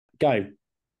Go.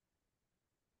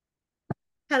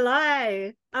 Hello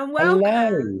and Hello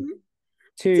welcome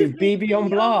to to BB on BB on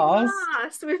Blast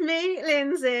Blast with me,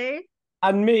 Lindsay.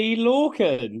 and me,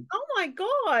 Lorcan. Oh my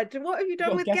God, what have you We've done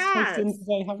got a with guest host in Gaz?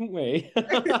 today, haven't we?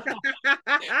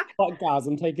 Like Gaz,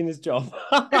 I'm taking his job.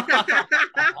 Gaz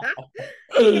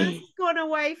has gone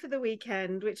away for the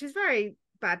weekend, which is very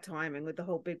bad timing with the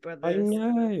whole Big I Brother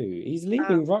know. stuff. He's Um,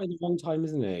 leaving right at the wrong time,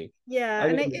 isn't he? yeah, I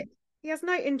and mean, he has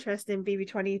no interest in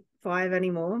BB25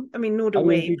 anymore. I mean, nor do I mean,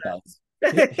 we, who does?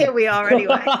 but here we are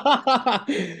anyway.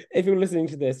 If you're listening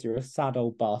to this, you're a sad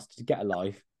old bastard. Get a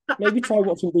life. Maybe try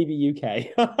watching BB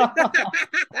UK.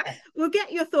 We'll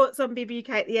get your thoughts on BBK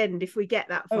at the end if we get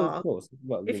that Oh, of far. course.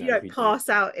 Well, If you if don't we do. pass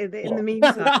out in the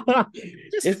meantime,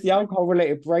 just It's the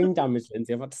alcohol-related brain damage,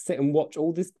 Lindsay. I've had to sit and watch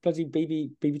all this bloody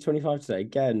BB25 today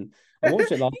again. I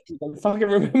watched it last week. I fucking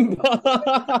remember. to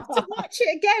I've watch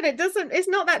it again. It doesn't. It's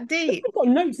not that deep. got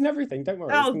notes and everything. Don't worry,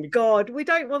 it's Oh gonna be. God, we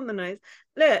don't want the nose.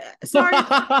 Look, sorry.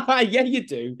 Yeah, you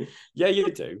do. Yeah,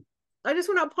 you do. I just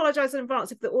want to apologise in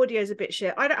advance if the audio is a bit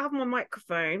shit. I don't have my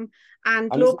microphone,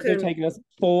 and And it's also Lorcan, taken us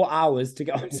 4 hours to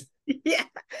get on. yeah,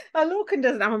 Lorcan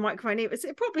doesn't have a microphone either. So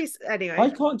it probably I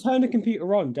anyway. can't turn the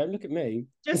computer on. Don't look at me.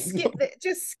 Just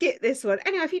skip this one.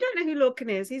 Anyway, if you don't know who Lorcan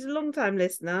is, he's a long time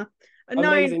listener, a known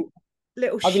Amazing.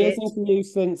 little I've been shit listening to you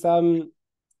since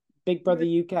Big Brother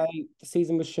UK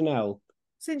season with Chanel.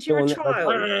 since The you're a one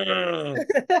that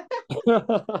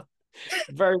child. goes,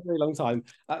 very, very long time.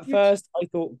 At you first, I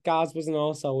thought Gaz was an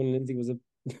arsehole and Lindsay was a.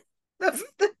 I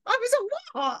was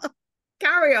a what?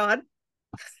 Carry on.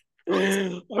 What's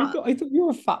I thought you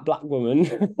were a fat black woman.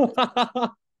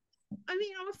 I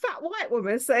mean, I'm a fat white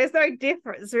woman, so there's no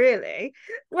difference, really.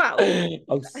 Well,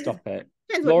 Oh, stop it.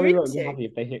 depends what you're Laurie won't be into. happy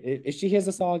if they hear if she hears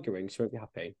us arguing. She won't be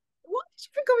happy. What did you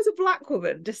think I was a black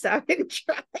woman? Just out of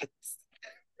interest.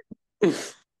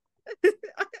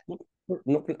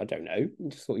 Not, I don't know. I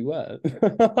just thought you were.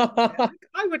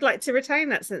 I would like to retain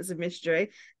that sense of mystery.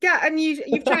 Yeah, and you've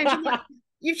changed your mind.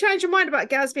 You've changed your mind about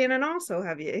Gaz being an arsehole,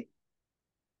 have you?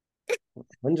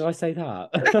 When did I say that?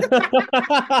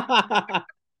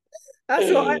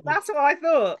 That's what I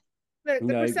thought. Look, the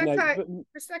No, no. prosecco But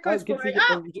I prosecco's can flowing.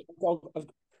 see that Oh I've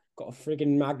got a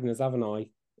frigging Magnus, haven't I?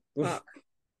 fuck.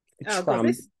 A Oh god, tramp.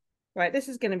 this right. This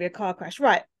is going to be a car crash,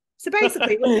 right? So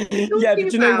basically, we're Yeah, talking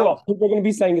but you know about. what? People are going to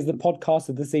be saying is the podcast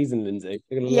of the season, Lindsay.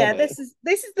 They're going to love Yeah, it.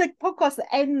 this is the podcast that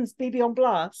ends BB on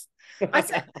Blast. I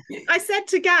said I said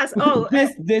to Gaz,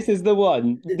 This is the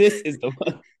one. This is the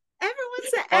one. everyone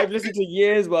said, I've listened to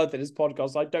years worth of this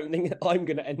podcast. I don't think I'm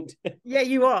going to end it. yeah,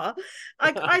 you are.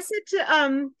 I said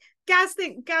to Gaz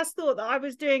thought that I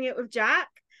was doing it with Jack,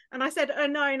 and I said, oh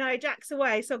no, Jack's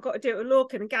away, so I've got to do it with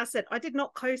Lorcan. And Gaz said, I did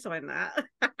not co-sign that.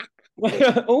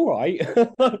 All right.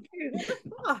 What the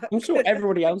fuck? I'm sure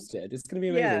everybody else did. It's going to be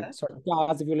amazing. Yeah, Sorry,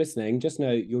 guys, if you're listening, just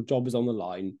know your job is on the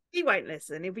line. he won't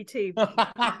listen. He'll be too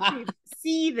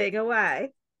seething away.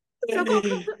 So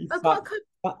You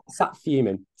sat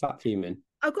fuming. Sat fuming.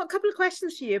 I've got a couple of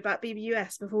questions for you about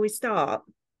BBUS before we start.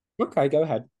 Okay, go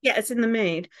ahead. Yeah, it's in the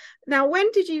mood. Now,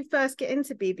 when did you first get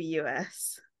into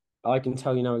BBUS? I can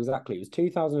tell you now exactly. It was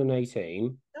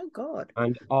 2018, Oh God.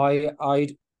 and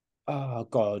oh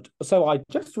God. So I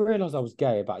just realised I was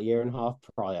gay about a year and a half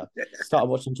prior. Started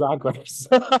watching Drag Race,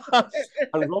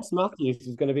 and Ross Matthews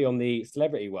was going to be on the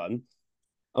celebrity one,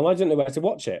 and I didn't know where to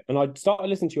watch it. And I started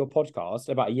listening to your podcast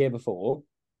about a year before.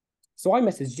 So I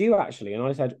messaged you actually, and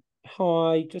I said,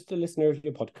 "Hi, just a listener of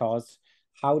your podcast.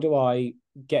 How do I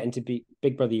get into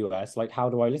Big Brother US? Like, how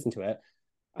do I listen to it?"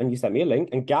 And you sent me a link,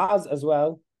 and Gaz as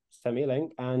well sent me a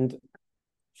link, and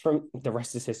from the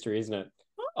rest is history, isn't it?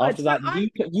 God, After so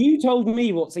that, you told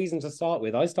me what season to start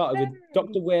with. I started with Yay.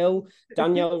 Dr. Will,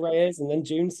 Danielle Reyes, and then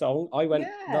June Song. I went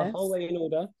the whole Yes. way in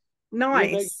order.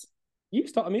 Nice. You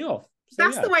started me off. So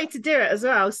That's yeah. the way to do it as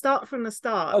well. Start from the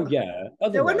start. Oh yeah. No, we're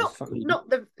Otherwise, not fucking not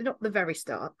the very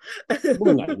start.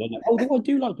 well, no, no, no. Although I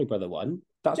do like Big Brother one.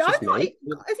 That's I've just not. me.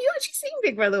 Have you actually seen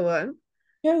Big Brother one?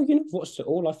 Yeah, I've watched it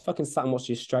all. I fucking sat and watched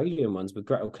the Australian ones with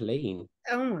Gretel Killeen.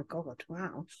 Oh my God!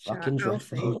 Wow. Shout out Fucking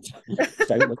Alfie. dreadful.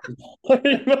 Don't look at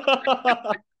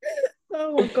the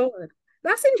Oh my God.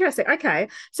 That's interesting. Okay.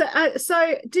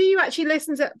 So do you actually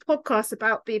listen to podcasts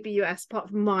about BBUS apart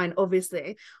from mine,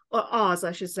 obviously, or ours,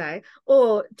 I should say,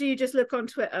 or do you just look on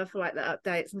Twitter for like the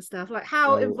updates and stuff? Like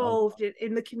how Oh, involved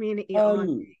in the community are um,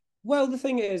 you? well, the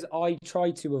thing is, I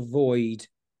try to avoid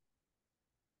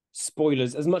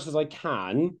spoilers as much as I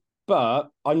can, but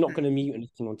I'm not going to mute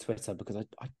anything on Twitter because I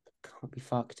can't be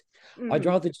fucked. I'd Mm-hmm.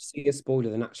 rather just see a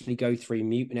spoiler than actually go through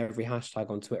muting every hashtag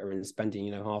on Twitter and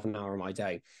spending, half an hour of my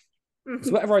day. So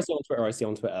Mm-hmm. whatever I see on Twitter, I see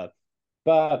on Twitter.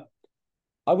 But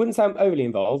I wouldn't say I'm overly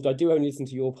involved. I do only listen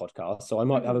to your podcast, so I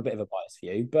might have Mhm. a bit of a bias for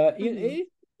you. But Mhm.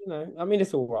 I mean,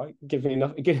 it's all right. Give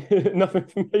enough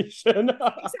information.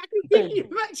 Exactly. Give you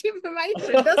much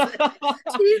information, doesn't it?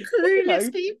 Two clueless I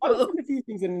people. send a few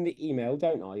things in the email,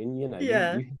 don't I? And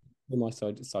Yeah. you hear my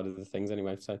side of the things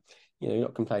anyway. So you're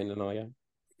not complaining, are you?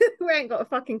 We ain't got a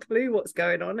fucking clue what's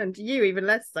going on, and you even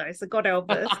less so. So God help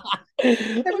us.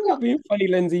 I'm not being funny,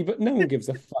 Lindsay, but no one gives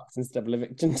a fuck since double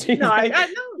eviction, do No, they? no,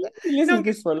 You listen no to one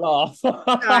this for a laugh. No,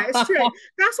 it's true.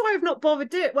 That's why I've not bothered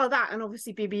doing well. That and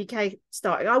obviously BBUK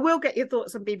starting. I will get your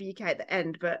thoughts on BBUK at the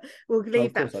end, but we'll Oh, leave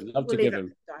of that. course, I'd love We'll to leave give that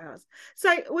him. for diehards.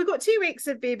 So we've got 2 weeks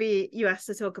of BBUS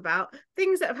to talk about.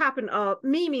 Things that have happened are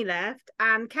Mimi left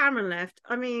and Cameron left.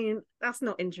 I mean, that's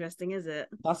not interesting, is it?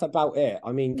 That's about it.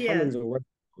 I mean, Yeah, Cameron's already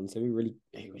gone, so he really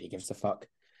gives a fuck.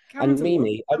 And Cameron's a what?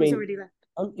 Mimi, I Oh, he's mean, already left.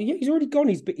 yeah, he's already gone.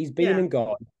 He's been Yeah. and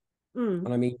gone. Mm.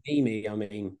 And I mean, Mimi, I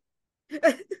mean,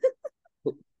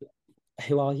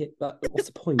 who are you? What's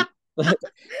the point? The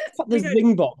We don't.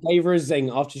 zing bot gave her a zing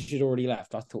after she'd already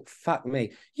left. I thought, fuck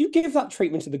me. You give that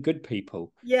treatment to the good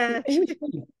people. Yeah. Who She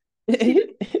did.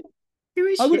 Who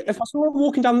is I would, she? if I saw her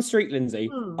walking down the street, Lindsay,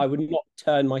 Mm. I would not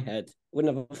turn my head.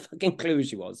 Wouldn't have a fucking clue who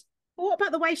she was. What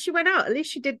about the way she went out? At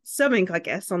least she did something, I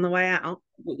guess, on the way out.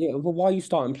 Yeah, well, why are you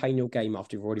starting playing your game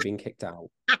after you've already been kicked out?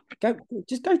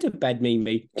 Just go to bed,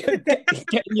 Mimi.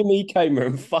 Get in your me coma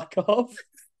and fuck off.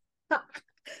 I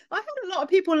had a lot of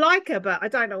people like her, but I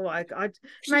don't know why.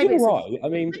 She's Maybe all it's a, right. I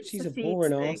mean, maybe it's she's a a feeds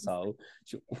boring thing. arsehole.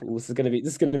 This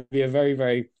is gonna be a very,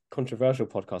 very controversial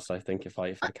podcast, I think, if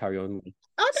I carry on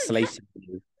I don't care. slating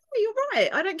you. Oh, you're right.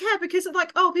 I don't care because of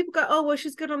like, oh, people go, oh, well,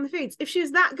 she's good on the feeds. If she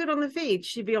was that good on the feeds,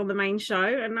 she'd be on the main show,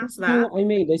 and that's You know that. what I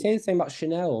mean? They say the same about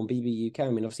Chanel on BB UK. I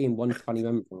mean, I've seen one funny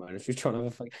moment from her, and she was trying to have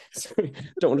a fuck. Sorry,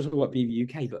 don't want to talk about BB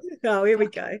UK, but Oh, here we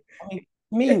fuck, go. I mean,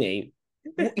 Mimi,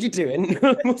 what are you doing?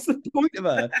 What's the point of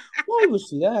her? Why was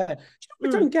she there? Do you know what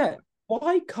I Mm, don't get?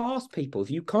 Why cast people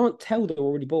if you can't tell they're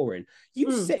already boring? You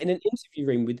mm, sit in an interview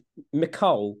room with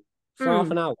Nicole for half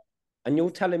mm. an hour, and you're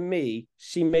telling me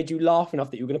she made you laugh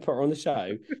enough that you were going to put her on the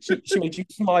show. She made you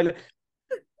smile. What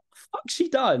the fuck's she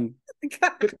done?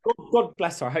 But God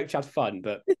bless her. I hope she had fun,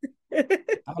 but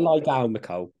have a lie down,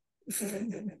 Nicole.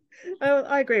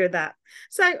 I agree with that.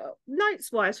 So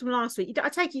notes wise from last week, I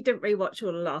take it you didn't rewatch all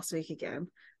of last week again.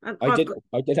 And I I've did. got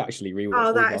I did actually rewatch oh all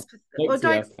of that is last. well Notes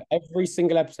here don't for every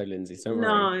single episode, Lindsay. So don't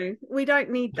worry. no we don't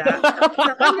need that.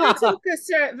 So I'm going to talk us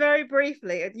through it very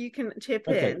briefly, and you can chip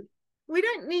Okay, in. We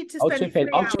don't need to I'll spend chip in.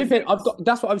 three I'll hours chip in. doing I've this. got.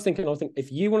 That's what I was thinking. I was thinking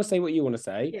if you want to say what you want to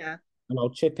say, Yeah, and I'll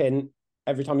chip in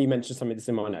every time you mention something that's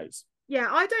in my notes, yeah.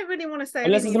 I don't really want to say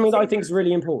unless it's anything something that's that I in think is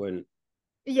really important.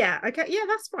 yeah, okay, yeah,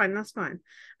 that's fine, that's fine.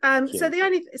 Thank So you. the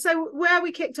only so where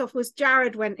we kicked off was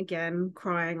Jared went again,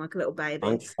 crying like a little baby.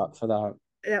 Thanks for that.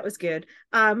 That was good.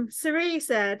 Sari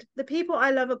said, "The people I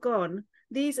love are gone.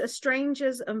 These are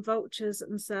strangers and vultures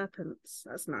and serpents."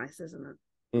 That's nice, isn't it?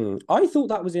 I thought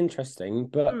that was interesting,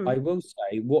 but I Mm. will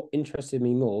say what interested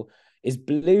me more is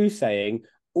Blue saying,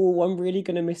 "Oh, I'm really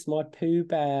gonna miss my Pooh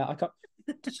Bear." I can't.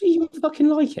 Did she even fucking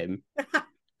like him?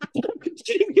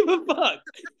 She didn't give a fuck.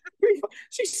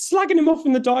 She's slagging him off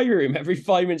in the diary room every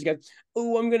 5 minutes. She goes,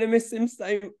 "Oh, I'm gonna miss him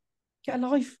so." Get a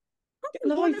life.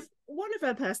 Get a One of life. one of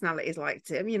her personalities liked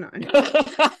him, you know.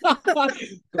 God,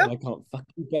 I can't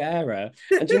fucking bear her.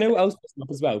 And do you know what else pissed me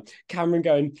off as well? Cameron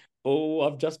going, "Oh,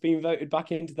 I've just been voted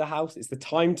back into the house. It's the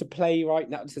time to play right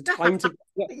now. It's the time to."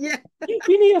 Yeah. You've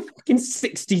been here fucking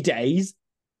 60 days.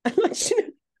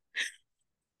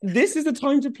 This is the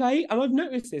time to play. And I've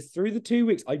noticed this through the 2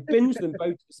 weeks. I binged them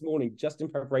both this morning just in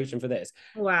preparation for this.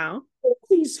 Wow. All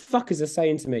these fuckers are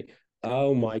saying to me,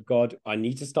 "Oh my God, I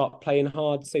need to start playing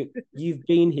hard." So you've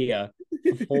been here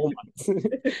for 4 months.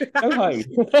 Go home.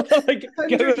 Like,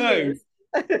 go 100 home. years.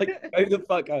 Like, go the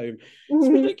fuck home. It's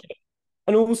ridiculous.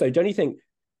 And also, don't you think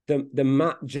the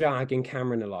Matt, Jag, and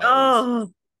Cameron alliance? Oh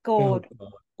Oh God. God,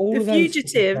 The all of them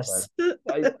together. fugitives.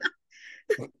 I,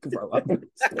 grow up.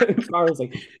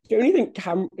 Embarrassing. Don't you think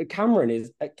Cameron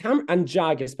is Cam and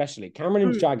Jag especially? Cameron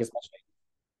and Mm. Jag especially.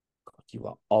 God, you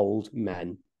are old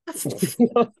men.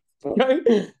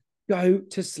 go, go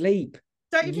to sleep.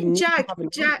 Don't you You think need to have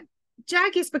a nap.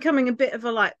 Jag is becoming a bit of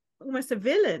a like almost a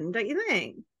villain, don't you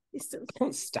think? He's I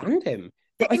can't stand him.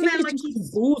 But I sitting think there it's like just he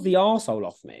he's bores the arsehole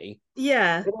off me.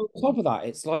 yeah. But on top of that,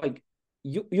 it's like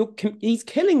he's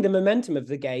killing the momentum of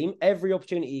the game every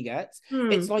opportunity he gets.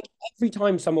 It's Hmm. like every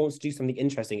time someone wants to do something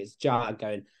interesting, it's Jag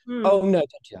going, Hmm. "Oh no,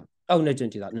 don't do that. Oh no,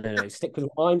 don't do that. No, stick with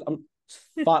the lines.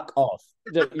 Fuck off.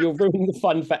 You're ruining the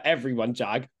fun for everyone,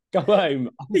 Jag. Go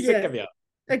home. I'm sick Yeah. of you."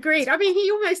 Agreed. I mean,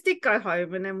 he almost did go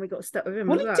home, and then we got stuck with him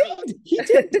Well, as he well. did. He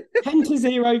did.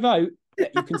 10-0 vote.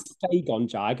 that you can stay gone,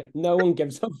 Jag. No one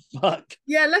gives a fuck.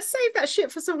 Yeah, let's save that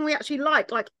shit for someone we actually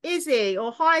like Izzy or You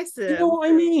know Hyson. what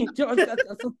I mean?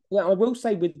 Yeah, I will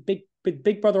say with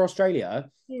Big Brother Australia,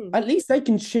 Hmm. at least they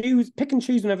can pick and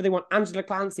choose whenever they want. Angela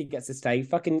Clancy gets to stay.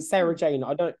 Fucking Sarah Hmm. Jane.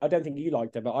 I don't think you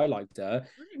liked her, but I liked her.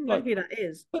 I don't even know Like, who that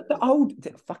is. but the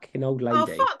fucking old Oh,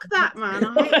 lady. fuck that, man.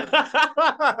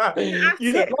 I hate that.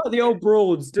 You look It. like the old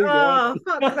broads, do you? Oh,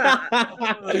 fuck that.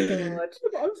 Oh, God.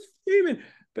 I'm fuming.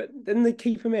 But then they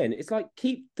keep them in. It's like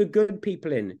keep the good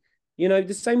people in. You know,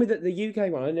 the same with the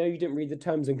UK one. I know you didn't read the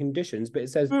terms and conditions, but it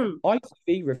says Hmm.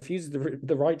 ITV refuses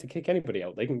the right to kick anybody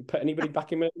out. They can put anybody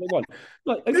back in whenever they want.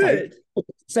 Like, okay, Good.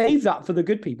 save that for the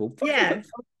good people. Fucking Yeah. put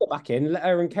Frank back in, let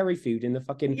Aaron Kerry food in the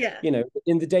fucking, Yeah.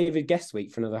 in the David Guest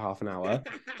suite for another half an hour,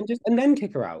 and then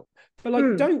kick her out. But like,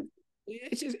 Hmm. don't.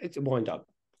 It's a wind up.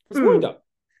 It's a Hmm. wind up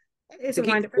It's to a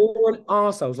wind keep up. boring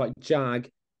arseholes like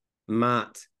Jag,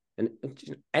 Matt, and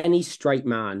any straight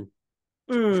man.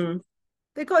 Hmm.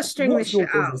 They got to string this What's your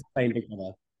shit business out. playing Big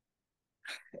Brother?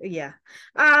 Yeah.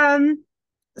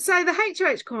 So the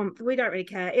HOH comp, we don't really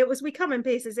care. We come in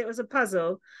pieces. It was a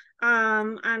puzzle.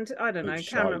 And I don't Oh, know,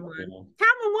 shite, Cameron won. yeah.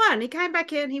 Cameron won. He came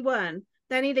back in, he won.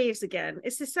 Then he leaves again.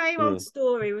 It's the same old Mm.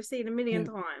 story we've seen a million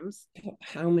Yeah. times.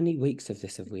 How many weeks of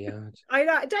this have we had? I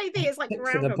don't think it's like Six of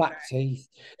the Groundhog back teeth.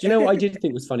 Do you know what I did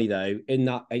think was funny though in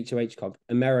that HOH comp?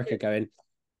 America going,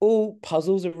 oh,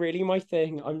 puzzles are really my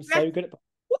thing. I'm Day. so good at.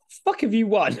 What the fuck have you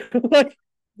won? Like,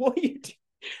 what are you doing?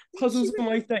 She Puzzles was, are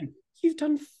my thing. You've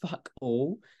done fuck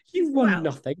all. she's You won well,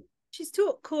 nothing. she's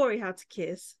taught Corey how to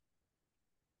kiss.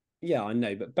 Yeah, I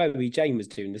know, but Bowie Jane was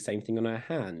doing the same thing on her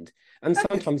hand. And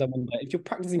sometimes I wonder if you're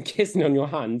practicing kissing on your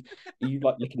hand, are you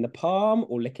like licking the palm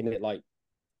or licking it like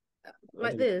I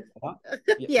Like don't this. know that?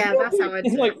 Yeah, Yeah, that's how I'd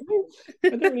it's do like it. I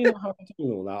don't really know how to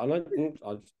do all that, and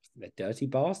they're dirty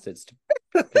bastards.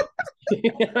 To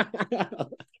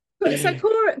So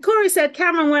Corey said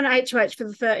Cameron won HOH for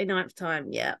the 39th time.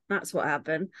 Yeah, that's what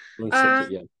happened. I'm sick Um,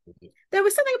 of yeah. there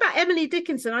was something about Emily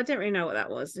Dickinson. I didn't really know what that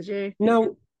was. Did you?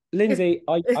 Now, Lindsay,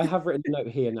 I have written a note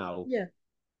here now. Yeah.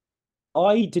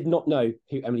 I did not know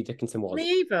who Emily Dickinson was. Me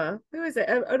either. Who is it?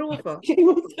 An author.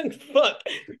 Fuck,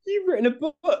 you've written a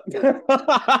book. Doesn't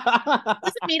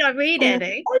mean I read Oh,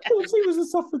 any. I thought she was a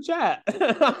suffragette.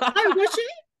 Oh, was she?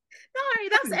 No,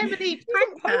 that's Emily She's a poet.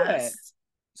 Pankhurst.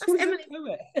 That's She's a Emily.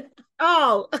 poet.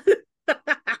 Oh.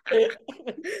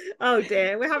 Oh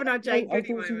dear, we're having our Jane I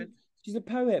Goody thought moment. she's a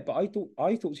poet, but I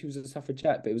thought she was a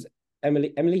suffragette, but it was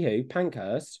Emily who?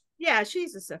 Pankhurst. Yeah,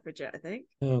 she's a suffragette, I think.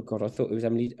 Oh God, I thought it was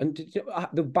Emily. And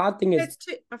the bad thing is, There's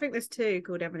two. I think there's two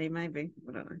called Emily. Maybe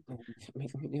I don't know. I mean,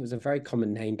 it was a very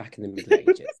common name back in the Middle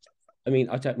Ages. I mean,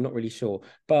 I'm not really sure,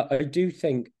 but I do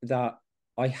think that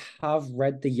I have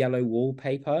read The Yellow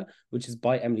Wallpaper, which is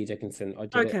by Emily Dickinson. I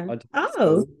did it. Okay. I did it at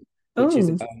Oh. school, which is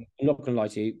Oh. I'm not gonna lie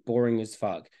to you, boring as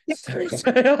fuck. So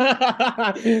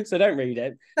don't read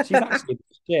it. She's actually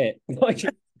shit. Like,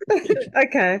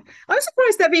 Okay. I'm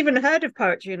surprised they've even heard of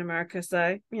poetry in America.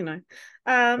 So oh,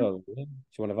 yeah.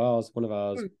 She's one of ours. One of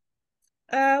ours.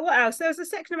 What else? There was a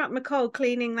section about McCall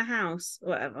cleaning the house,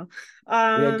 whatever.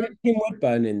 Yeah, get Tim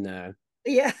Woodburn in there.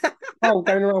 Yeah. Oh,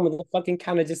 going around with a fucking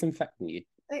can of disinfectant. You.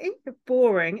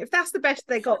 Boring. If that's the best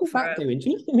they got What's for that her, doing? Do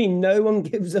you know what I mean? No one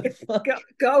gives a fuck.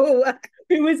 go away.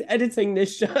 Who is editing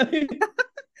this show?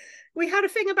 We had a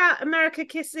thing about America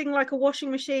kissing like a washing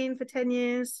machine for 10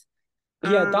 years.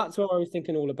 Yeah, that's what I was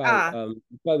thinking all about. Ah,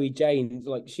 Bowie Jane,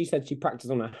 like she said she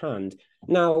practiced on her hand.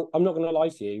 Now, I'm not gonna lie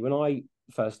to you, when I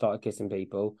first started kissing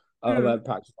people, I mm, won't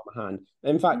practice on my hand.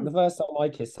 In fact, the mm. first time I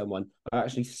kissed someone, I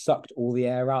actually sucked all the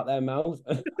air out their mouth.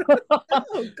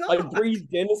 Oh I God.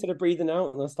 breathed in instead of breathing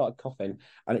out, and I started coughing,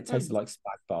 and it tasted Mm. like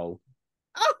spag bowl.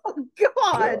 Oh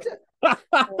God. Oh,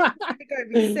 you're going to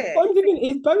be sick. I'm thinking,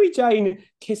 is Bowie Jane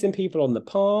kissing people on the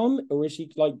palm, or is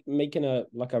she like making a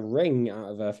ring out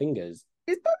of her fingers?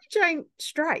 Is Bobby Jane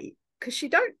straight? Because she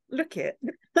don't look it.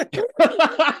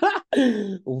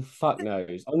 Oh, fuck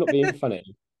knows. I'm not being funny.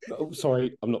 Oh,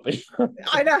 sorry, I'm not being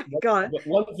I know, God.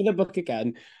 one for the book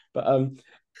again. But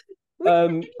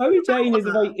We Bowie Jane about is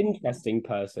a very her. interesting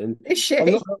person. Is I'm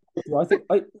she? not.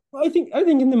 I think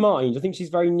in the mind, I think she's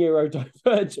very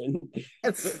neurodivergent.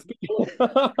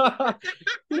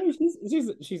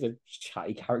 She's a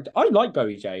chatty character. I like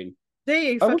Bowie Jane. Do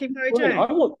you I want, fucking Bobby Jane?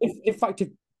 I want. If in fact,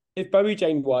 if Bowie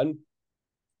Jane won,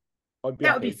 I'd be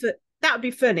That would be happy. that would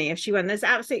be funny if she won. There's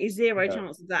absolutely zero Yeah.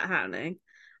 chance of that happening.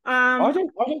 I Um,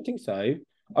 don't. I don't think so.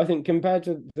 I think compared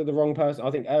to the wrong person,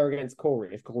 I think her against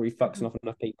Corey. If Corey fucks off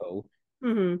enough people,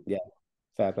 mhm, yeah,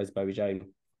 fair play to Bowie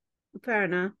Jane. fair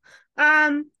enough.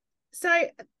 So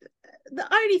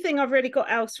the only thing I've really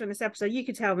got else from this episode, you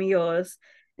could tell me yours,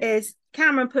 is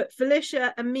Cameron put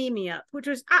Felicia and Mimi up, which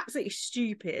was absolutely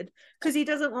stupid because he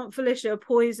doesn't want Felicia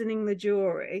poisoning the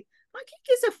jury. Like, he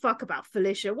gives a fuck about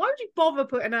Felicia. Why would you bother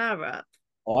putting her up?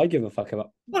 I give a fuck about.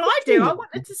 Well, I do. I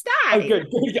want her to Oh, stay. good.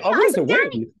 I wanted to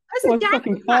win. As a My gang,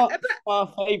 fucking far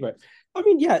favorite. I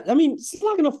mean, yeah. I mean,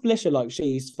 slagging off Felicia like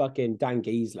she's fucking Dan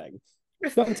Giesling.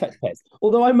 Don't take the piss.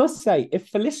 Although I must say, if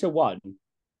Felicia won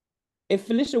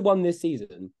this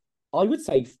season, I would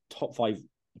say top 5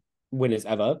 winners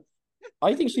ever.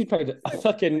 I think she's played a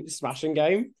fucking smashing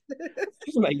game.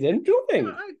 She's amazing. Do you think?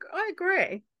 I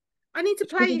agree. I need to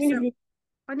play you.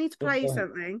 I need to play you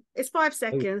something. It's 5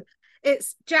 seconds.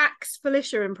 It's Jack's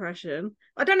Felicia impression.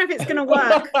 I don't know if it's going to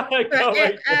work. But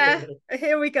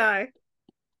here we go.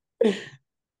 I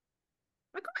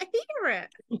can't hear it.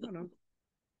 Hold on.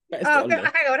 Hang on.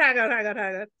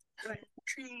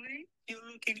 Julie, you're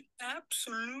looking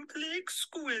absolutely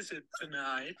exquisite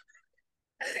tonight.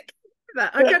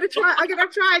 I'm gonna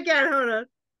try again. Hold on.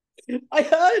 I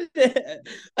heard it.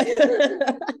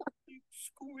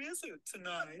 Exquisite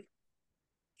tonight.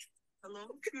 Hello,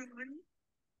 Julie.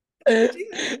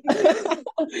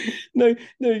 No.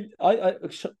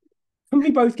 Can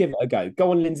we both give it a go?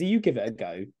 Go on, Lindsay. You give it a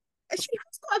go. She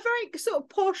has got a very sort of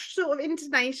posh sort of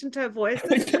intonation to her voice.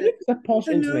 It's a posh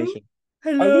intonation.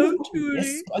 Hello,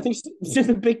 Julie. I think she's just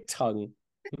a big tongue.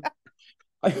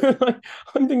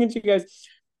 I'm thinking she goes,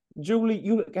 Julie,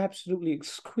 you look absolutely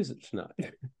exquisite tonight.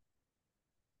 That's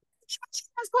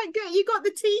quite good. You got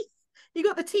the teeth. You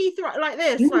got the teeth right like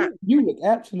this. You look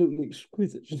absolutely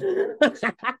exquisite.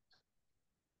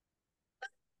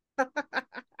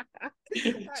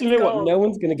 Do you know what? No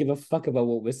one's going to give a fuck about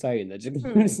what we're saying. They're just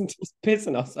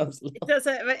pissing ourselves.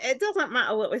 It doesn't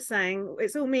matter what we're saying.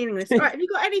 It's all meaningless. All right, have you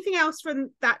got anything else from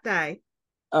that day?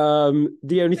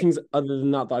 The only things other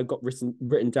than that I've got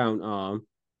written down are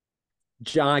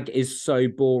Jag is so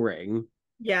boring.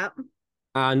 Yeah.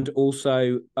 And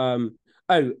also, Cameron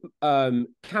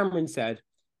said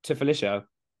to Felicia,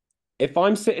 if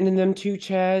I'm sitting in them 2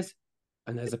 chairs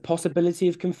and there's a possibility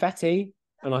of confetti,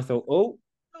 and I thought,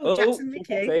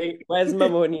 confetti, where's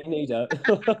Mama when you need her?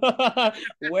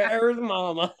 Where's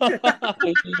Mama?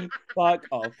 Fuck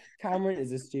off. Cameron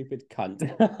is a stupid cunt.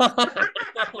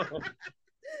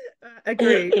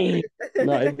 Agreed.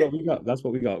 No, that's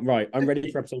what we got. Right, I'm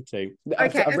ready for episode 2.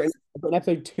 Okay, I've got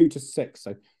episode 2 to 6.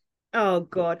 So. Oh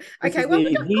God. Okay, well,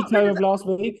 we got rid of last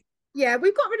week. Yeah,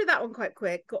 we got rid of that one quite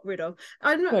quick. Got rid of.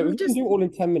 No, we can do it all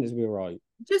in 10 minutes. We're right.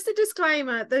 Just a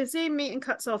disclaimer: the Zoom meeting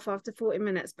cuts off after 40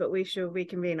 minutes, but we shall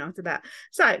reconvene after that.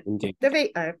 So, indeed. The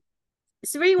veto.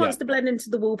 Serene wants to blend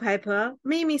into the wallpaper.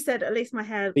 Mimi said, "At least my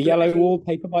hair." The Yellow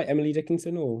Wallpaper by Emily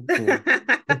Dickinson, or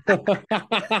that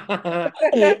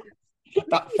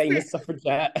famous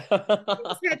suffragette.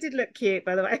 His hair did look cute,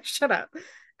 by the way. Shut up.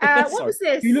 What was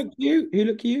this? Who looked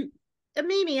cute?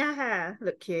 Mimi, her hair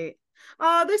looked cute.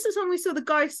 Oh, this is when we saw the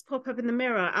ghosts pop up in the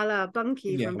mirror, a la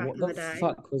Bunky from back in the day.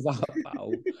 What the fuck was that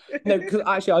about? No, because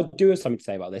actually I do have something to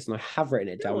say about this, and I have written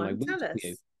it down.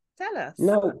 Tell us.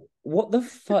 No, what the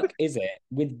fuck is it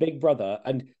with Big Brother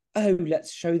and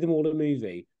let's show them all a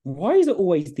movie? Why is it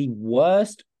always the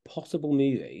worst possible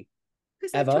movie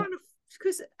ever?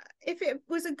 Because if it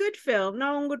was a good film,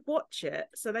 no one would watch it.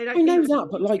 So they don't. I know that,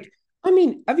 but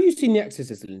have you seen The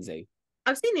Exorcist, Lindsay?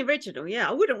 I've seen the original, yeah.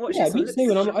 I wouldn't watch it. I think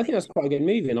that's quite a good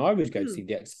movie, and I would go to see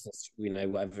The Exorcist,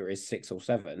 whatever it is, 6 or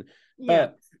 7. Yeah.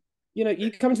 But,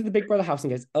 you come to the Big Brother house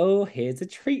and goes, oh, here's a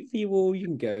treat for you all. You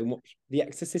can go and watch The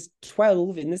Exorcist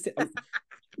 12 in the... Do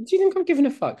you think I'm giving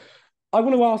a fuck? I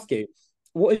want to ask you,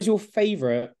 what is your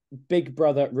favourite Big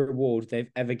Brother reward they've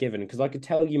ever given? Because I could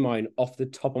tell you mine off the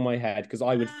top of my head, because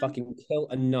I would fucking kill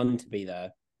a nun to be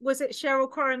there. Was it Cheryl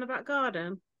Crow in the back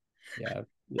garden? Yeah,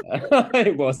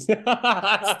 it was.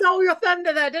 I stole your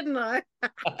thunder there, didn't I?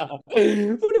 But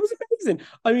it was amazing.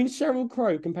 I mean, Cheryl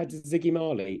Crow compared to Ziggy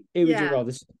Marley, it was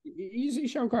rather. You see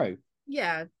Cheryl Crow?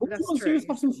 Yeah, that's true.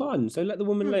 Have some fun, so let the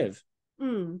woman live.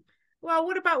 Well,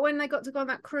 what about when they got to go on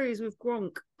that cruise with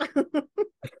Gronk?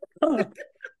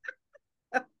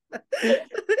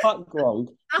 Fuck Gronk.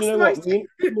 You know what? Me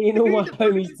and all my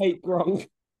homies hate Gronk.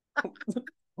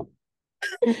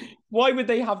 Why would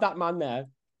they have that man there?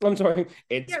 I'm sorry.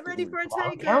 It's get ready for a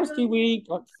takeover. Kowski week.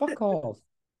 Fuck off.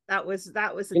 That was.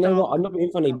 You know what? I'm not being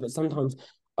funny, but sometimes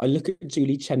I look at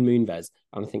Julie Chen Moonves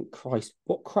and I think, Christ,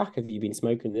 what crack have you been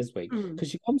smoking this week? Because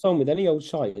she comes on with any old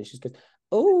shite and she goes,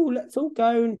 oh, let's all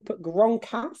go and put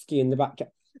Gronkowski in the back.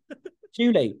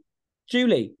 Julie,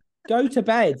 go to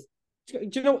bed. Do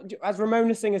you know what? As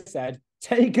Ramona Singer said,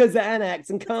 take a Xanax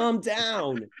and calm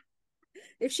down.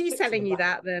 If she's telling you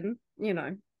that, then,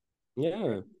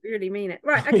 Yeah. Really mean it.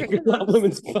 Right, okay, come That on.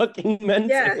 woman's fucking Yeah,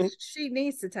 mental. she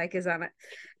needs to take us on it.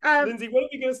 Lindsay, when are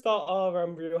we going to start our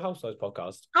Real Housewives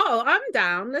podcast? Oh, I'm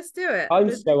down. Let's do it. I'm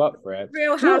The so up for it. Real Do you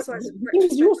know what? Housewives The thing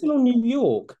is, you're retrospective. still on New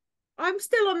York, I'm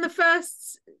still on the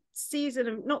first season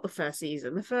of not the first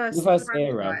season, the the first first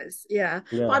era. franchise. Yeah.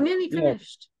 But Yeah. I'm nearly Yeah.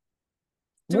 finished.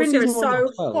 What Dorinda season is are you on so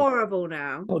as well? horrible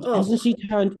now. God, Oh, hasn't she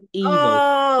turned evil?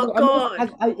 oh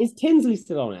God. Is Tinsley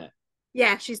still on it?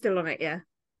 Yeah, she's still on it. Yeah.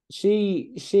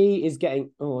 She is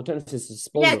getting. Oh, I don't know if this is a Yeah,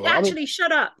 spoiler. I mean, actually,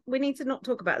 shut up. We need to not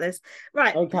talk about this.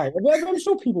 Right. okay, well, I'm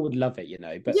sure people would love it, you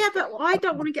know. But Yeah, but I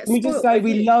don't want to get can we just spoiled say by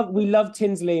you. we love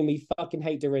Tinsley and we fucking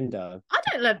hate Dorinda. I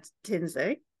don't love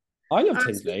Tinsley. I love Speak,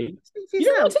 Tinsley. speak for You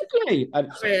don't yourself. want Tinsley?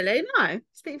 Not really, no.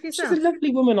 Speak for She's yourself. a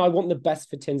lovely woman. I want the best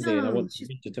for Tinsley, and I No, want she's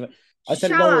to. I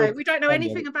sent shallow. Laurie. We don't know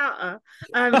anything about her.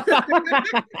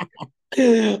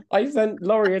 I sent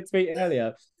Laurie a tweet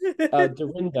earlier.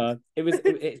 Dorinda.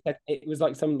 It was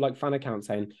like some like fan account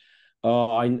saying,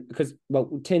 "Oh, because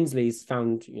Tinsley's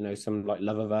found some like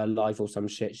love of her life or some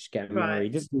shit. She's getting Right.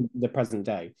 married. This is the present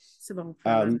day." Simone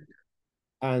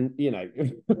And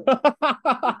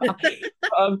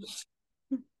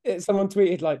someone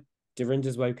tweeted like,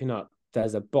 "Dorinda's woken up.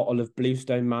 There's a bottle of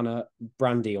Bluestone Manor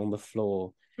brandy on the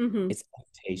floor. It's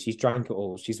empty. She's drank it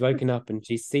all. She's woken up and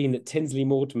she's seen that Tinsley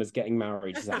Mortimer's getting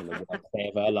married. She's having the worst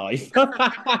day of her life."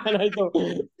 And I thought,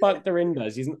 fuck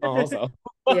Dorinda. She's an arsehole.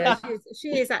 Yeah, she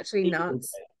is actually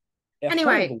nuts.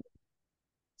 Anyway,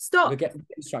 stop. Get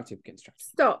distracted.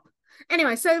 Stop.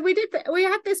 Anyway, so we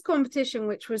had this competition,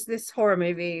 which was this horror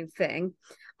movie thing.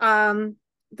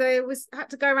 They had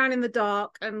to go around in the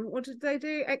dark, and what did they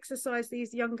do? Exercise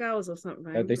these young girls or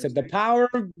something. They said the power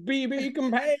of BB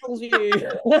compels you.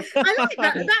 I like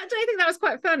that. I think that was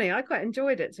quite funny. I quite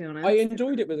enjoyed it, to be honest. I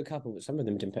enjoyed it with a couple, but some of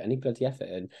them didn't put any bloody effort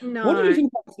in. No. What do you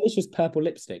think about delicious purple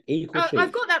lipstick?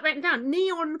 I've got that written down.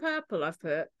 Neon purple. I've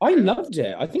put. I loved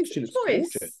it. I think she looks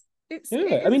gorgeous.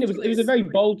 I mean, it was a very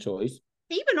bold choice.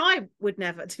 Even I would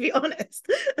never, to be honest.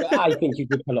 I think you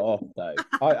could pull it off, though.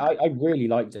 I really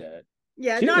liked it.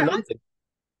 Yeah, she no, I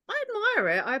admire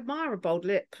it. I admire a bold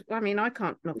lip. I mean, I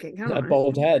can't knock it, can I? A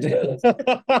bold head.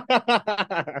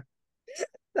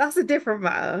 That's a different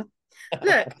matter.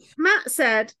 Look, Matt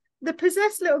said, the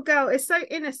possessed little girl is so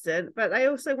innocent, but they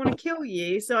also want to kill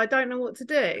you, so I don't know what to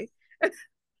do.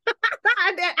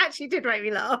 That actually did make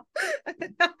me laugh. I got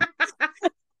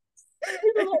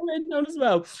that written down as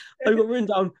well. I got written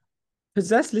down,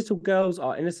 possessed little girls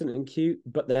are innocent and cute,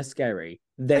 but they're scary.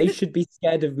 They should be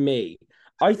scared of me.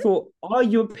 I thought, are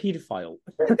you a paedophile?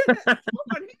 Hold on,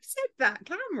 who said that?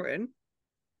 Cameron?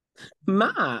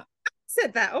 Matt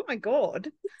said that. Oh my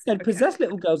God. Said possessed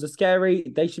little girls are scary.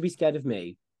 They should be scared of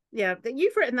me. Yeah,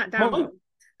 you've written that down.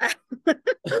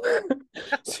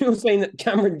 So you're saying that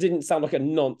Cameron didn't sound like a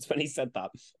nonce when he said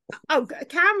that? Oh,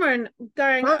 Cameron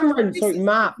going. Sorry,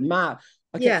 Matt.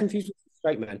 I get confused with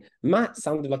straight man. Matt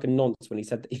sounded like a nonce when he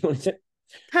said that he wanted to.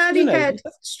 Curly haired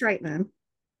straight man.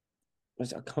 I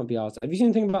can't be asked. Have you seen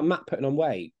anything about Matt putting on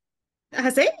weight?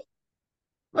 Has he?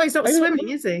 Well, he's not swimming,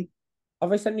 is he?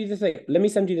 Have I sent you the thing? Let me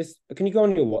send you this. Can you go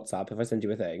on your WhatsApp if I send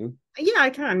you a thing? Yeah, I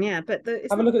can. Yeah, but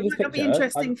have a look at this picture. It'll be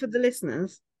interesting for the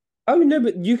listeners. Oh no,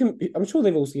 but you can. I'm sure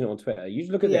they've all seen it on Twitter.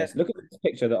 You look at this. Look at this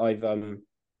picture that I've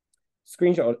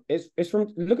screenshot. It's from.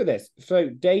 Look at this. So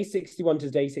day 61 to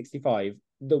day 65,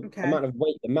 the amount of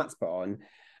weight that Matt's put on,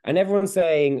 and everyone's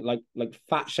saying like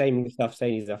fat shaming stuff,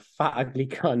 saying he's a fat ugly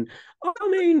cunt. I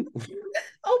mean,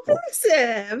 oh bless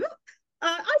him.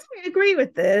 I don't agree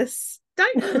with this.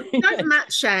 Don't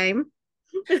Matt shame.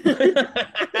 That's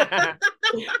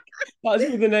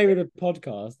the name of the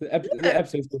podcast. The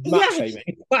episode's called Matt Shaming.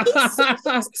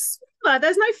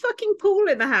 There's no fucking pool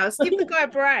in the house. Give the guy a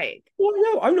break. Well,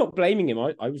 no, I'm not blaming him.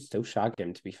 I would still shag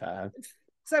him, to be fair.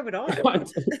 So would I.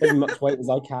 As much weight as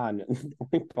I can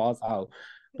and pass out.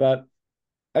 But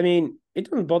I mean, it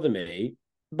doesn't bother me.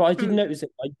 But I did notice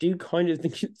it. I do kind of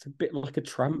think it's a bit like a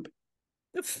tramp.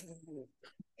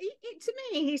 To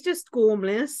me, he's just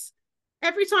gormless.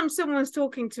 Every time someone's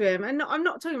talking to him, and I'm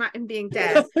not talking about him being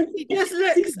deaf, he just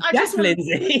looks.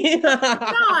 Lindsay. No,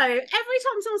 every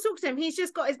time someone's talking to him, he's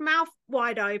just got his mouth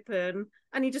wide open,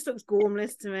 and he just looks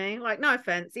gormless to me. Like, no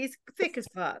offense, he's thick as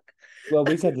fuck. Well,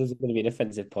 we said this was going to be an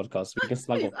offensive podcast, so we can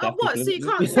slug off deaf. What? So you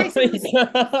can't say someone's...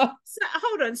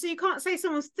 hold on. So you can't say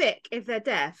someone's thick if they're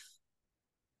deaf?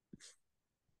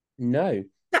 No.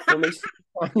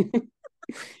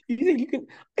 You think you can?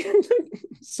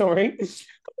 Sorry, I'm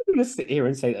going to sit here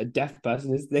and say that a deaf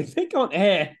person is thick. They can't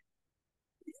hear.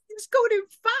 It's called him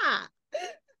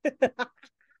fat.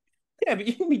 Yeah, but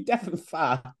you can be deaf and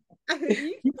fat.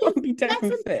 You can't be deaf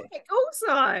and thick.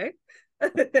 Also,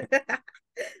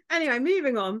 Anyway,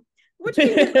 moving on. What do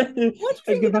you think? What do you Let's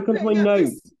think get of them back onto my putting up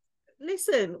notes. this?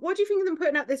 Listen, what do you think of them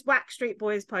putting up this Whack Street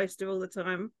Boys poster all the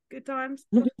time? Good times.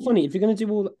 Not being funny. If you're going to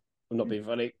do all that, I'm not being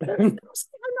funny. I'm not being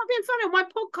funny on my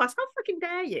podcast. How freaking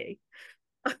dare you?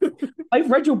 I've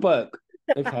read your book.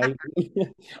 Okay.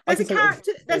 There's a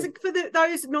character. There's a for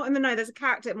those not in the know. There's a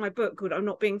character in my book called "I'm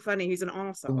Not Being Funny," who's an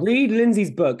arsehole. Read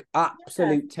Lindsay's book.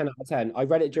 Absolute 10 out of 10. I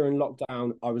read it during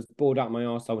lockdown. I was bored out of my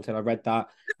arsehole until I read that,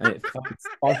 and it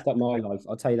spiced up my life.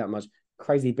 I'll tell you that much.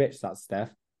 Crazy bitch, that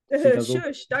Steph.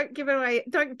 Shush! Don't give it away.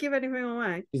 Don't give anything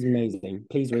away. She's amazing.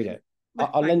 Please read it.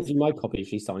 I'll lend you my copy if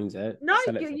she signs it. No,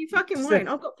 you fucking won't.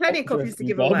 I've got plenty of copies to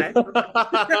give away.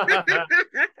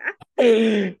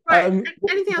 Right.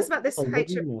 Anything else about this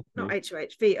not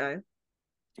HOH veto?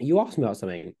 You asked me about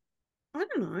something. I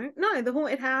don't know. No, the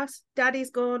haunted house.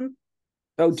 Daddy's gone.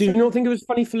 Oh, did you not think it was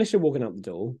funny Felicia walking out the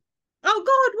door? Oh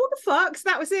God, what the fuck? So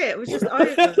that was it. It was just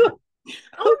over.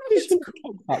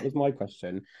 That was my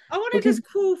question. I want to just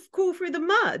crawl through the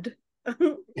mud.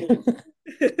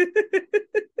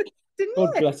 Didn't God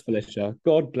you? bless Felicia.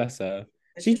 God bless her.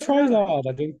 She tries hard,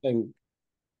 I do think.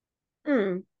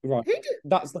 Right.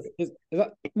 That's is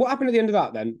that what happened at the end of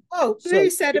that then? Oh, Blue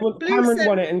said Cameron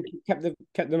won it and kept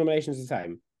the nominations the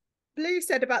same. Blue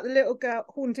said about the little girl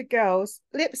haunted girls,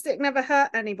 lipstick never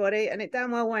hurt anybody, and it damn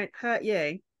well won't hurt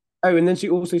you. Oh, and then she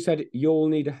also said you'll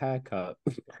need a haircut.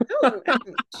 Oh,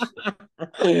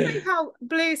 how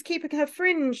Blue's keeping her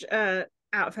fringe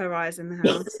out of her eyes in the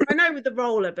house. I know with the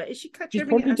roller, but is she She's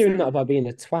probably doing that by being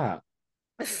a twat.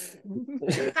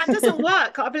 That doesn't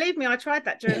work. Believe me, I tried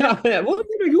that during. Well,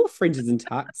 your fringe is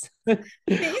intact. I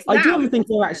do have a thing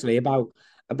though, actually, about.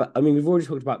 I mean, we've already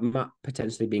talked about Matt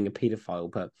potentially being a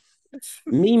paedophile, but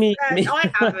Mimi,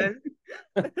 I haven't.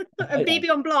 And BB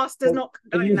on Blast does not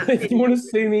condone that. If you want to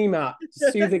sue me, Matt,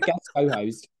 sue the guest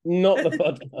co-host, not the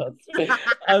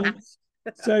podcast.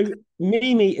 So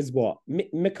Mimi is what?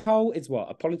 Nicole is what?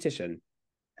 A politician?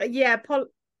 Yeah,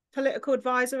 political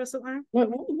advisor or something. Like,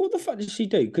 what the fuck did she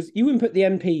do? Because you wouldn't put the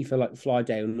MP for like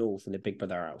Flydale North in the Big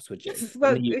Brother house, would you?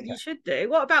 Well, you should do.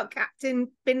 What about Captain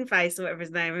Binface or whatever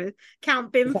his name is?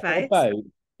 Count Binface.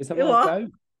 Is that not a boat?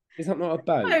 Is that not a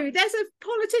boat? No, there's a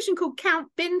politician called Count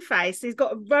Binface. He's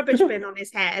got a rubbish bin on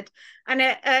his head. And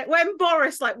when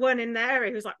Boris won in there,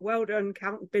 he was like, "Well done,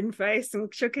 Count Binface,"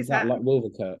 and shook his head. Like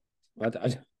Wilvercut. I don't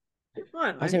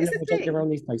know how to get around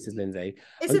these places, Lindsay.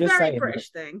 It's a very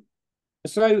British thing.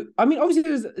 So, I mean, obviously,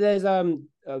 there's Boaty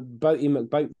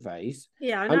McBoatface.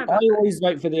 Yeah, I know. And I always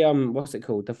vote for the what's it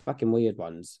called? The fucking weird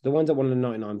ones, the ones that want a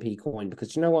 99p coin,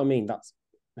 because you know what I mean. That's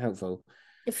helpful.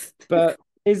 But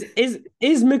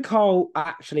is Nicole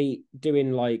actually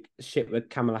doing like shit with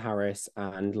Kamala Harris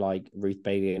and like Ruth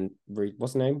Bader and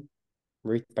what's her name?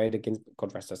 Ruth Bader Ginsburg.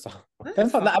 God rest her soul.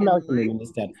 That's like that American woman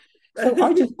instead. So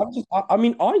I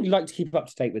mean, I like to keep up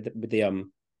to date with the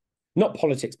not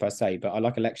politics per se, but I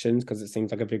like elections because it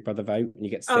seems like a Big Brother vote and you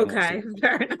get okay,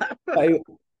 fair enough.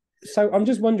 So I'm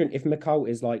just wondering if Nicole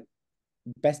is like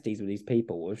besties with these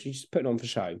people, or if she's just putting on for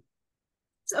show.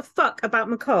 It's a fuck about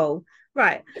Nicole,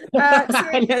 right?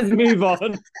 Let's move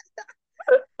on.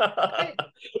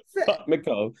 Fuck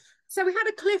Nicole. So we had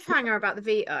a cliffhanger about the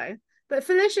veto, but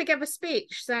Felicia gave a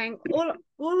speech saying,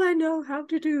 "All I know how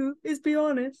to do is be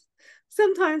honest.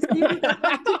 Sometimes people don't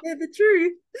like to hear the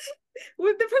truth."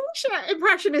 With the Felicia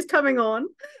impression is coming on.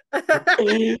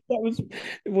 It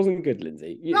wasn't good,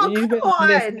 Lindsay. Come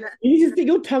on. You need to stick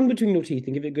your tongue between your teeth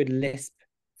and give it a good lisp.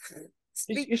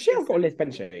 She has got a lisp,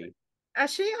 hasn't she?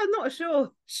 Has she? I'm not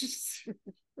sure.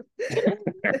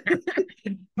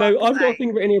 No, I've got a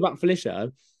thing written here about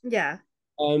Felicia. Yeah.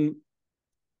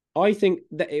 I think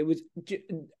that it was.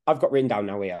 I've got written down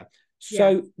now here.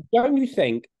 So don't you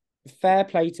think? Fair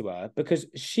play to her, because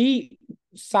she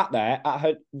sat there at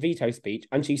her veto speech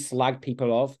and she slagged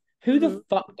people off. Who the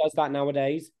fuck does that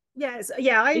nowadays? Yes,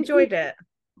 yeah, I enjoyed it.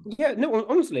 Yeah, no,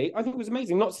 honestly, I think it was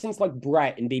amazing. Not since like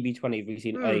Brett in BB20 we've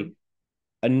seen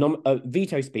a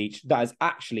veto speech that has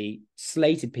actually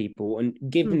slated people and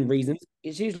given reasons.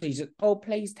 It's usually just, oh,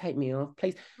 please take me off,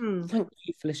 please. Thank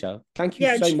you, Felicia. Thank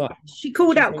you so much. She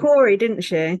called out Corey, didn't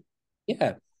she?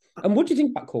 Yeah. And what do you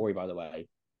think about Corey, by the way?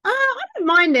 I don't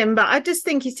mind him, but I just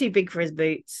think he's too big for his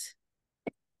boots.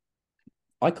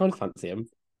 I kind of fancy him.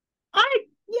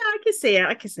 I can see it.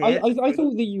 I can see it. I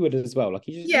thought that you would as well. Like,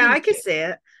 I can see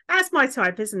it. That's my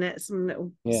type, isn't it? Some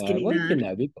little skinny man. You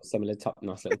know, we've got similar top,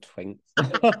 nice little twinks.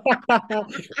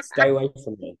 Stay away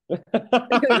from me. So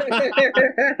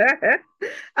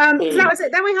that was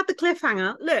it. Then we had the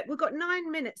cliffhanger. Look, we've got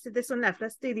 9 minutes of this one left.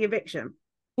 Let's do the eviction.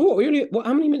 What?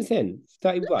 How many minutes in?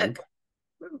 31.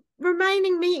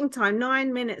 remaining meeting time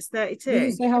 9 minutes Does 32.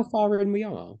 it say how far in we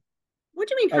are? What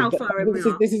do you mean, Oh, how far in we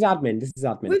are? this is admin. This is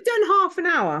admin. We've done half an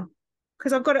hour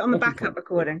because I've got it on the Okay, backup cool.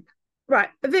 recording. Right,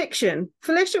 eviction.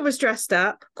 Felicia was dressed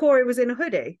up. Corey was in a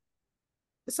hoodie.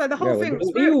 So the whole Yeah, thing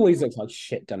was he always looks like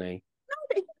shit, doesn't he? No,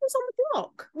 but he was on the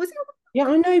block. Was he on the Yeah,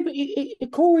 I know,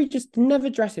 but Corey just never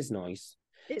dresses nice.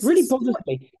 It's Really bothers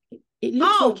me. It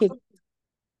looks like his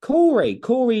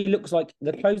Corey looks like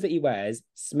the clothes that he wears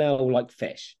smell like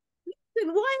fish.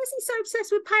 Why is he so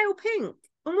obsessed with pale pink?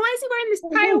 And why is he wearing this Oh,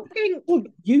 pale well, pink well,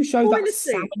 you show that toilet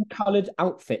suit? salmon-coloured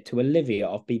outfit to Olivia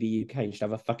of BB UK and she'd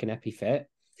have a fucking epi fit.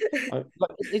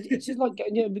 It's just like,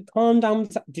 calm down.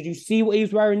 Did you see what he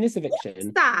was wearing this eviction?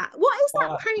 What's that? What is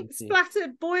that paint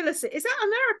splattered boiler suit? Is that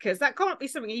America's? That can't be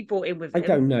something he brought in with him. I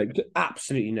don't know.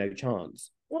 Absolutely no chance.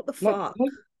 What the fuck?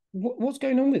 What's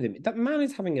going on with him? That man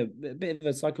is having a bit of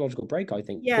a psychological break, I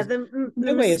think. Yeah,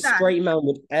 no way a straight man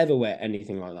would ever wear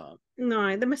anything like that.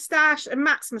 No, the moustache and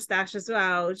Matt's moustache as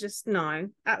well. Just no,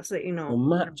 absolutely not. Well,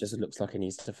 Matt just looks like he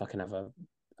needs to fucking have a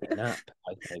nap,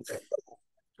 I think.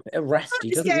 A rest.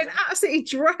 He's getting absolutely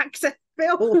dragged to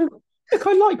film. Look,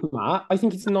 I like Matt. I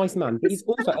think he's a nice man. But he's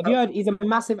also, have you heard, he's a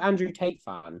massive Andrew Tate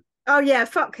fan. Oh, yeah,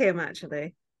 fuck him,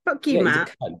 actually. Fuck you,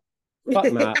 Matt.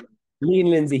 Fuck Matt. Me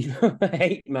and Lindsay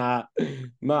hate Matt.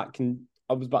 Matt can,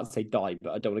 I was about to say die,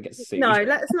 but I don't want to get sued. No,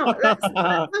 let's not.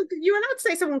 You're allowed to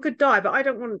say someone could die, but I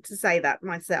don't want to say that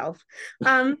myself.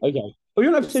 Okay. Well, you're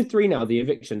on episode 3 now, the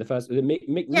eviction, the first,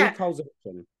 Nicole's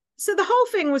eviction. So the whole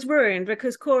thing was ruined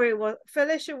because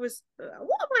Felicia was,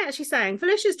 what am I actually saying?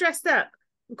 Felicia's dressed up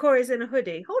and Corey's in a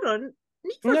hoodie. Hold on.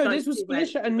 No, this was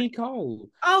Felicia and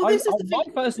Nicole. Oh, this is my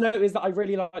first note is that I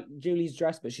really like Julie's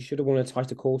dress, but she should have worn a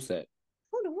tighter corset.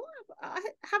 Hold on, what? I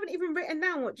haven't even written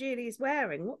down what Julie's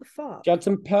wearing. What the fuck? She had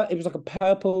some it was like a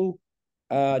purple,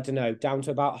 I don't know, down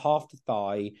to about half the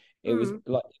thigh. It was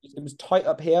like it was tight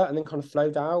up here and then kind of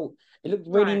flowed out. It looked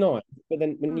really nice, but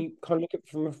then when you kind of look at it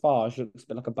from afar, it looks a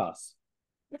bit like a bus.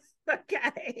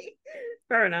 Okay,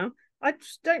 fair enough. I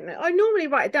just don't know. I normally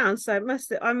write it down, so I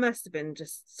must have been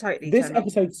just totally. This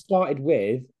episode started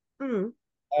with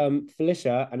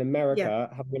Felicia and America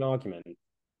having an argument.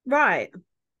 Right.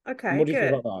 Okay. What do you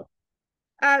think about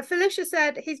that? Felicia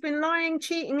said he's been lying,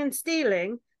 cheating, and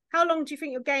stealing. How long do you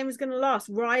think your game is going to last?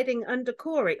 Riding under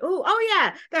Corey. Oh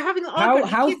yeah, they're having an argument.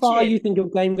 How far you think your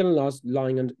game going to last?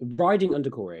 Riding under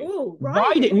Corey. Oh,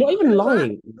 riding, not even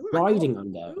lying. Riding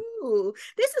under. Ooh,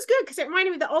 this is good because it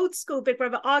reminded me of the old school Big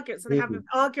Brother arguments. So they have an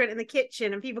argument in the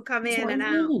kitchen and people come in and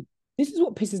out. This is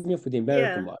what pisses me off with the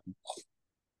American one.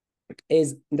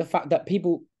 Is the fact that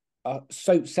people are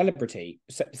so celebratory.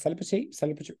 What's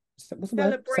the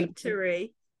word?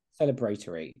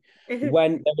 Celebratory.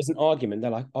 When there was an argument, they're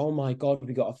like, "Oh my god,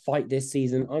 we got to fight this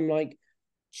season." I'm like,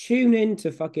 tune in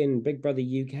to fucking Big Brother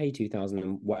UK 2000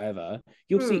 and whatever.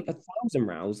 You'll see 1,000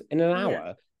 rows in an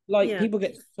hour. Like people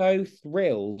get so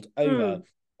thrilled over,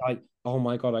 like, "Oh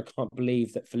my god, I can't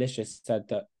believe that Felicia said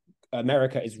that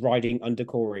America is riding under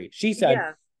Corey." She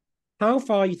said, "How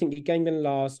far you think your game gonna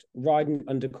last riding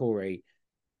under Corey?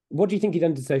 What do you think he'd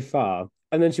done so far?"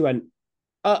 And then she went,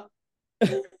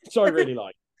 so I really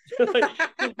like.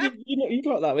 you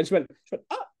got that when she went,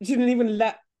 she didn't even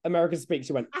let America speak.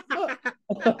 She went,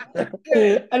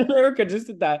 and America just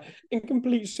stood there in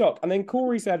complete shock. And then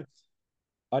Corey said,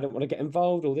 "I don't want to get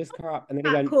involved, all this crap." And then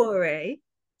he went, Corey,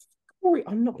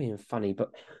 I'm not being funny,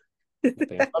 but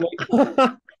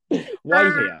why are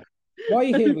you here? Why are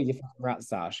you here with your fucking rat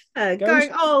stash?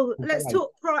 Let's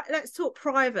talk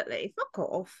privately. Fuck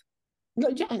off.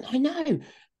 I know.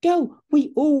 Girl,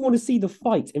 we all want to see the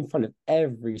fight in front of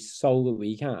every soul that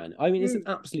we can. I mean, it's an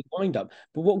absolute wind-up.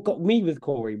 But what got me with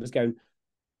Corey was going,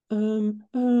 I'm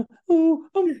gonna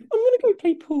go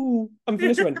play pool. And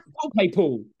Felicia went, "I'll play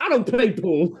pool. I don't play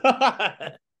pool."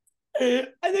 And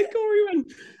then Corey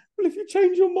went, "Well, if you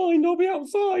change your mind, I'll be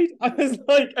outside." I was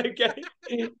like, okay,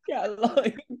 yeah,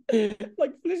 like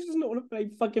Felicia's not want to play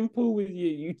fucking pool with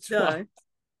you twat.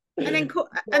 No.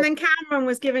 And then Cameron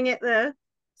was giving it the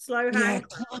slow hand. Yeah,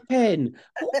 clapping.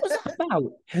 What was that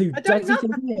about? Who does he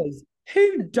think he is?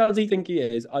 Who does he think he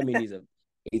is? I mean,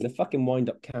 he's a fucking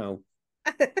wind-up cow.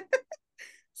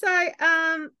 So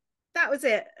that was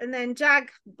it. And then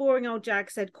boring old Jag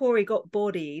said Corey got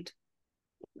bodied.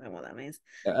 I don't know what that means.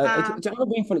 I'm not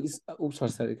being funny. Sorry, I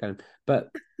said it again. But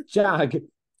Jag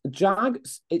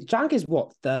is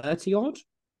what, 30 odd?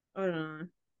 I don't know.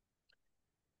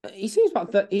 He seems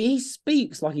about that. He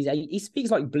speaks like he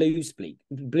speaks like Blue speaks,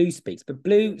 but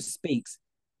Blue speaks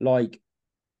like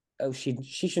oh, she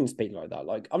shouldn't speak like that.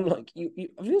 Like, I'm like,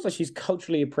 it feels like she's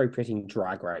culturally appropriating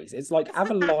Drag Race. It's like,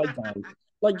 have a lie down.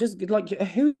 Like, just like,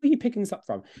 who are you picking this up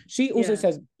from? She also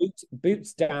says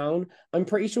boots down. I'm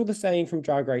pretty sure the saying from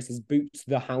Drag Race is boots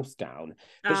the house down,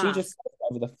 but she just says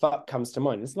whatever the fuck comes to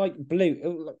mind. It's like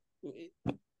blue.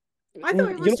 I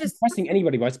thought it was You're not just impressing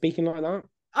anybody by speaking like that.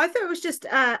 I thought it was just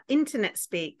internet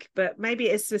speak, but maybe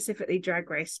it's specifically Drag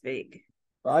Race speak.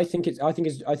 I think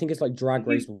it's like Drag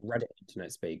Race Reddit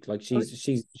internet speak. Like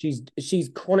she's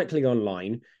chronically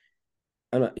online,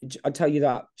 and I tell you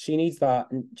that she needs that.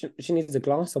 She needs a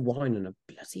glass of wine and a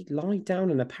bloody lie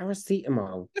down and a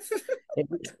paracetamol.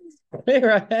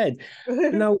 Clear her head.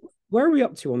 Now, where are we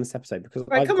up to on this episode? Because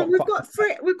right, come on,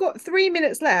 we've got 3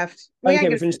 minutes left. Okay,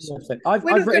 we're finishing the episode.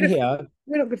 I've written here.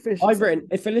 We're not going to finish. I've written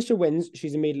if Felicia wins,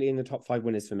 she's immediately in the top 5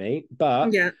 winners for me.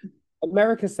 But yeah.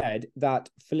 America said that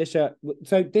Felicia.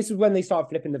 So this is when they started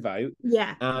flipping the vote.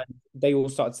 Yeah. And they all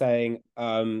started saying,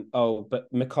 "Oh,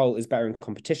 but Nicole is better in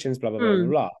competitions." Blah blah blah blah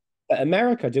blah. But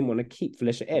America didn't want to keep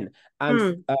Felicia in,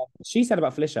 and she said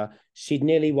about Felicia, she'd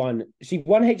nearly won. She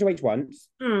won HOH once,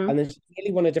 and then she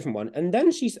nearly won a different one. And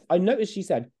then I noticed she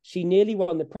said she nearly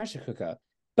won the pressure cooker,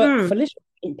 but Felicia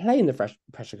didn't play in the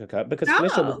pressure cooker because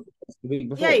Felicia was the week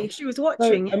before. Yeah, she was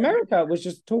watching. So America was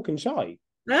just talking shy.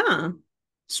 Yeah.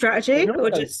 Strategy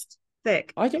or just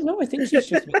thick? I don't know. I think she's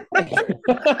just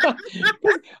I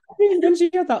mean, when she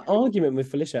had that argument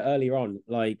with Felicia earlier on,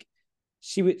 like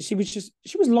she was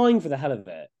lying for the hell of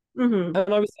it. And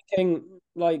I was thinking,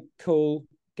 like, cool,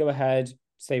 go ahead,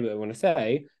 say what I want to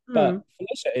say. But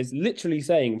Felicia is literally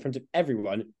saying in front of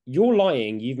everyone, you're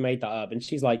lying, you've made that up. And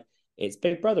she's like, it's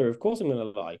Big Brother, of course I'm gonna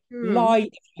lie. Lie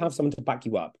if you have someone to back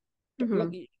you up.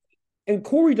 Like, and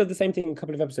Corey did the same thing a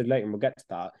couple of episodes later, and we'll get to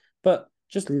that. But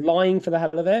just lying for the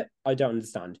hell of it, I don't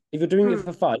understand. If you're doing it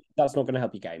for fun, that's not going to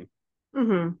help your game.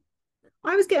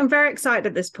 I was getting very excited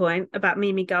at this point about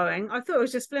Mimi going. I thought it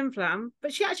was just flim flam,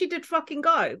 but she actually did fucking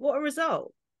go. What a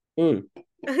result! See,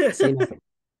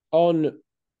 on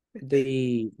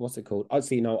the what's it called? I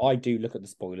see. No, I do look at the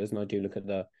spoilers and I do look at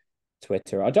the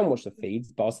Twitter. I don't watch the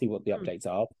feeds, but I'll see what the updates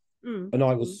are. And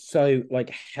I was so like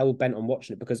hell bent on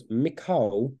watching it because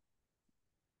Nicole.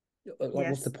 Like,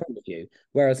 what's the point of you?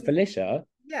 Whereas Felicia,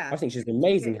 I think she's an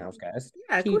amazing house guest.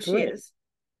 Yeah, of course she is.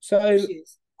 So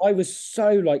I was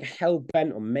so like hell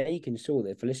bent on making sure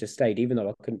that Felicia stayed, even though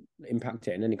I couldn't impact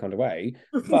it in any kind of way.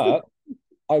 But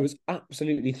I was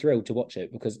absolutely thrilled to watch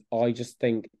it because I just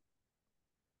think,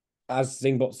 as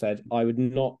Zingbot said, I would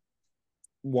not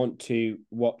want to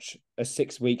watch a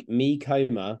 6-week me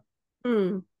coma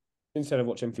instead of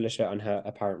watching Felicia and her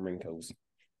apparent wrinkles.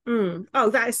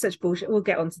 Oh, that is such bullshit. We'll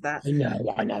get onto that. I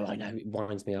know. It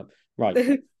winds me up.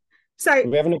 Right. So are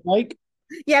we having a break?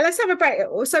 Yeah, let's have a break.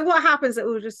 So what happens,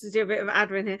 we'll just do a bit of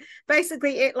admin here.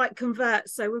 Basically, it like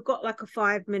converts. So we've got like a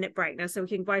 5-minute break now, so we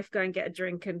can both go and get a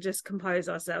drink and just compose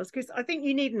ourselves. Because I think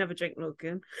you need another drink,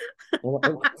 Morgan. Well,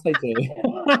 of course I do.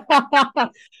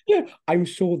 Yeah, I'm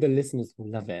sure the listeners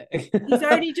will love it. He's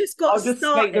only just got I'll just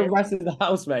started. the rest of the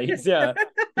housemates, yeah.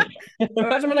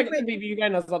 Imagine when I get to BB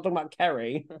again, I'll start talking about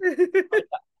Kerry.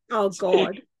 Oh,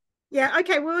 God. Yeah,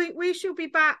 okay, well, we shall be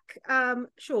back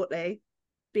shortly.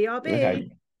 BRB.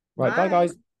 Okay. Right, bye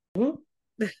guys.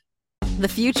 The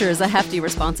future is a hefty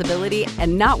responsibility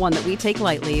and not one that we take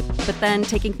lightly. But then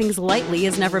taking things lightly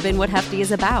has never been what Hefty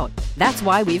is about. That's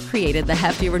why we've created the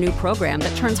Hefty Renew program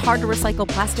that turns hard to recycle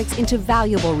plastics into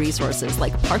valuable resources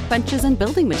like park benches and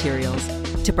building materials.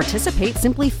 To participate,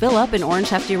 simply fill up an orange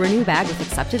Hefty Renew bag with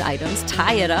accepted items,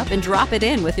 tie it up, and drop it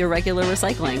in with your regular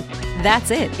recycling.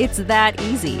 That's it. It's that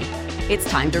easy. It's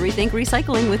time to rethink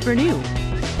recycling with Renew.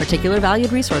 Particular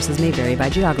valued resources may vary by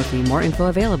geography. More info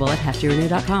available at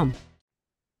heftyrenew.com.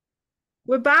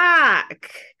 We're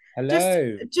back.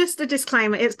 Hello. Just a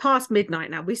disclaimer. It's past midnight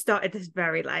now. We started this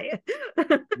very late.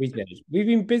 We did. We've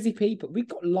been busy people. We've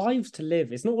got lives to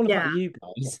live. It's not all about you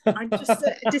guys. I'm just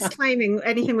disclaiming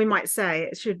anything we might say.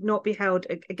 It should not be held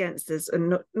against us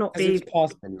and not be. It's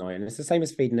past midnight, and it's the same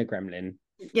as feeding a gremlin.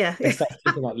 Yeah. They start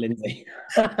thinking about Lindsay.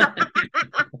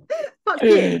 Fuck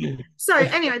you. So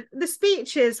anyway, the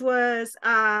speeches was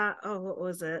what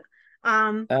was it?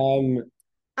 Hold on.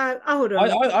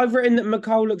 I've written that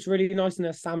Nicole looks really nice in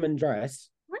her salmon dress.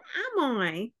 Where am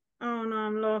I? Oh no,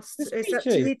 I'm lost. It's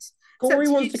actually Corey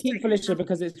wants to keep Felicia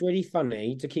because it's really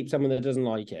funny to keep someone that doesn't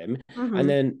like him. And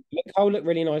then Nicole looked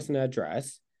really nice in her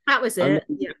dress. That was it.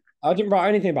 Yeah. I didn't write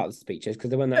anything about the speeches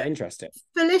because they weren't that interesting.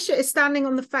 Felicia is standing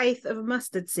on the faith of a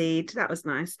mustard seed. That was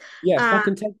nice. Yeah,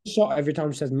 fucking take a shot every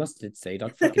time she says mustard seed.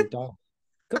 I'd fucking die.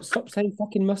 Stop saying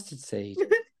fucking mustard seed.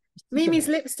 Mimi's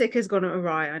lipstick has gone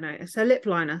awry, I noticed. Her lip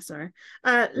liner, sorry.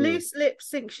 Loose lip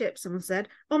sync ship, someone said.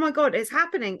 Oh my god, it's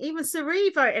happening. Even Sari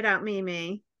voted out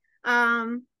Mimi.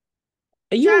 Are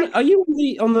you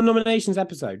on the nominations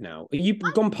episode now? Are you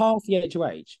gone past the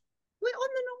HOH? We're on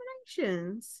the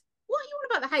nominations. What are you on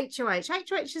about the HOH?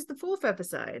 HOH is the 4th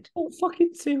episode. What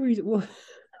fucking series? What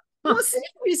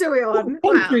series are we on?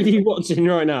 What country are you watching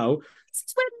right now? This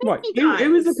is where Right. Mimi goes.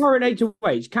 Who is the current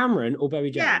HOH? Cameron or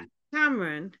Bowie Jane? Yeah,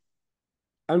 Cameron.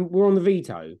 And we're on the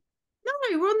veto. No,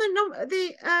 we're on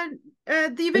the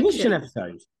Eviction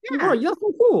episode. Yeah. Right, that's my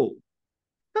fault.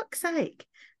 Fuck's sake.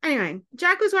 Anyway,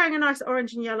 Jag was wearing a nice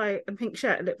orange and yellow and pink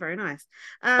shirt. It looked very nice.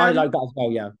 I like that as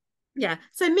well, yeah. Yeah.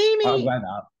 So I'll wear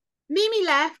that. Mimi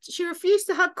left. She refused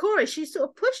to hug Corey. She sort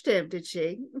of pushed him, did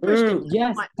she? Pushed him.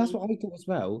 Yes, that's what I thought as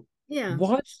well. Yeah.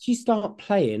 Why did she start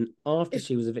playing after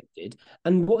she was evicted?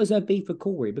 And what is her beef with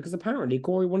Corey? Because apparently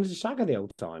Corey wanted to shag her the whole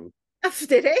time.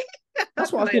 Did he?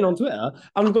 That's what I've seen on Twitter.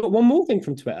 And I've got one more thing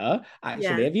from Twitter, actually.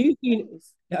 Yeah. Have you seen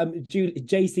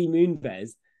JC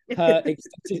Moonves, her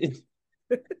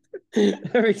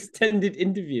extended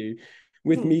interview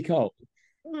with Nicole?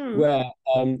 Where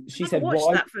she said,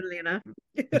 watched that, funnily enough.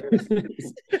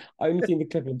 I only seen the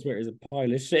clip on Twitter. It's a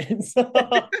pile of shit,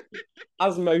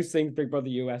 as most things Big Brother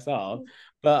US are.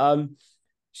 But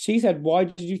she said, why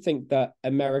did you think that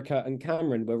America and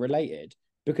Cameron were related?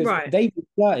 Because they were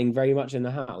flirting very much in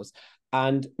the house.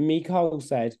 And Nicole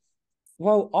said,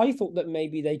 well, I thought that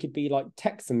maybe they could be like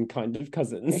Texan kind of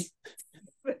cousins.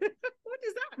 What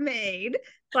does that mean?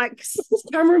 Like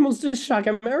Cameron wants to shag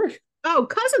America. Oh,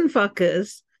 cousin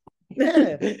fuckers.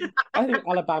 Yeah. I think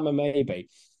Alabama maybe.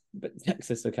 But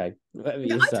Texas, okay. Whatever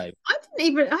you say. I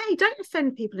didn't even. Hey, don't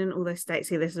offend people in all those states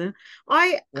who listen.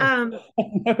 No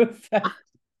offense.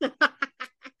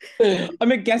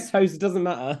 I'm a guest host. It doesn't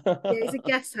matter. Yeah, he's a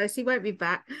guest host. He won't be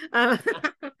back,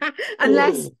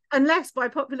 unless by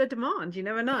popular demand. You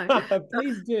never know.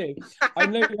 Please do. I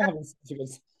know you're having such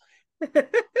a.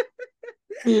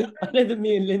 I know that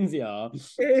me and Lindsay are.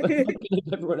 But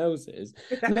everyone else is.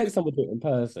 Next time we'll do it in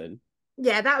person.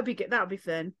 Yeah, that would be good. That would be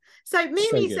fun. So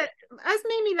Mimi said, as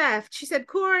Mimi left, she said,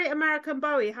 Corey, America, and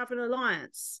Bowie have an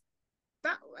alliance.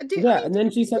 And then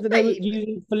she said that they were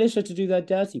using Felicia to do their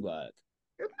dirty work.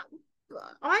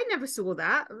 I never saw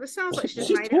that. It sounds like she's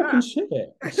made talking it up. Shit.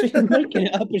 She's making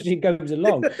it up as she goes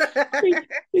along.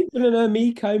 She's been in her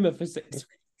me coma for 6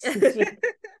 weeks.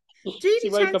 She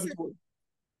woke up.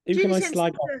 Who can I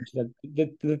slag off? She said,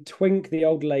 the twink, the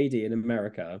old lady in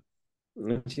America.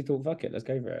 And she thought, fuck it, let's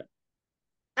go for it.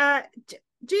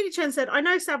 Judy Chen said, I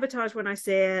know sabotage when I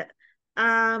see it.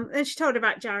 And she told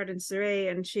about Jared and Sari,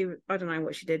 and I don't know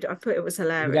what she did. I thought it was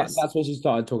hilarious. That's when she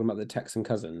started talking about the Texan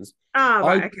cousins. Oh,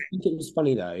 right, I think it was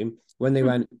funny though when they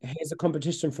went, here's a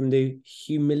competition from the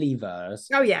Humiliverse.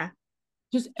 Oh yeah.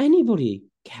 Does anybody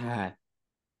care?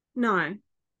 No.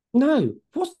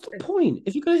 What's the point?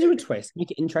 If you're going to do a twist,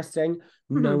 make it interesting.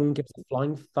 No one gives a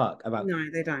flying fuck about. No,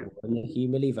 they don't. In the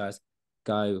Humiliverse,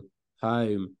 go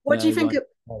home. What do you think?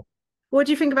 What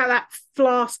do you think about that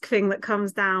flask thing that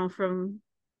comes down from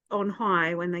on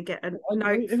high when they get a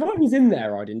note? If I was in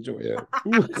there, I'd enjoy it.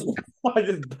 I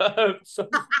just burped.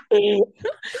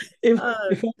 If I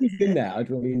was in there, I'd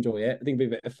really enjoy it. I think it'd be a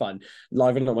bit of fun.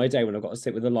 Liven up my day when I've got to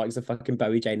sit with the likes of fucking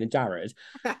Bowie, Jane, and Jared.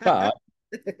 But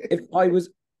if I was,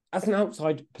 as an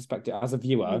outside perspective, as a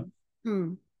viewer,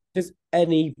 does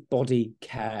anybody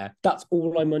care? That's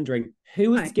all I'm wondering.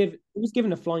 Who was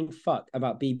given a flying fuck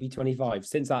about BB25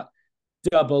 since that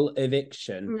double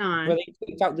eviction? No. Where they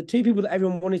picked out the two people that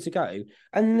everyone wanted to go,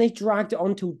 and then they dragged it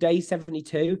on till day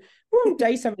 72. We're on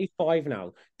day 75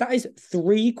 now. That is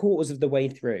 3/4 of the way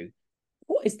through.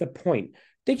 What is the point?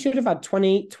 They should have had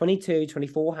 20, 22,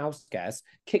 24 house guests,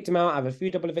 kicked them out, have a few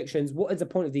double evictions. What is the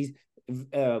point of these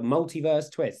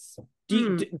multiverse twists?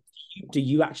 Do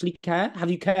you actually care? Have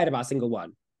you cared about a single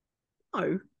one? No,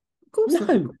 of course not.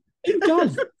 Who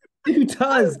does? Who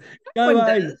does? Go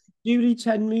home. Julie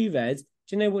Chen Moves.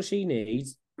 Do you know what she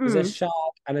needs? Is a shag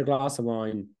and a glass of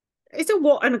wine. It's a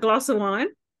what and a glass of wine?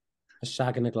 A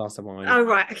shag and a glass of wine. Oh,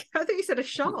 right. I think you said a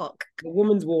shark. The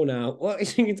woman's worn out. Well,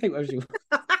 she can take whatever she wants.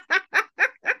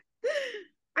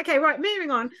 Okay, right,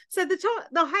 moving on. So the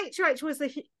HOH was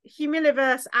the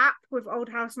Humiliverse app with old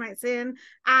housemates in,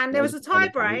 and there was a tie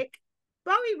break.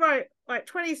 Bowie wrote like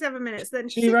 27 minutes. Then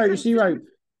she wrote.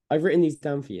 I've written these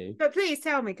down for you. But please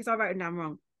tell me, because I wrote them down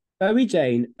wrong. Bowie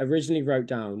Jane originally wrote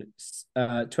down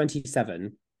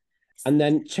 27 and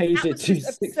then changed it to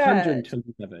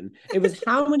 627. It was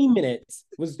how many minutes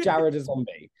was Jared a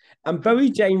zombie? And Bowie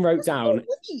Jane wrote down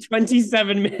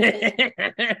 27 minutes.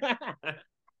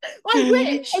 I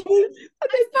wish. I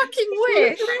fucking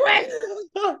wish.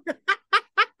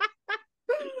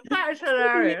 That is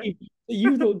hilarious.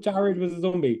 You thought Jared was a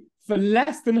zombie for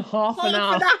less than half an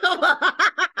hour.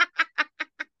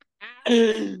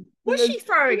 Was she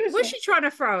throwing it? Was she trying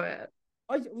to throw it?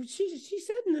 She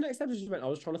said in the next episode, she went, I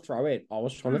was trying to throw it. I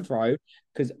was trying to throw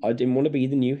because I didn't want to be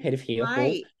the new head of heel.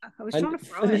 Right. I was trying to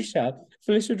throw it.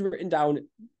 Felicia had written down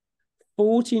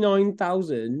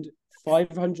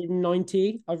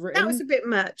 49,590. I've written. That was a bit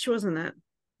much, wasn't it?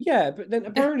 Yeah, but then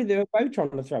apparently they were both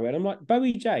trying to throw it. I'm like,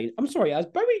 Bowie Jane. I'm sorry, as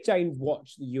Bowie Jane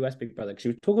watched the US Big Brother, because she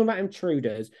was talking about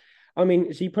intruders. I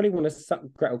mean, she probably want to suck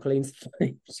Gretel Colleen's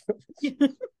flames.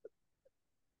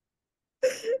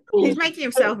 He's making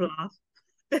himself laugh.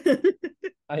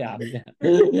 I am, yeah.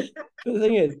 The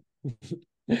thing is,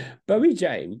 Bowie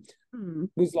Jane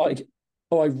was like,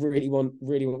 oh, I really want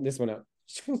this one out.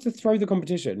 She wants to throw the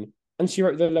competition, and she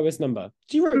wrote the lowest number.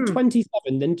 She wrote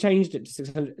 27, then changed it to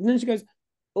 600, and then she goes,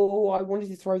 oh, I wanted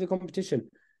to throw the competition.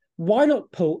 Why not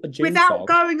pull a June without song?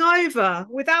 going over?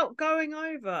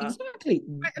 Exactly.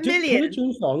 Write a Just million. pull a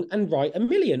June song and write 1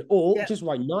 million, or just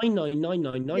write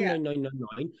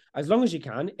 999999999, as long as you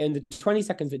can in the 20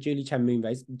 seconds that Julie Chen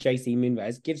Moonves, JC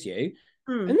Moonves gives you,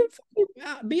 and then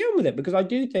be on with it. Because I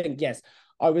do think, yes,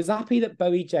 I was happy that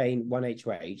Bowie Jane won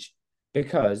HOH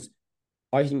because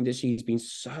I think that she's been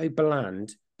so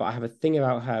bland, but I have a thing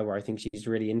about her where I think she's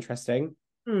really interesting.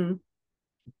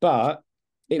 But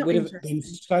it would have been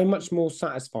so much more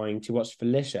satisfying to watch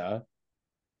Felicia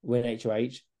win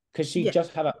HOH because she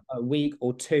just had a week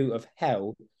or two of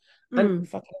hell, and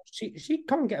she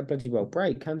can't get a bloody well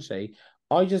break, can she?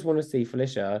 I just want to see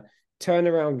Felicia turn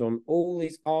around on all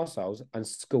these arseholes and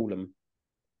school them.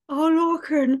 Oh,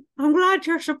 Lorcan, I'm glad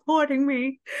you're supporting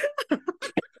me.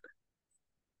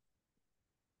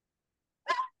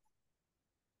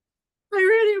 I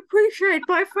really appreciate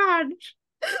my fans.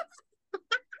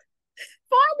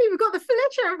 Finally, we got the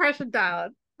Felicia impression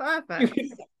down. Perfect.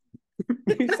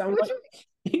 You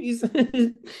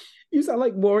sound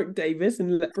like Warwick Davis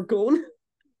in Leprechaun.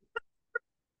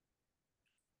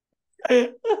 He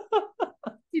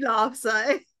laughs,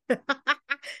 so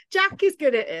Jack is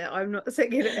good at it. I'm not so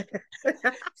good at it.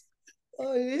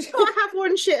 He's got to have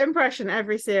one shit impression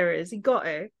every series. He got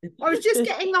it. I was just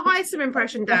getting the Heisem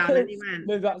impression down, and he went.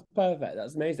 No, that's perfect.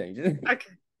 That's amazing.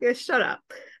 Okay, yeah, shut up.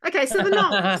 Okay, so the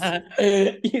noms.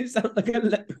 You sound like a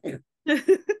leprechaun.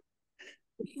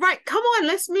 Right, come on,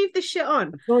 let's move this shit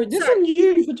on. Sorry, this is on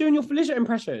you for doing your Felicia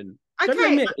impression. Okay,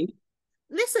 don't me.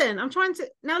 Listen, I'm trying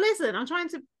to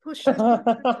push this.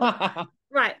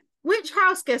 Right, which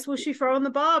house guest will she throw on the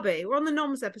Barbie? We're on the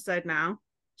noms episode now.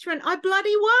 She went, I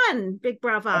bloody won, Big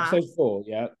Brother. Episode 4,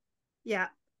 yeah. Yeah.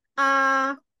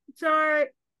 So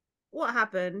what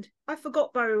happened? I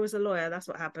forgot Bowie was a lawyer. That's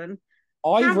what happened.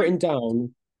 I've written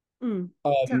down tell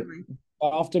me.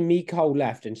 After Miko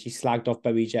left and she slagged off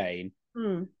Bowie Jane,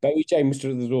 Bowie Jane was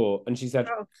stood at the door and she said,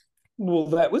 well,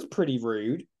 that was pretty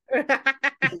rude.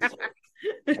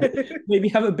 Maybe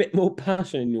have a bit more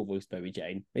passion in your voice, Bowie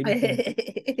Jane.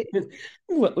 Maybe.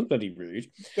 Well, that was bloody rude.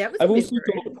 Yeah, it was I've also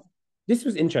thought this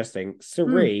was interesting.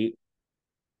 Sari,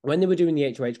 when they were doing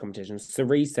the HOH competition,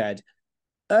 Sari said,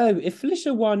 oh, if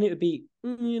Felicia won, it would be,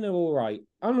 all right.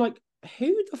 I'm like,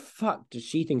 who the fuck does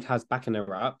she think has backing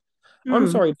her up? I'm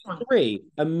sorry, Sari,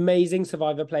 amazing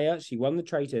Survivor player. She won the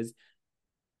Traitors.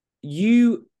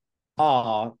 You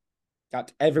are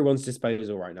at everyone's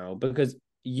disposal right now because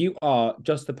you are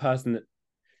just the person that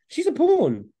she's a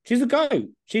pawn. She's a goat.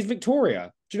 She's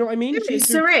Victoria. Do you know what I mean? She's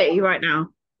Sari right now.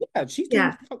 Yeah,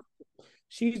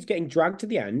 she's getting dragged to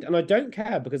the end, and I don't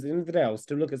care because at the end of the day, I'll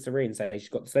still look at Sari and say she's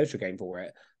got the social game for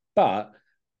it. But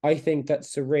I think that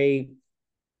Sari,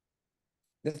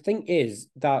 the thing is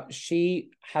that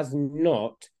she has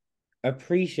not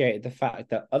appreciated the fact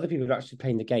that other people are actually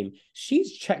playing the game.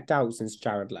 She's checked out since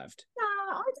Jared left. No,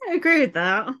 I don't agree with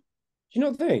that. Do you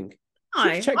not think?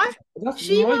 No,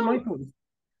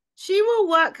 she will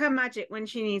work her magic when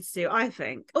she needs to, I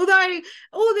think. Although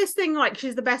all this thing like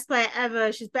she's the best player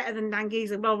ever, she's better than Dan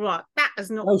Giesling, blah blah blah. That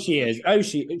is not. Oh, she is. Oh,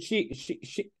 she.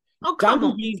 Oh, come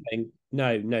on. Giesling.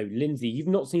 No, Lindsay, you've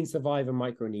not seen Survivor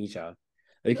Micronesia.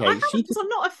 Okay, I'm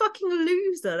not a fucking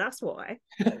loser. That's why.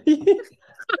 Yeah, but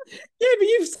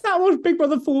you've sat on Big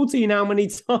Brother 14 how many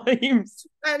times?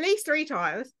 At least 3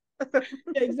 times. Yeah,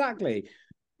 exactly.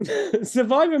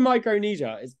 Survivor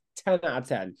Micronesia is 10 out of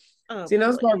 10. Oh, see, and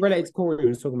that's why I related to Corey when he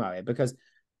was talking about it, because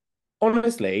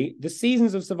honestly, the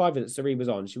seasons of Survivor that Sari was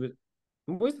on,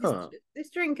 what was that?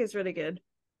 This drink is really good.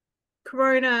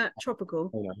 Corona Tropical.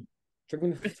 Oh, no.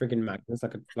 Drinking the friggin' Magnus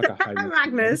like a home.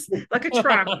 Magnus, like a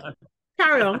tramp.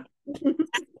 Carry on.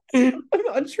 I'm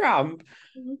not a tramp.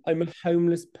 I'm a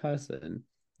homeless person.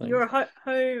 You're a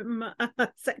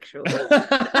homosexual.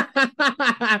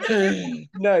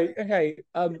 No, okay.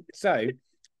 So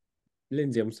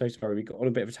Lindsay, I'm so sorry. We got on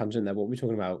a bit of a tangent there. What were we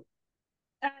talking about?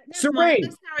 Never mind. Sari.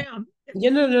 Let's carry on. Yeah,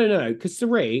 no. Because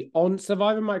Sari on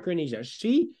Survivor Micronesia,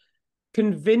 she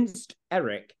convinced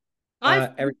Eric.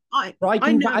 Eric I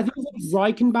Reichenbach. know. I think it was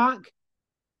Reichenbach.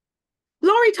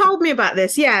 Laurie told me about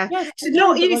this. Yeah, Yes, she did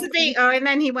not but use the veto, and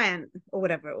then he went, or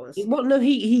whatever it was. Well, no,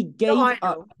 he gave I know.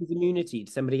 up his immunity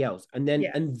to somebody else, and then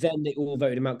they all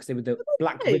voted him out because they were the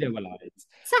Black Widow alliance.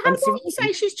 So how And can you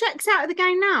say she's checked out of the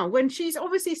game now when she's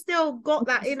obviously still got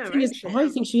that in her? I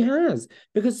think she has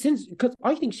because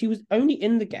I think she was only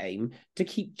in the game to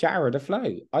keep Jared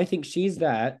afloat. I think she's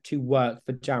there to work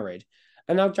for Jared,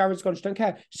 and now Jared's gone. She don't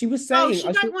care. She was saying, "Oh,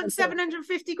 she don't want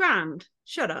 750 grand."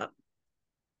 Shut up.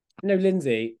 No,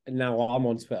 Lindsay. Now I'm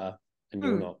on Twitter, and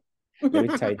you're not. Let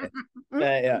me tell you this.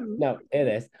 No, hear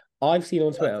this. I've seen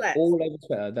on Twitter, all over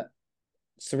Twitter, that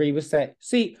Sari was saying.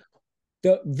 See,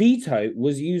 the veto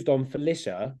was used on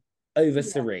Felicia over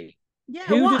Sari. Yeah,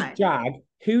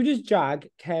 Who does Jag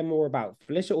care more about,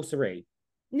 Felicia or Sari?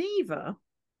 Neither.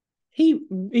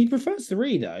 He prefers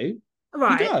Sari though.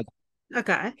 Right. He does.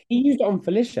 Okay. He used it on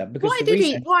Felicia because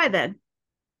Why then?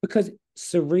 Because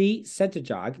Sari said to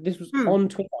Jag, this was on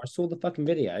Twitter. I saw the fucking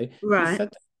video. Right.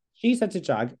 She said to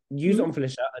Jag, use it on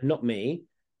Felicia and not me,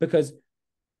 because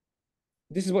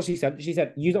this is what she said. She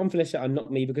said, use it on Felicia and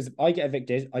not me, because if I get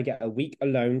evicted, I get a week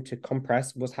alone to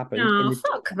compress what's happened. Oh,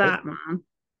 fuck that, man.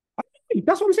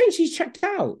 That's what I'm saying. She's checked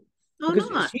out. Oh, because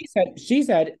not. she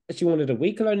said she wanted a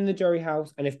week alone in the jury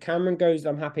house, and if Cameron goes,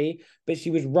 I'm happy. But she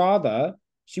would rather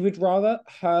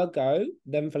her go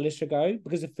than Felicia go,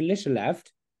 because if Felicia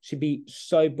left, she'd be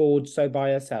so bored, so by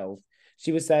herself.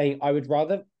 She was saying, I would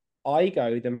rather I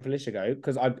go than Felicia go,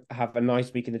 because I have a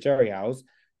nice week in the jury house.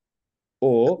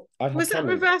 Or I have Was it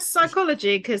Cameron. reverse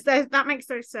psychology? Because that makes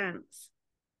no sense.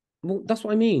 Well, that's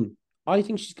what I mean. I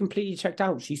think she's completely checked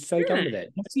out. She's so done with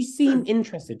it. Does she seem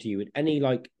interested to you in any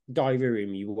like diary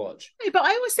room you watch? No, but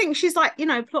I always think she's like,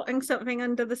 plotting something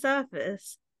under the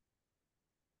surface.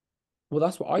 Well,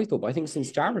 that's what I thought. But I think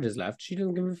since Jared has left, she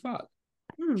doesn't give a fuck.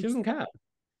 She doesn't care.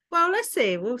 Well, let's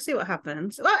see. We'll see what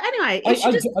happens. Well, anyway,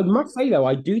 I must say though,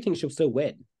 I do think she'll still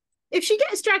win. If she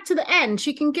gets dragged to the end,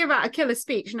 she can give out a killer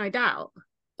speech, no doubt.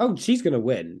 Oh, she's gonna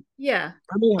win. Yeah.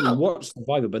 I mean, I haven't watched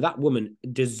Survivor, but that woman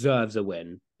deserves a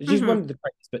win. She's one of the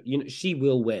greatest, but she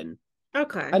will win.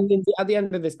 Okay. And Lindsay, at the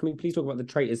end of this, can we please talk about the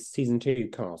Traitors season 2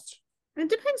 cast? It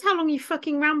depends how long you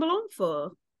fucking ramble on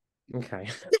for. Okay.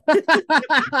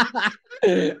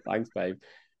 Thanks, babe.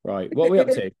 Right, what are we up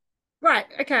to? Right,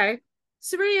 okay.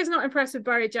 Sari is not impressed with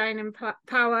Bowie Jane and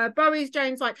Power. Bowie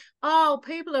Jane's like, oh,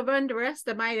 people have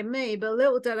underestimated me, but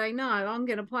little do they know I'm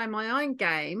going to play my own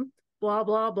game. Blah,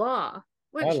 blah, blah.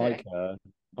 I like her.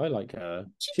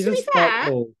 She's to a be fair,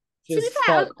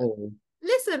 sparkle.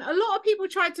 Listen, a lot of people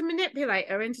tried to manipulate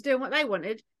her into doing what they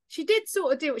wanted. She did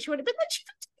sort of do what she wanted, but then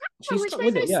she stuck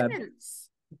with it, yeah. sense.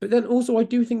 But then also, I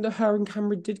do think that her and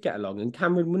Cameron did get along, and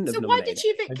Cameron wouldn't have. So why did she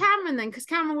evict Cameron then? Because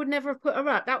Cameron would never have put her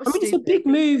up. That was. It's a big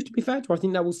move. To be fair to her, I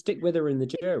think that will stick with her in the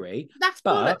jury.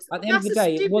 But at the end of the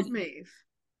day, it was move.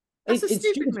 It's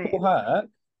stupid move for her,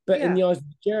 but in the eyes of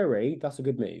the jury, that's a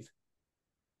good move.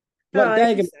 Like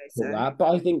they're going to do that,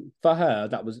 but I think for her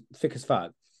that was thick as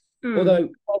fuck. Although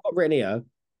I've got written here,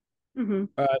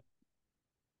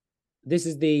 this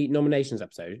is the nominations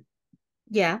episode.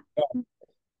 Yeah.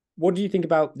 What do you think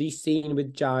about the scene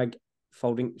with Jag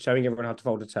showing everyone how to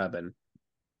fold a turban?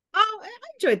 Oh, I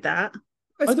enjoyed that.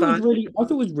 I thought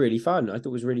it was really fun. I thought it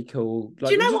was really cool. Like,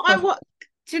 do you know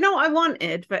what I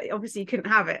wanted? But obviously you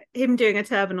couldn't have it. Him doing a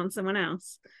turban on someone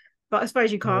else. But I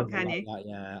suppose you can't, can you? That,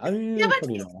 yeah. I mean,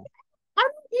 probably not. I know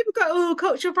people go, oh,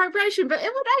 cultural appropriation, but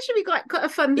it would actually be quite a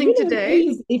fun thing to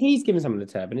do. If he's giving someone a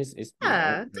turban, it's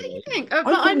yeah. Do you think? But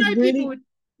I know people would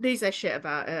lose their shit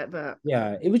about it. But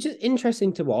yeah, it was just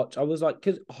interesting to watch. I was like,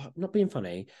 because not being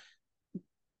funny.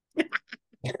 It's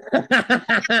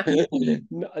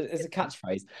a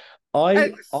catchphrase.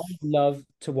 I love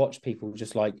to watch people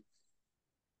just like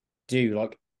do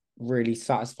like really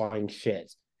satisfying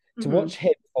shit. To watch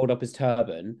him fold up his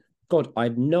turban. God, I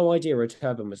had no idea a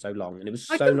turban was so long, and it was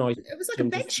so nice. It was like a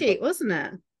bed sheet, wasn't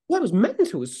it? Yeah, it was mental.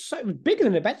 It was bigger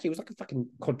than a bed sheet. It was like a fucking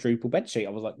quadruple bed sheet. I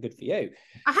was like, good for you.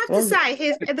 I have to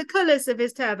say, the colours of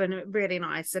his turban are really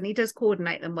nice, and he does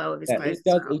coordinate them well with his clothes.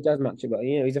 He does match it well.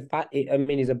 He's a fat.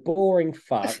 He's a boring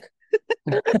fuck.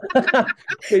 but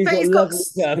he's got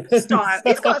style. He's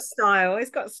got style. He's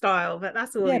got style, but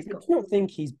that's all he's got. I don't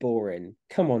think he's boring.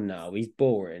 Come on now, he's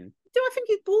boring. Do I think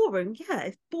he's boring. Yeah,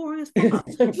 it's boring as fuck. Well,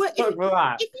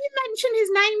 if you mention his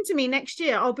name to me next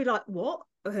year, I'll be like, what?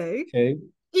 Who? Who?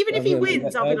 Even if he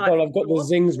wins, I'll be like, well, I've got what? the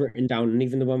zings written down, and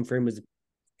even the one for him was a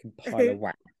pile of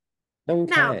whack. No one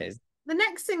Now, cares. the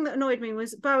next thing that annoyed me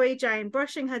was Bowie Jane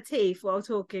brushing her teeth while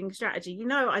talking strategy. You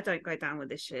know, I don't go down with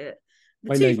this shit.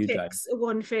 The toothpicks are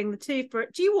one thing. The toothbrush.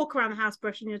 Do you walk around the house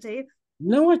brushing your teeth?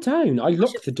 No, I don't. I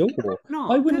lock the door.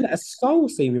 Not. I wouldn't let a soul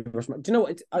see me brush my. Do you know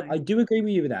what? I do agree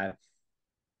with you there.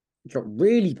 What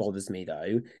really bothers me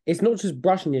though, it's not just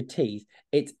brushing your teeth.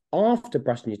 It's after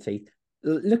brushing your teeth.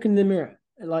 Look in the mirror,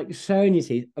 like showing your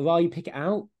teeth while you pick it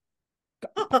out.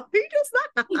 Who does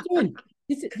that? What are you doing?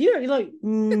 You're like,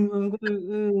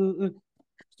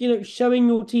 showing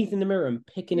your teeth in the mirror and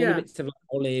picking any bits of like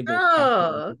olive or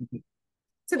pepper.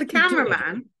 To the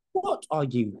cameraman. What are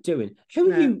you doing?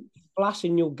 Who are you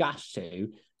flashing your gas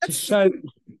to show?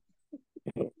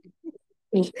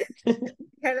 Okay,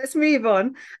 let's move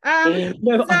on.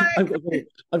 No, I've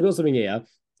got something here.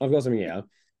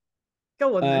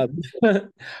 Go on.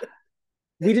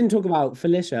 We didn't talk about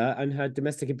Felicia and her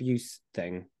domestic abuse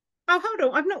thing. Oh, hold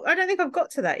on. I don't think I've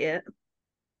got to that yet.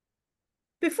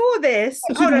 Before this,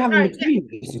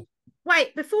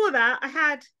 wait, before that, I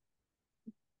had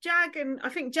Jag and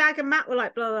Matt were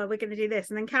like, blah, blah, we're going to do this.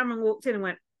 And then Cameron walked in and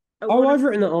went, I've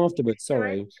written that afterwards.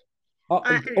 Sorry. All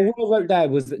I wrote there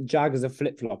was that Jag is a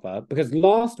flip-flopper because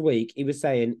last week he was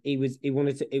saying it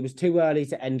was too early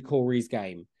to end Corey's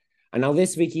game. And now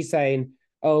this week he's saying,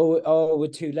 we're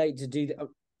too late to do that.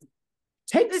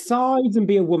 Take sides and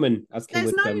be a woman.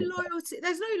 There's no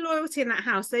loyalty in that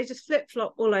house. They just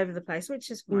flip-flop all over the place,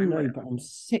 which is fine. No, but I'm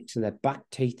sick to their back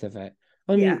teeth of it.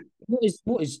 I mean,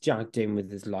 what is Jag doing with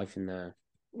his life in there?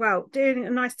 Well, doing a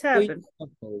nice turban.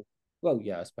 Well,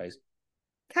 yeah, I suppose.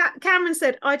 Cameron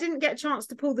said, I didn't get a chance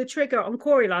to pull the trigger on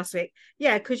Corey last week.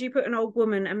 Yeah, because you put an old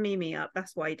woman and Mimi up.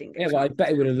 That's why he didn't get I bet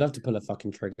he would have loved to pull a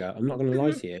fucking trigger. I'm not going to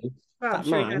lie to you. Well, that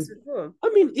man, I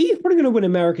mean, he's probably going to win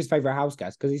America's favourite house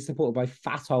guest because he's supported by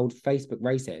fat old Facebook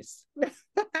racists.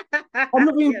 I'm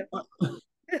not being...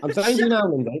 I'm saying to you now,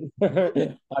 Lindsay.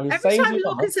 Every time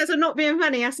Lorcan says I'm not being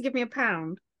funny, he has to give me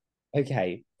 £1.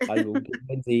 Okay, I will give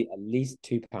Lindsay at least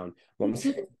 £2.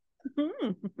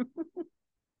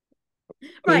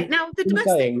 Right, now the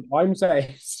domestic... I'm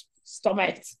saying, stop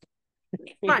it.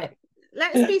 Right,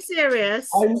 let's be serious.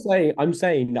 I'm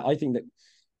saying that I think that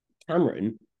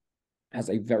Cameron has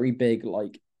a very big,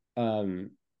 like,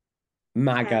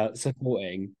 MAGA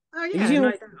supporting. Oh,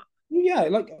 yeah, yeah,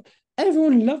 like,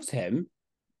 everyone loves him.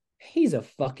 He's a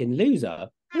fucking loser.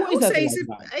 He's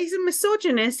a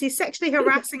misogynist. He's sexually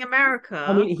harassing America.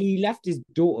 I mean, he left his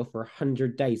daughter for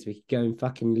 100 days so he could go and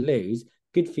fucking lose.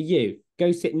 Good for you.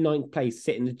 Go sit in 9th place,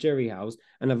 sit in the jury house,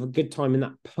 and have a good time in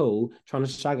that pool trying to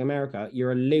shag America.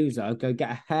 You're a loser. Go get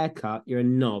a haircut. You're a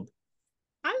knob.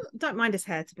 I don't mind his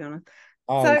hair, to be honest.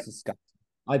 Oh, it's disgusting.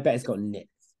 I bet it's got nits.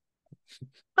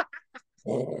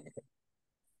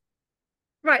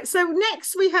 Right, so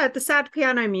next we heard the sad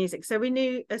piano music, so we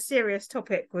knew a serious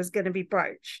topic was going to be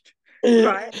broached.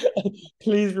 Right.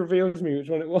 Please reveal to me which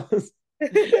one it was.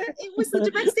 It was the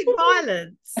domestic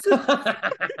violence. For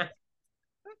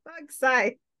fuck's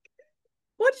sake.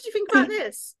 What did you think about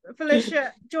this?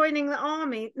 Felicia joining the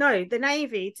army, no, the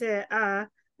Navy to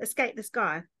escape this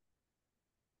guy.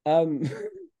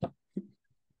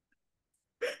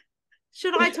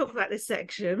 Should I talk about this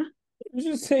section?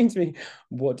 You just saying to me,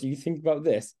 what do you think about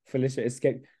this? Felicia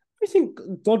escaped. I think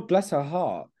God bless her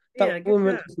heart. That woman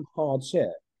went through some hard shit.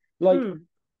 Like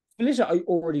Felicia, I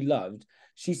already loved.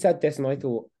 She said this, and I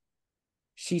thought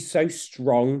she's so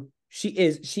strong. She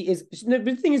is. No,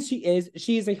 but the thing is, she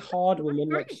is a hard woman.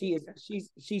 Like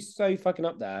she's so fucking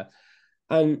up there,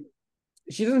 and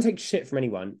she doesn't take shit from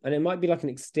anyone. And it might be like an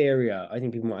exterior, I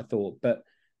think people might have thought, but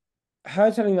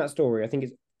her telling that story, I think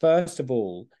is first of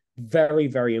all very,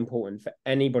 very important for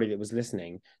anybody that was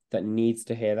listening that needs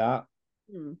to hear that.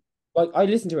 Like I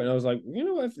listened to it and I was like, you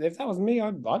know, if that was me,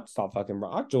 I'd start fucking.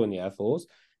 I'd join the Air Force.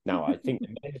 Now I think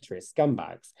the military is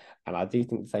scumbags, and I do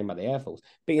think the same about the Air Force.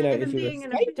 But you know, if you're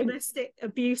in a domestic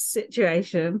abuse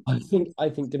situation, I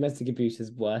think domestic abuse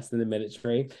is worse than the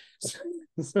military.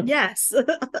 Yes.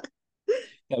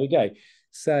 There we go.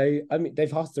 So I mean,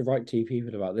 they've asked the right two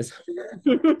people about this.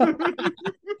 Do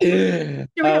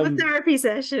we have a therapy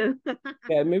session?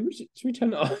 Yeah, maybe should we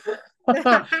turn it off?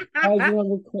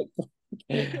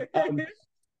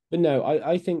 But no,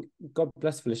 I think God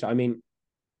bless Felicia. I mean,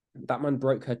 that man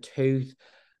broke her tooth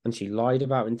and she lied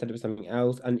about it instead of something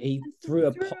else, and he threw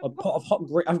a pot of hot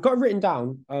grease. I've got it written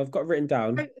down. Threw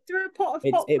a pot of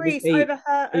hot grease over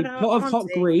her and her pot of hot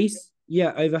grease,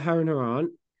 over her and her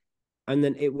aunt. And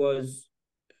then it was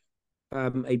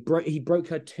he broke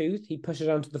her tooth. He pushed her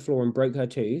down to the floor and broke her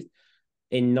tooth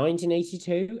in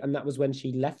 1982, and that was when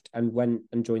she left and went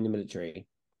and joined the military.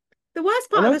 The worst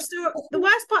part of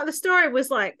the story was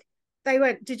like they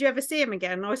went, "Did you ever see him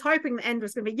again?" And I was hoping the end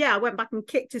was going to be, "Yeah, I went back and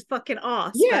kicked his fucking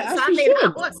ass." Yeah, sadly,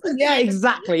 yeah,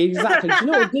 exactly. Do you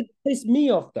know what did piss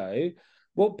me off though?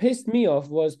 What pissed me off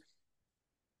was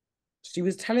she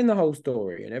was telling the whole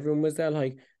story, and everyone was there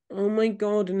like, "Oh my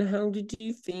god!" And how did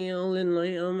you feel? And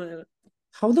like,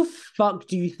 how the fuck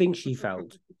do you think she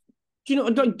felt? Do you know,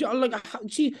 like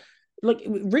she, like, it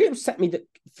really upset me that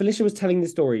Felicia was telling the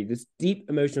story, this deep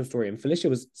emotional story, and Felicia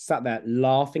was sat there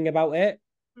laughing about it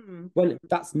when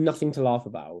that's nothing to laugh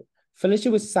about.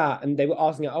 Felicia was sat and they were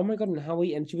asking her, "Oh my god, and how are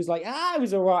you?" And she was like, "Ah, it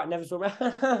was all right. I never saw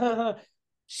her."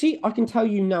 I can tell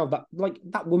you now that like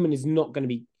that woman is not going to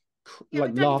be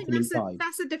like laughing inside.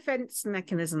 That's a defense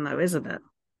mechanism, though, isn't it?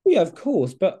 Yeah, of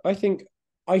course, but I think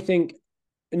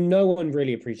no one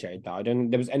really appreciated that. I don't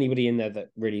think there was anybody in there that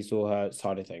really saw her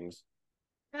side of things.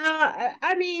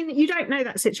 I mean, you don't know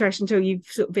that situation until you've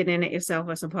sort of been in it yourself,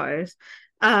 I suppose.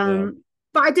 Yeah.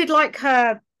 But I did like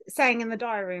her saying in the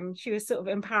diary room, she was sort of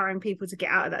empowering people to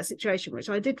get out of that situation, which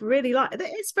I did really like.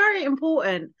 It's very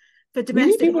important for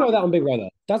domestic. We need people like that on Big Brother.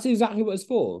 That's exactly what it's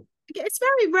for. It's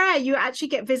very rare you actually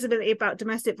get visibility about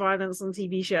domestic violence on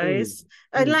TV shows,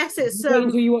 unless it's wait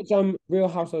until you watch Real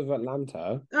Housewives of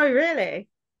Atlanta. Oh, really?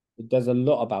 There's a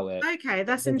lot about it. Okay,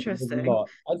 that's interesting. There's a lot.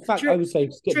 In fact, I would say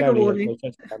skip down here. You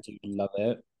love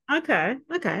it. Okay.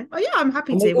 Oh yeah, I'm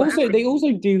happy and to. They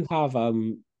also do have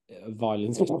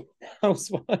violence on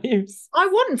housewives. I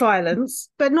want violence,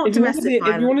 but not domestic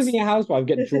violence. If you want to see a housewife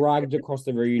get dragged across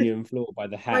the reunion floor by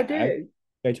the hair, I do.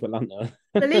 Go to Atlanta.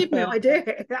 Believe me, I do.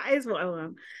 That is what I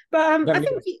want. But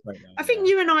I think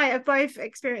you and I have both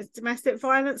experienced domestic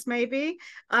violence, maybe.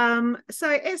 So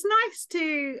it's nice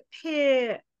to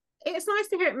hear. It's nice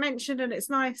to hear it mentioned, and it's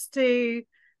nice to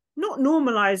not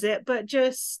normalize it, but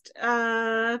just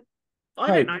I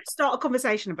don't know, start a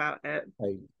conversation about it.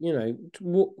 You know,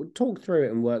 talk through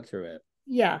it and work through it.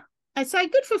 Yeah, I'd say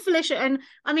good for Felicia. And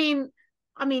I mean,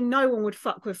 no one would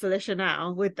fuck with Felicia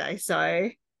now, would they?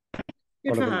 So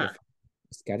good for her.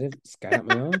 Scared at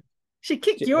my arm. She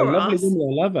kicked your ass. Lovely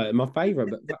woman, I love her. My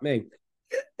favourite, but fuck me.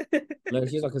 No,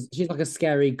 she's like a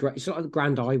scary. She's like a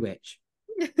Grand Eye Witch.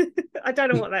 I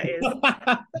don't know what that is.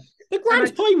 The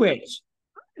Grand Eye Witch.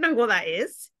 I don't know what that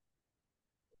is.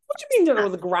 What do you mean? You don't know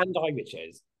what the Grand Eye Witch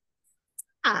is?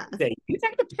 You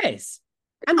take the piss.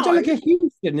 Angelica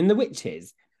Houston in The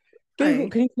Witches. Have you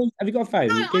got a phone?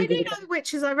 No, I do know The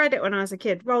Witches. I read it when I was a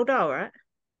kid. Roald Dahl, right?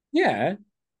 Yeah.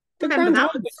 The Grand Eye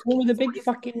Witch, with the big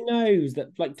fucking nose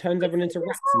that like turns everyone into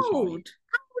rats and shit. How old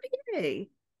are you?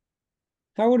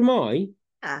 How old am I?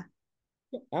 Yeah.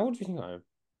 How old do you think I am?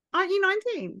 Aren't you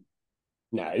 19?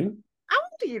 No. How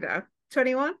old are you now?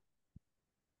 21?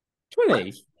 20? I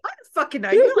don't fucking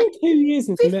know. You're like 2 years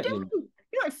since you met me.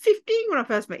 You're like 15 when I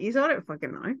first met you, so I don't fucking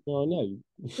know. Oh, no.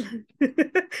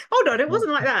 Hold on, it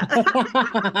wasn't like that.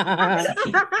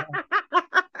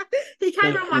 He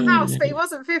came around my house, but he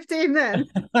wasn't 15 then.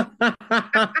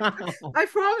 I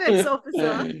promise,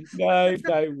 officer. No,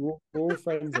 we're all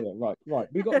friends of it. Right.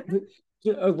 We got.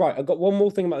 Right, I've got one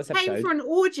more thing about this episode. Came for an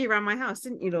orgy around my house,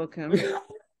 didn't you, Lorcan?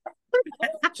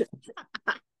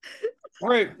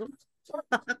 Right.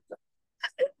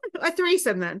 A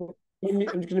threesome then. I'm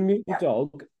just going to mute the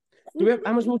dog.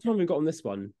 How much more time have we got on this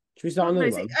one? Should we start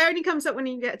another one? It only comes up when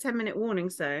you get a 10-minute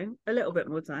warning, so a little bit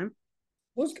more time.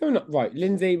 What's going on? Right,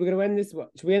 Lindsay, we're going to end this one.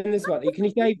 Should we end this one? Can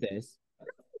you save this?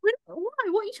 Why?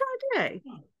 What are you trying to do?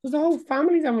 Because the whole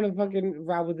family's having a fucking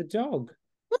row with the dog.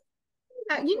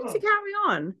 You need to carry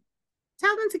on.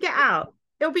 Tell them to get out.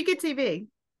 It'll be good TV.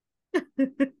 Get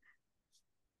the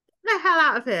hell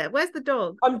out of here. Where's the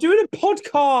dog? I'm doing a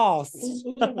podcast.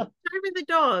 Show me the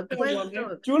dog. Where's the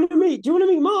dog? Do you want to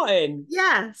meet Martin?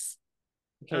 Yes.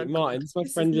 Okay, Martin, this is my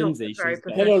friend Lindsay.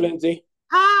 Hello, Lindsay.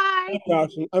 Hi.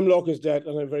 Martin. I'm Lorcan's dad,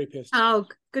 and I'm very pissed. Oh,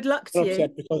 good luck to you.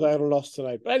 Upset because I haven't lost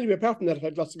tonight. But anyway, apart from that, I've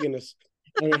had lots of Guinness.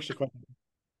 I'm actually quite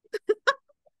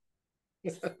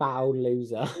foul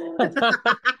loser.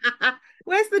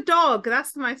 Where's the dog?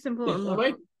 That's the most important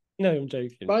one. No, I'm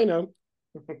joking. Bye now.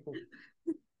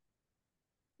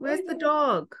 Where's the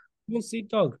dog? You want to see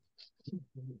dog?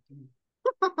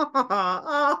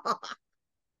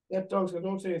 That dog's got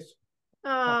no taste.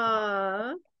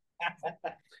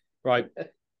 Right,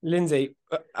 Lindsay,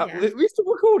 we still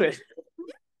recording.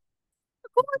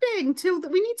 Recording till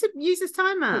we need to use this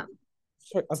timer.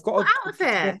 Sorry, I've got out of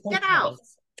here. Get out.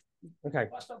 Okay,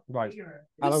 right. You're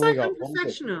so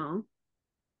unprofessional.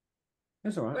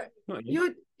 That's all right. Not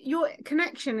you. Your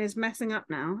connection is messing up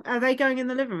now. Are they going in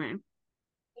the living room?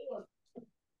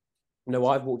 No,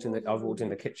 I've walked in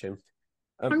the kitchen.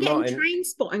 I'm getting Martin, train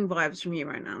spotting vibes from you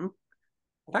right now.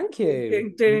 thank you.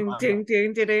 Ding, ding, ding,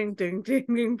 ding, ding, ding, ding,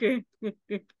 ding, ding.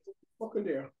 Fucking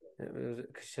dear.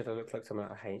 Should I look like someone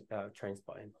I hate train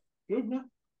spotting? No.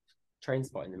 Train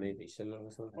spotting the movie. Should I look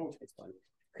like someone I hate train spotting?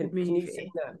 Can Movie. you say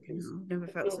that? No, never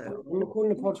felt so. I'm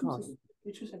recording a podcast.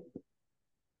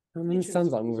 I mean, it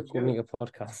sounds like I'm recording a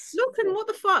podcast. Look, and what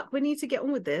the fuck? We need to get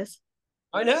on with this.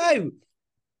 I know.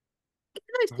 Get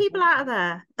those people out of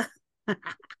there.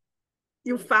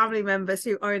 Your family members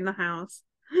who own the house.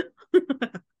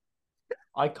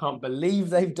 I can't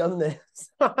believe they've done this.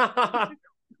 Right.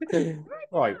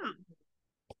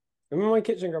 I'm in my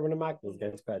kitchen grabbing a magnet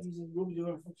going to bed.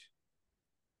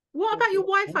 What about your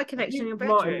Wi-Fi connection in your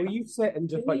bedroom? Martin, will you sit and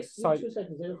just like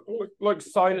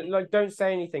silent, like don't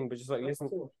say anything, but just like listen.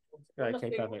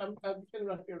 Okay, perfect.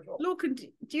 Look, and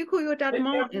do you call your dad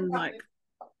Martin like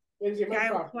Lindsay,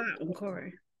 Gail Platt and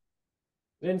Corey?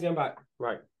 Lindsay, I'm back.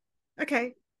 Right.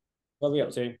 Okay. What are we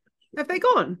up to? Have they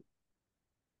gone?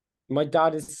 My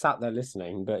dad is sat there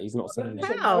listening, but he's not saying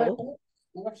anything. How?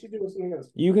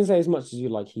 You can say as much as you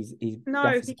like. He's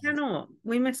No, he cannot.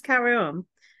 We must carry on.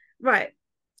 Right.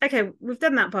 Okay, we've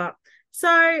done that part. So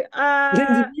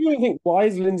Lindsay, do you think why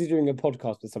is Lindsay doing a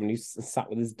podcast with someone who's sat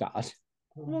with his dad?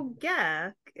 well, yeah.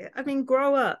 I mean,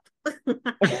 grow up. You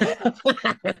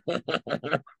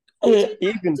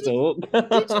can talk.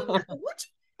 What do you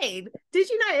mean? Did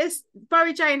you notice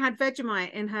Bowie Jane had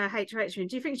Vegemite in her HH room?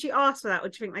 Do you think she asked for that, or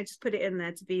do you think they just put it in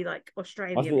there to be like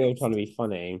Australian? I think they were trying to be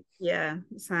funny. Yeah,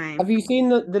 same. Have you seen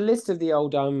the list of the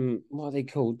old what are they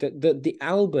called? The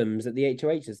albums that the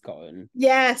HOH has gotten?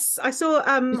 Yes, I saw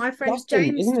my friend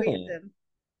disgusting, James isn't tweet it? them.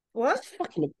 What? It's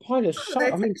fucking a pile of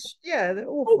shit. I mean, yeah, they're I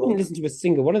awful. wouldn't listen to a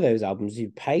single one of those albums. You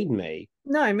paid me.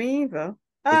 No, me either.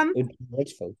 It's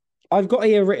dreadful. I've got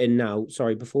here written now.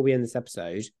 Sorry, before we end this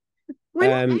episode. We're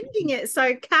not ending it,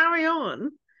 so carry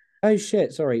on. Oh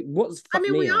shit! Sorry. I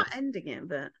mean, we are ending it,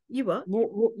 but you what?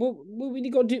 What we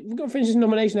got to do? We've got to finish this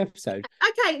nomination episode.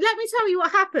 Okay, let me tell you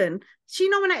what happened. She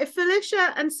nominated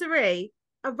Felicia and Sari.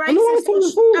 A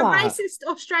racist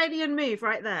Australian move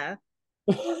right there.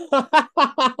 Well,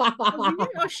 we know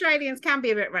Australians can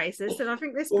be a bit racist, and I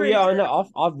think this. Well, yeah, I know.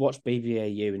 I've watched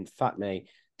BBAU, and fuck me,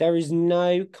 there is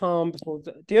no calm before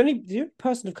the only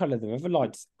person of colour that I've ever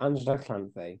liked is Angela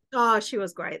Clancy. Oh, she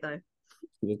was great though.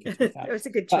 It was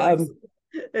a good choice.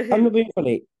 I'm not being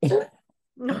funny.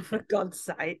 No, for God's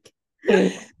sake.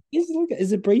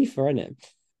 It's a briefer, isn't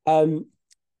it?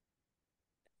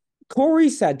 Corey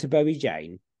said to Bowie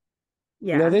Jane.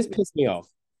 Yeah. Now this pissed me off.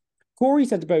 Corey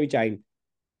said to Bowie Jane,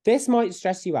 "This might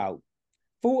stress you out.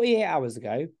 48 hours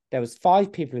ago, there was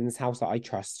 5 people in this house that I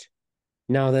trust.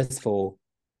 Now there's 4.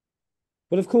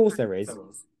 Well, of course there is.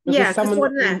 Yeah, because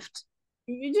someone left.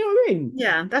 You know what I mean?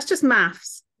 Yeah, that's just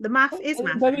maths. The math is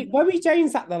math. Bowie Jane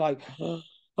sat there like,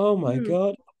 oh my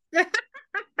God.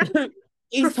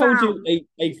 He's told you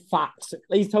a fact.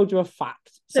 He's told you a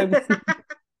fact. So,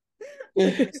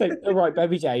 all right,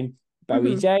 Bowie Jane.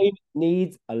 Bowie Jane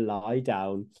needs a lie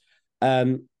down.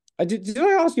 Did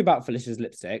I ask you about Felicia's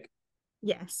lipstick?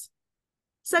 Yes.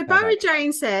 So Bowie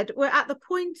Jane said, "We're at the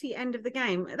pointy end of the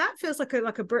game." That feels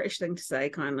like a British thing to say,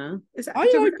 kind of.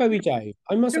 I like Bowie Jane.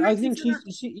 I think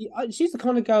she's the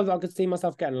kind of girl that I could see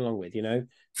myself getting along with. You know,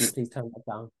 please turn that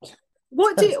down.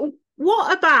 What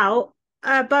about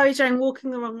Bowie Jane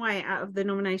walking the wrong way out of the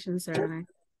nomination ceremony?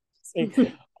 See,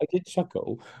 I did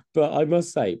chuckle, but I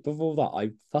must say, before that,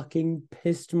 I fucking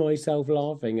pissed myself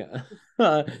laughing at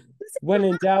when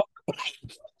in doubt.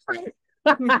 When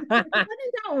in doubt,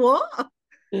 what?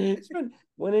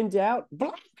 When in doubt,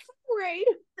 black rain.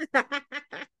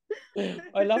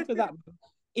 I laughed at that.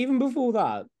 Even before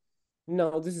that,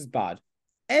 no, this is bad.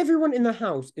 Everyone in the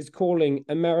house is calling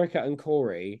America and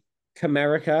Corey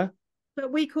Camerica.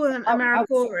 But we call them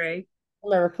Americorey.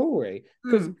 Americorey.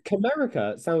 Because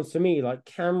Camerica sounds to me like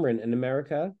Cameron in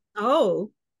America.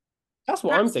 Oh. That's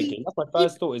what I'm thinking. That's my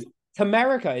first thought is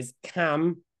Camerica is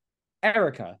Cam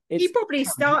Erica. He probably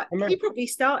started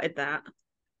that.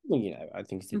 Well, you know, I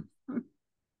think he's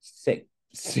sick.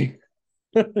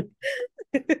 I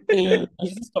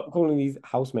should stop calling these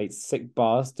housemates sick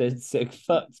bastards, sick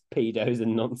fucks, pedos,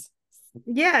 and nonsense.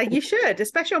 Yeah, you should,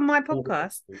 especially on my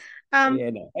podcast. Yeah,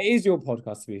 no, it is your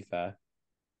podcast, to be fair.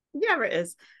 Yeah, it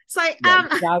is. So,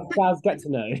 Daz, get to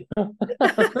know.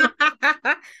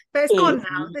 But it's gone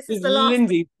now. This is the last.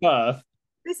 Lindsay's birth.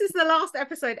 This is the last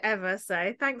episode ever,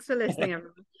 so thanks for listening,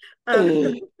 everyone.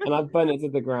 And I've burnt it to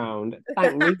the ground.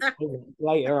 Thank me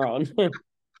later on. So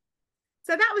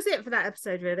that was it for that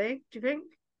episode, really. Do you think?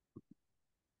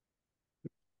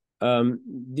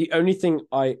 The only thing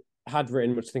I had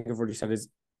written, which I think I've already said, is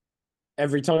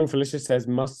every time Felicia says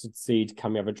mustard seed,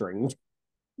 can we have a drink?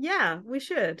 Yeah, we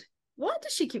should. Why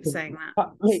does she keep saying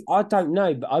that? I don't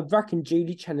know, but I reckon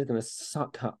Julie Chen is going to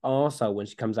suck her arsehole when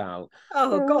she comes out.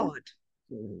 Oh, God.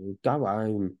 Go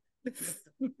home.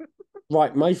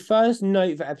 Right, my first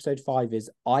note for episode 5 is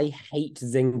I hate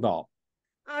Zingbot.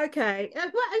 Okay. Well,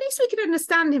 at least we could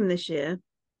understand him this year.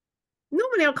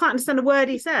 Normally, I can't understand a word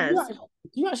he says.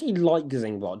 Do you actually like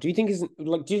Zingbot? Do you think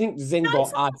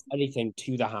Zingbot adds anything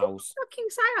to the house? Fucking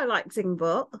say I like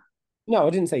Zingbot. No, I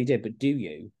didn't say you did, but do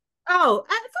you? Oh, I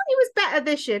thought he was better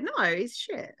this year. No, he's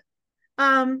shit. Do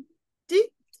I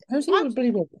don't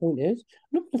see what the point is.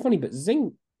 Not being funny, but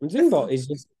Zingbot is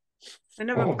just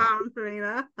another pound for me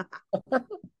there.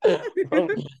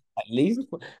 At least,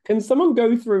 can someone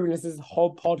go through and this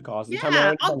whole podcast and tell me?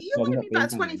 Yeah, you're giving me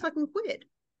about 20 fucking quid.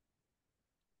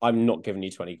 I'm not giving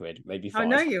you 20 quid, maybe 5. I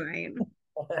know you ain't.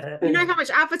 You know how much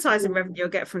advertising revenue you'll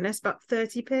get from this? About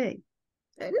 30p.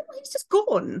 He's just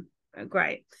gone. Oh,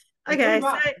 great. Okay,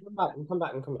 come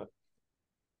back.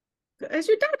 Has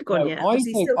your dad gone yet?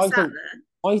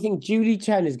 I think Julie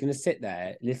Chen is going to sit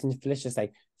there, listen to Felicia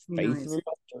say, "Faith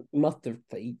mustard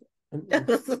seed."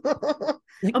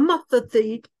 A mustard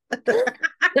seed. So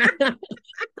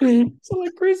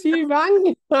like Chris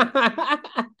Eubank.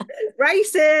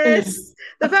 Racist.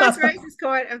 The first racist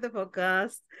comment of the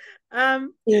podcast.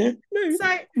 No,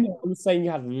 I'm saying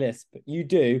you have a lisp, but you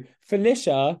do.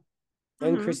 Felicia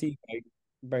and Chrissy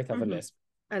both have a lisp.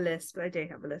 A lisp. I do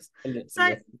have a lisp.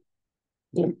 So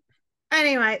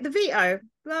anyway, the veto.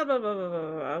 Blah blah blah blah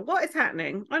blah. What is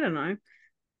happening? I don't know.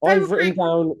 I've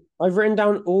written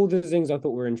down all the things I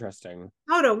thought were interesting.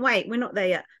 Hold on, wait, we're not there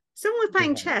yet. Someone was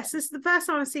playing chess. This is the first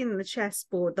time I've seen the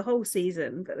chessboard the whole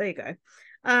season, but there you go.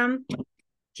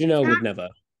 Janelle would never.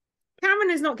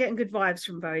 Cameron is not getting good vibes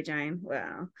from Bowie Jane.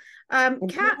 Well,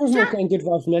 Cameron's not getting good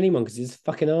vibes from anyone because he's a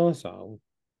fucking arsehole.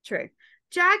 True.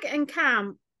 Jag and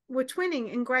Cam were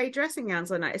twinning in grey dressing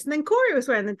gowns, I noticed. And then Corey was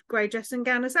wearing the grey dressing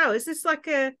gown as well. Is this like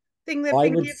a thing they've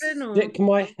been given? Or stick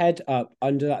my head up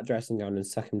under that dressing gown and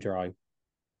suck him dry.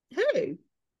 Who?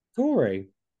 Corey.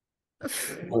 I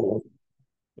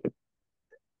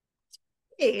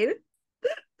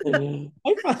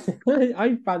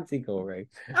fancy Corey.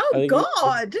 Oh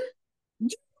God!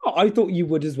 I thought you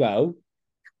would as well.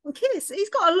 Kiss. He's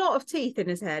got a lot of teeth in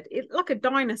his head, like a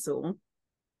dinosaur.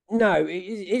 No,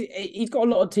 he's got a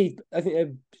lot of teeth. I think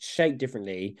they're shaped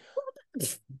differently.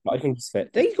 But I think he's fit.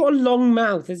 He's got a long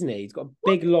mouth, isn't he? He's got a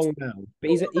big long mouth. But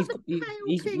he's fit.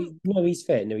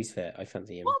 No, he's fit. I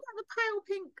fancy him. What about the pale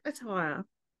pink attire?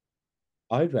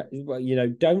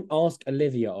 Don't ask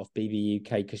Olivia of BB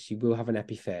UK because she will have an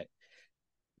epi fit.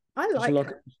 I like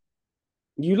her.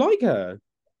 You like her?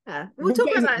 Yeah. We'll talk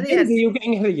about that at the end. You're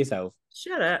getting ahead of yourself.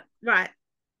 Shut up. Right.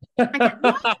 Okay.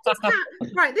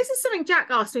 Right, this is something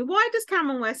Jack asked me. Why does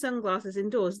Cameron wear sunglasses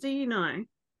indoors? Do you know?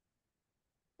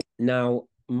 Now,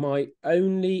 my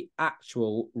only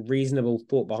actual reasonable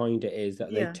thought behind it is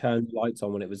that they turned the lights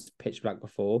on when it was pitch black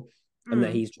before, and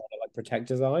that he's trying to protect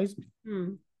his eyes.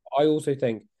 I also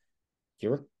think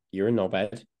you're a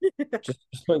knobhead. just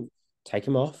take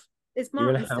him off. Is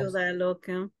Martin still there,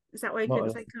 Lorcan? Is that why you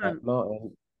couldn't say cunt?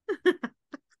 Martin.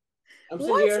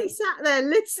 Why is he sat there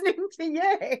listening to you?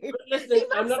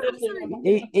 I'm not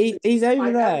listening. He's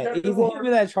over there. He's over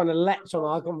there trying to lecture on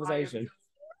our conversation.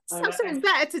 Have something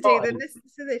better to do than listen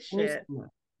to this shit.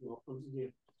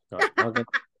 Right,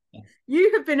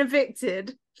 you have been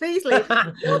evicted. Please leave.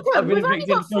 Lorcan, I've been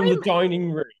evicted from the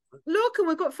dining room. Lorcan,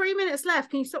 we've got 3 minutes left.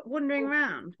 Can you stop wandering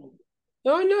around?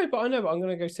 No, I know, but I'm going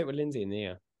to go sit with Lindsay in the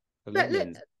air. But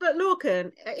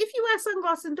Lorcan, if you wear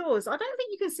sunglasses indoors, I don't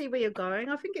think you can see where you're going.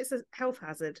 I think it's a health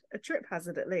hazard, a trip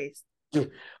hazard at least.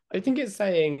 I think it's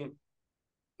saying,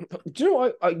 do you know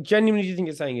what I genuinely do think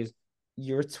it's saying is,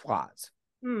 you're a twat.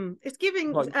 It's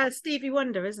giving Stevie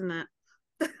Wonder, isn't it?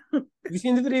 Have you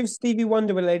seen the video of Stevie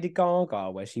Wonder with Lady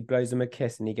Gaga where she blows him a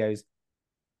kiss and he goes,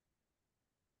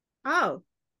 "Oh,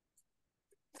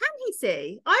 can he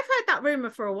see?" I've heard that rumor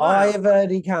for a while. I have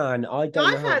heard he can. I've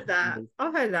heard that.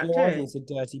 I've heard that too. I think it's a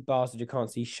dirty bastard who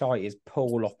can't see shite is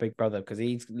Paul off Big Brother because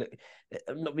I'm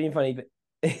not being funny, but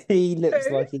he looks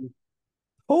like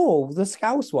Paul, the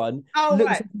Scouse one. Oh,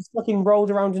 looks like he's fucking rolled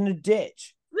around in a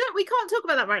ditch. Look, we can't talk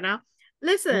about that right now.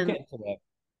 Listen,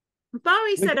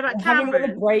 Bowie said about Cameron.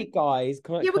 Having a break, guys.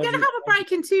 We're going to have a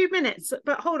break in 2 minutes,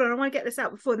 but hold on, I want to get this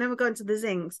out before, and then we're going to the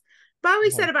zings.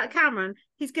 Bowie said about Cameron,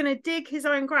 he's going to dig his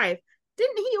own grave.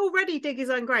 Didn't he already dig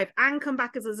his own grave and come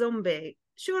back as a zombie?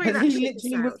 Surely that he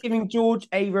literally was giving George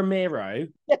A. Romero.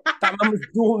 That man was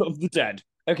Dawn of the Dead.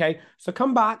 Okay, so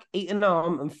come back, eat an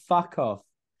arm, and fuck off.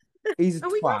 He's a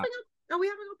Are we twat. are we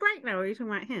having a break now? Or are you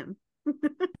talking about him?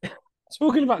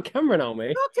 Talking about Cameron, aren't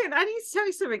we? Talking, I need to tell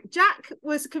you something. Jack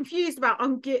was confused about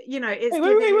it's Wait,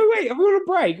 giving. wait. Are we on a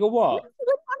break or what?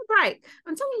 We're on a break.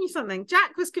 I'm telling you something.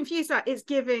 Jack was confused about it's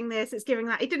giving this, it's giving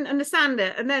that. He didn't understand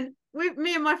it. And then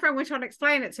me and my friend were trying to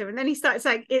explain it to him. And then he started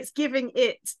saying it's giving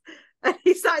it. And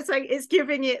he started saying it's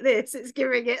giving it this, it's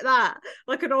giving it that,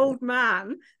 like an old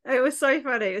man. It was so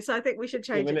funny. So I think we should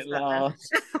change it.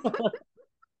 Last.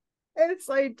 It's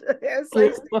so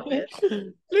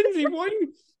stupid. Lindsay, why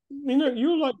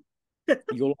you're like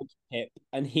hip,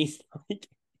 and he's like,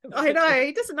 I know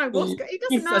he doesn't know he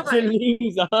doesn't know such a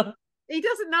loser. He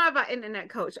doesn't know about internet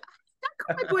culture. Don't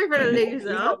call my boyfriend a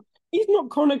loser. He's not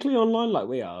chronically online like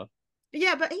we are.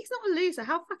 Yeah, but he's not a loser.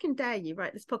 How fucking dare you?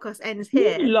 Right, this podcast ends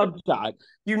here. You love Jack.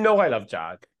 You know I love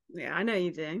Jack. Yeah, I know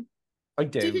you do. I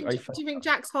do. Do you think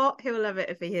Jack's hot? He'll love it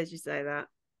if he hears you say that.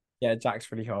 Yeah,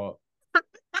 Jack's really hot.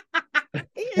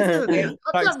 He is, isn't he?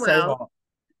 I've done well. So hot.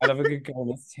 I'd have a good go on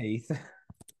his teeth.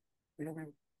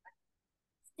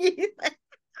 He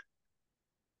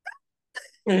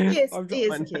is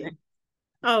cute.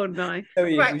 Oh no. Oh,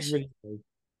 yeah, right. he's really cool.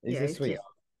 He's a sweetheart.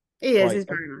 He is, right. he's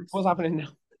very nice. What's happening now?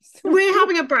 We're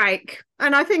having a break,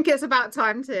 and I think it's about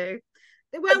time too.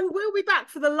 Well, we'll be back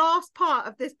for the last part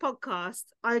of this podcast.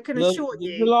 I can assure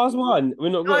you. The last one. We're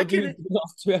not going to do the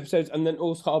last 2 episodes and then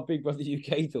also our Big Brother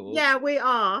UK tour. Yeah, we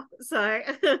are. So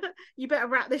you better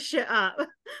wrap this shit up.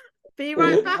 Be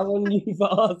right back. How long you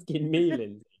for asking me,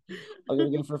 Lindsay? I'm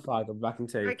going to go for a 5. I'm back in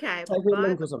 2. Okay. Take a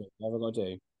link or something. What have I got to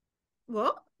do?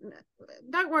 What?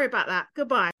 Don't worry about that.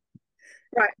 Goodbye.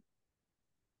 Right.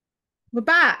 We're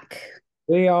back.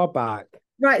 We are back.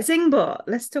 Right, Zingbot.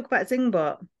 Let's talk about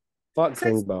Zingbot. Fuck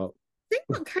Zingbot.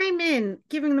 Zingbot came in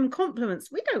giving them compliments.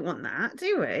 We don't want that,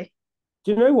 do we?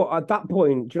 Do you know what? At that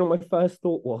point, do you know what my first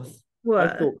thought was? What?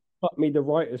 I thought, fuck me, the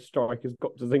writer's strike has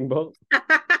got to Zingbot.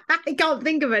 I can't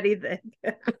think of anything.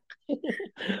 It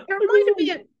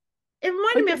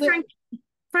reminded me of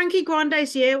Frankie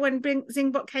Grande's year when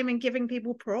Zingbot came in giving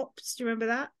people props. Do you remember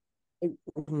that?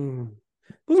 Wasn't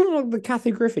it like the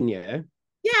Kathy Griffin year?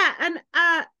 Yeah, and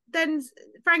then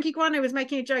Frankie Grande was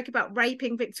making a joke about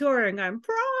raping Victoria and going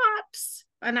props,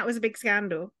 and that was a big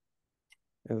scandal.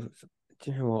 Do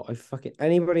you know what? I fucking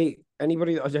anybody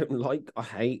that I don't like, I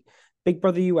hate. Big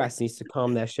Brother US needs to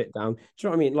calm their shit down. Do you know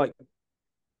what I mean? Like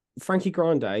Frankie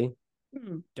Grande,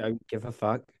 don't give a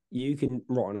fuck. You can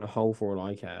rot in a hole for all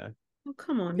I care. Oh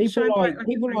come on!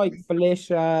 People like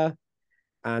Felicia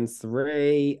and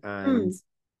Sri and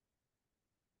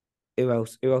who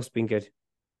else? Who else been good?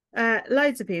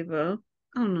 Loads of people.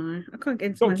 Oh no, I can't get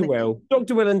into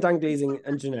Dr. Will and Dan Gleasing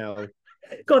and Janelle.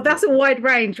 God, that's a wide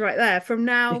range right there. From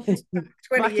now to 20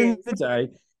 back years. in the day,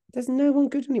 there's no one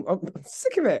good anymore. I'm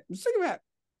sick of it.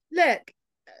 Look,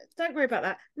 don't worry about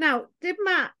that. Now, can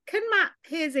Matt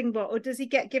hear Zingbot, or does he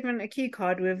get given a cue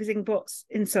card with Zingbot's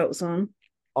insults on?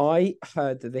 I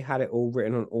heard that they had it all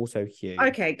written on auto cue.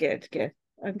 Okay, good.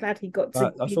 I'm glad he got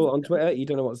to. I saw it on Twitter. You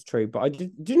don't know what's true, but do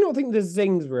you not think the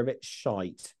zings were a bit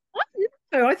shite?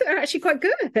 No, I thought they were actually quite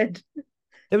good.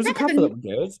 There was a couple that were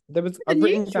good. There was I've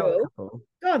written down a couple.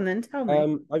 Go on then, tell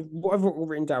me. What I've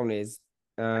written down is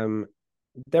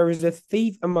there is a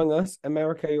thief among us,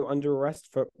 America, you're under arrest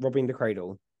for robbing the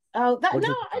cradle. Oh,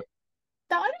 I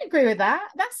don't agree with that.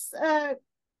 That's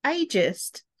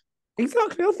ageist.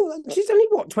 Exactly. I thought she's only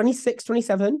 26,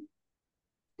 27.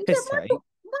 Yeah, my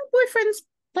boyfriend's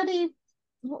bloody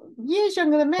years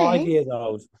younger than me. 5 years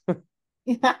old.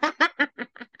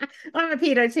 I'm a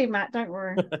pedo too, Matt. Don't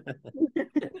worry.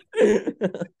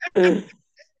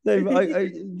 No, but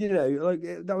I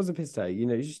that was a piss take.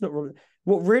 She's just not.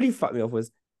 What really fucked me off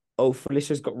was,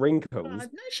 Felicia's got wrinkles. No,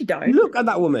 she don't. Look at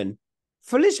that woman.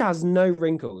 Felicia has no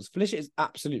wrinkles. Felicia is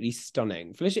absolutely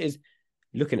stunning. Felicia is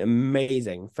looking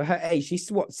amazing for her age.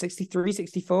 She's what, 63,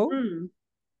 64?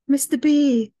 Mr.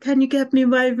 B, can you get me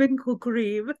my wrinkle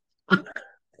cream?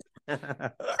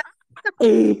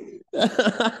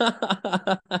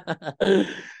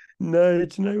 No,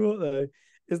 do you know what though?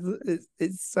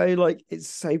 It's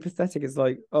so pathetic. It's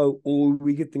like, all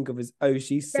we could think of is,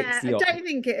 she's 60. I don't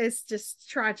think it is, just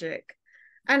tragic.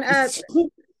 And as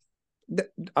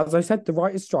I said, the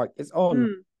writer's strike is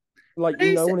on. Like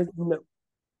no one is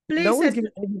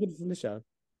giving anything good to Felicia.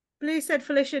 Blue said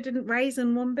Felicia didn't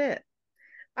raisin one bit.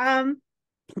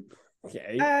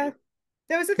 Okay.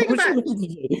 There was a thing about what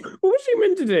was she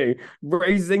meant to do?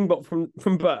 Raise Zingbot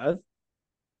from birth?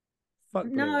 Fuck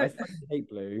Blue. No. I fucking hate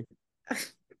Blue.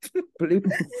 Blue,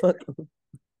 fuck.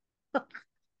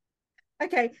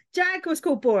 Okay, Jack was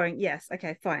called boring. Yes,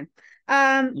 okay, fine.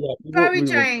 Bowie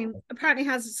Jane apparently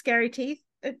has scary teeth.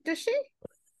 Does she?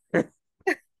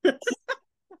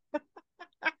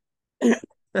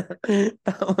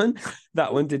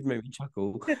 that one did make me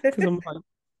chuckle because I'm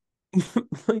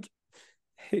like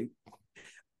who,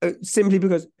 simply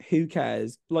because who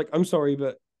cares? Like, I'm sorry,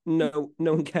 but no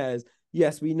one cares.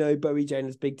 Yes, we know Bowie Jane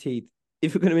has big teeth.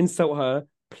 If you're going to insult her,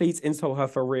 please insult her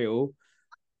for real.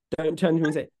 Don't turn to me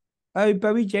and say, "Oh,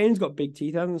 Bowie Jane's got big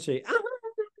teeth, hasn't she?"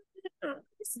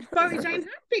 Bowie Jane had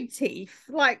big teeth.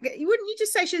 Like, wouldn't you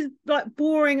just say she's like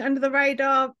boring under the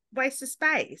radar, waste of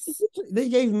space? They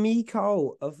gave me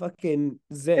Cole a fucking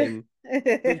zing. Which,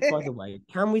 by the way,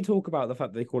 can we talk about the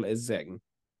fact that they call it a zing?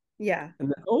 Yeah. And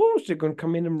then, oh, she's going to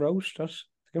come in and roast us.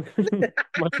 You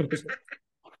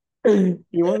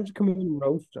want to come in and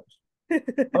roast us?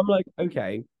 I'm like,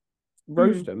 okay,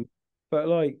 roast them, but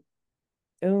like,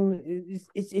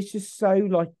 it's just so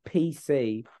like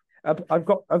PC. I've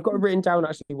got it written down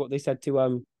actually what they said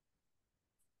to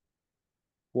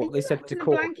what they said to in a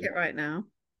Corey. blanket right now.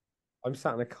 I'm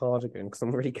sat in a cardigan because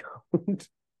I'm really cold.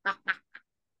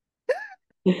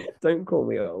 Don't call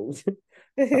me old.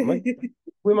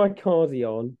 With my cardi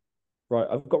on. Right,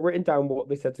 I've got written down what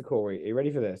they said to Corey. Are you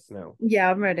ready for this now?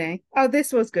 Yeah, I'm ready. Oh,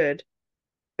 this was good.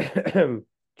 Do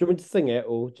you want me to sing it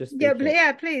or just Yeah, speak it?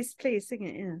 yeah, please sing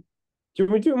it. Yeah. Do you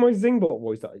want me to do it in my Zingbot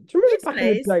voice? Do you remember Yes, back in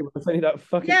please. the day when I was saying that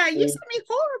fucking Yeah, you sent me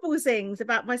horrible things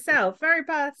about myself, very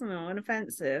personal and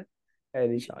offensive.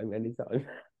 anytime.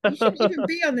 You shouldn't even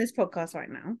be on this podcast right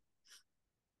now.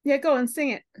 Yeah, go on, sing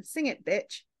it,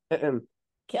 bitch.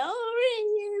 Corey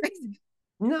is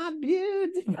not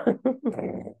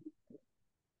beautiful.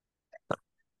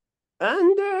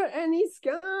 Under any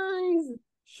skies,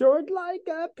 short like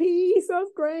a piece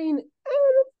of grain, and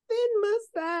a thin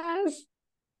mustache.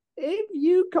 If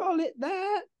you call it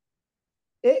that,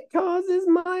 it causes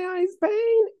my eyes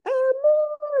pain.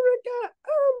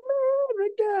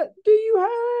 America, do you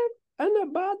have an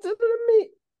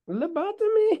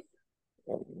lobotomy?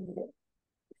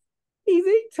 He's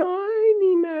a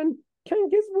tiny man,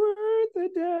 can't get worth a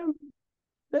damn.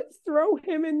 Let's throw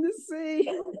him in the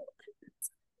sea.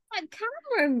 Like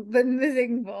Cameron than the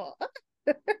Zingbot.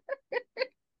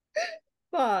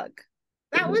 Fuck.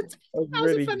 That was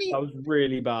really, a funny. that was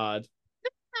really bad.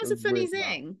 That was a funny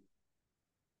zing.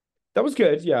 That was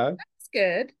good, yeah. That's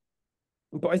good.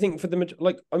 But I think for the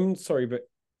like, I'm sorry, but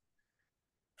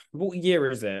what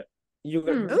year is it? You're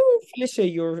going, oh, Felicia,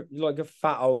 you're like a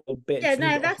fat old bitch. Yeah,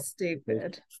 no, that's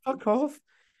stupid. Fuck off.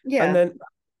 Yeah. And then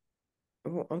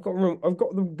I've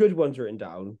got the good ones written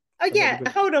down. Oh yeah,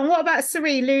 hold on. What about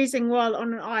Sari losing while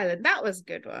on an island? That was a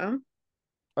good one.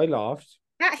 I laughed.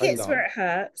 That hits where it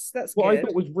hurts. That's what good. I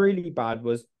thought was really bad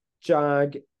was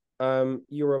Jag,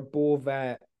 you're a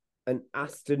Borvet, an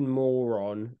Aston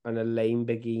moron, and a lame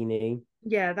bikini.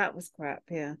 Yeah, that was crap.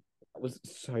 Yeah, that was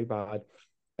so bad.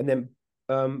 And then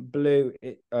Blue,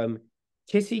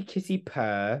 kissy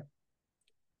purr,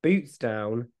 boots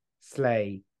down,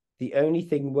 slay. The only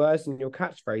thing worse than your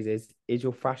catchphrases is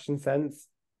your fashion sense.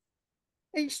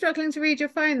 Are you struggling to read your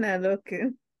phone there,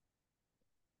 looking?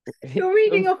 You're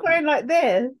reading your phone like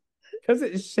this. Because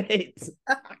it's shit.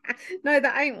 No,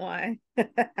 that ain't why. Look,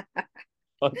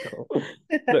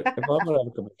 if I'm gonna have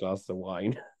a couple of glasses of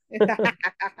wine. But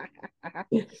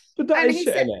that is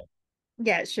shit, isn't it?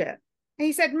 Yeah, it's shit.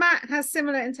 He said Matt has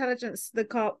similar intelligence to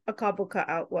a cardboard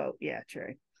cutout. Well, yeah,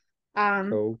 true.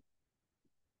 Cool.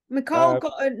 Nicole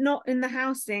got a not in the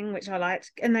house thing, which I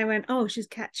liked, and they went, "Oh, she's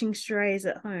catching strays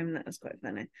at home." That was quite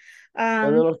funny.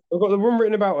 And then I've got the one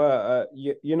written about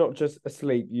you're not just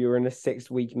asleep; you're in a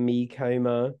 6-week me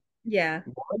coma. Yeah.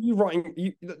 Why are you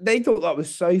writing? They thought that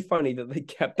was so funny that they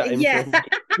kept that in. Yeah,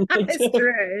 it's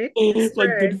true. It's like,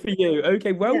 true. good for you.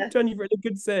 Okay, well done. You've written a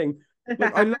good thing.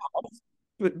 Look, I laughed,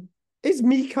 but is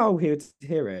Miko here to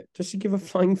hear it? Does she give a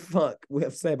flying fuck what we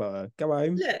have to say about her? Go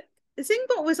home. Look,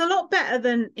 Zingbot was a lot better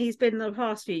than he's been the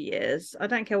past few years. I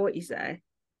don't care what you say.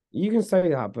 You can say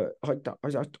that, but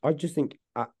I just think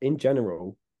in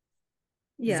general,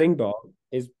 yeah, Zingbot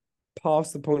is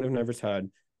past the point of no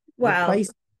return. Well,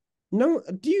 no,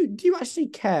 do you actually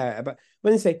care about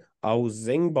when they say, "Oh,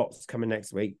 Zingbot's coming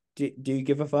next week"? Do you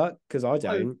give a fuck? Because I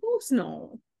don't. Of course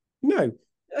not. No,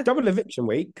 double eviction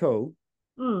week, cool.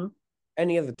 Mm.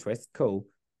 Any other twist, cool.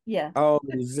 Yeah. Oh,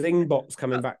 Zingbot's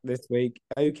coming back this week.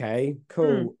 Okay,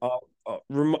 cool.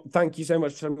 Thank you so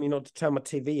much for telling me not to turn my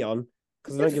TV on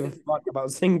because I don't give a fuck about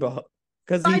Zingbot.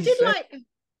 Because I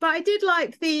did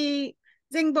like the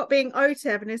Zingbot being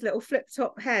Otev and his little flip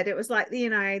top head. It was like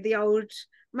the old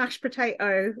mashed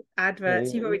potato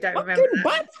adverts. You probably don't remember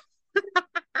that.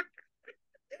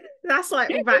 That's like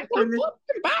back in the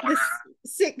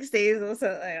 60s or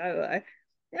something. I don't know.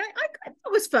 Yeah,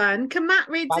 that was fun. Can Matt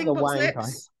read Zingbot's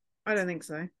lips? I don't think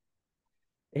so.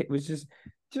 It was just,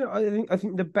 do you know, I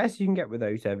think the best you can get with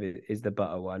OTEV is the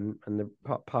butter one and the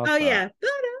past Oh that. yeah,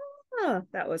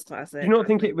 that was Do classic. you not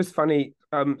think it was funny,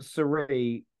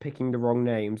 Suri picking the wrong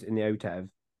names in the OTEV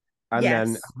and then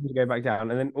Yes. having to go back down,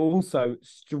 and then also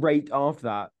straight after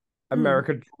that, Mm.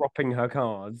 America dropping her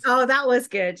cards. Oh, that was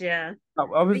good. Yeah.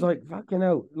 I was like, fucking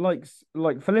hell, like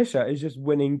Felicia is just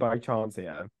winning by chance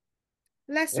here.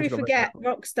 Lest Yeah, we she got forget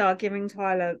Rockstar giving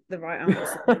Tyler the right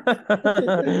answer.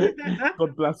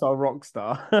 God bless our rock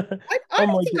star. I On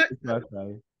my don't think daughter's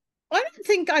birthday. I don't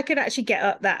think I could actually get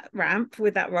up that ramp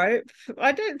with that rope.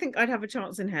 I don't think I'd have a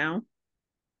chance in hell.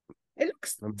 It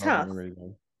looks I'm not tough. gonna really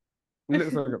go. It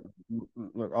looks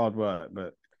like hard work,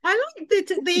 but I like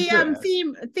the Yeah.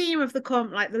 theme of the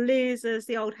comp, like the losers,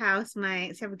 the old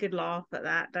housemates. You have a good laugh at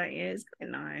that, don't you? It's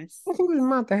quite nice. I think it was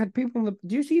mad. They had people on the.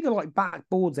 Do you see the like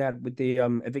backboards they had with the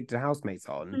evicted housemates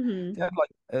on? Mhm.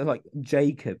 They had like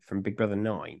Jacob from Big Brother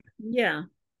 9. Yeah.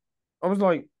 I was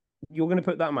like, you're gonna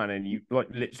put that man in? You like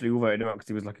literally all voted him out because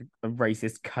he was like a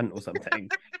racist cunt or something.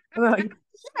 And they're like,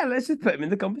 yeah, let's just put him in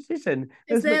the competition.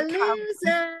 It's Let's their put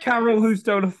losers. Carol, who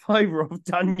stole a fiver off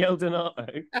Danielle Donato.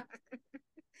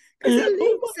 Because they're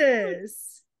Oh my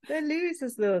losers. They're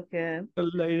losers looking. A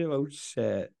load of old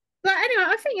shit. But anyway,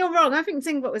 I think you're wrong. I think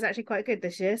Zingbot was actually quite good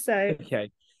this year. So,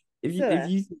 Okay. If so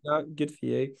you think that, good for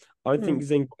you. I think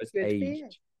Zingbot is good for you.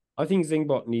 aged. I think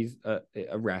Zingbot needs a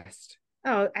rest.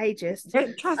 Oh, ageist.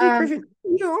 Get Kathy Griffin.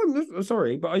 No, I'm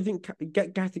sorry, but I think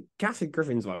get Kathy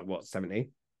Griffin's like what, 70?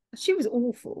 She was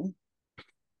awful.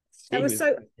 That She was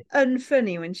so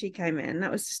unfunny when she came in.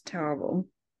 That was just terrible.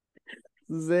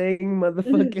 Zing,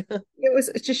 motherfucker. It was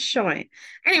just shite.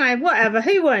 Anyway, whatever.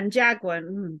 Who won? Jag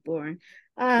won. Boring.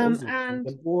 Also, And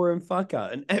the boring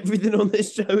fucker, and everything on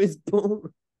this show is boring.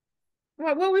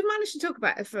 right, well, we've managed to talk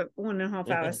about it for 1.5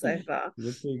 hours so far.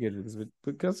 We're pretty good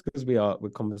because we're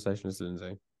conversationalists,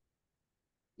 Lindsay.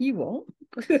 You what?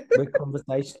 We're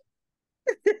conversation.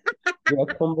 We are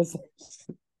conversation.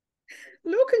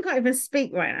 Lorcan can't even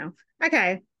speak right now.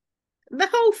 Okay. The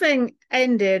whole thing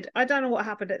ended. I don't know what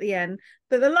happened at the end,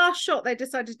 but the last shot they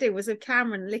decided to do was of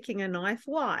Cameron licking a knife.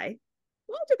 Why?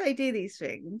 Why do they do these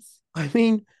things? I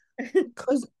mean,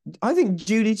 because I think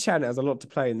Julie Chen has a lot to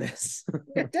play in this.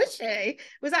 Does she?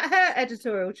 Was that her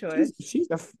editorial choice?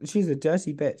 She's a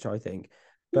dirty bitch, I think.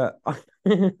 But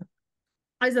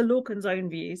Those are Lorcan's own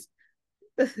views.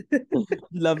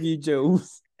 love you,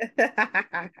 Jules.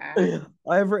 I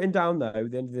have written down though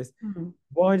at the end of this.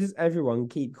 Why does everyone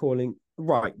keep calling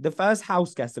right? The first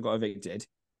house guest that got evicted,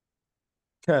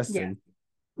 Kirsten.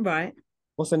 Yeah. Right.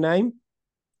 What's her name?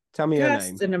 Tell me her name.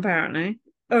 Kirsten, apparently.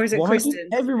 Or is it Why Kristen?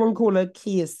 does everyone call her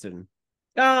Kirsten?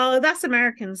 Oh, that's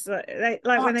Americans. They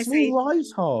like when they say right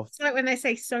off. It's like when they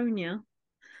say Sonia.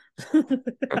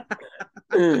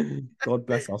 God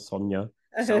bless our Sonia.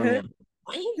 Sonia.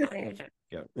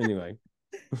 Yeah. Anyway.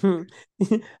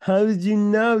 How did you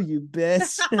know, you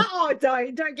bitch? Oh,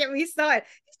 don't get me started.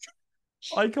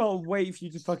 I can't wait for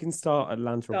you to fucking start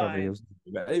Atlanta or Beverly Hills.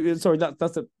 Sorry,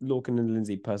 that's a Lorcan and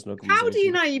Lindsay personal conversation. How do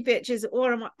you know, you bitches?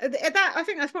 Or am I? That I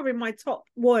think that's probably my top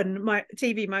one, my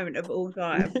TV moment of all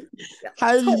time.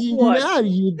 How did you know,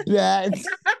 you bitch?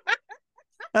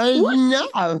 How did you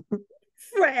know?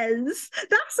 Friends,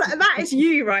 that is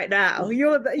you right now.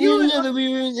 You're you know that we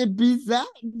were in Ibiza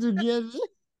together.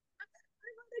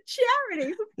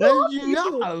 Charity. How did you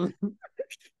know?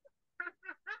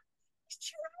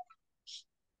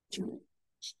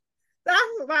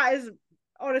 That is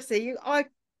honestly, I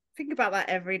think about that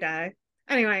every day.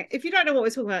 Anyway, if you don't know what we're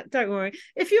talking about, don't worry.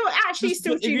 If you're actually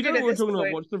still tuned in, if you don't know what we're talking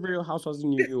about, watch The Real Housewives in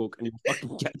New York, and you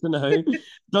fucking get to know.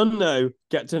 Don't know,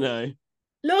 get to know.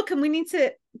 Look, and we need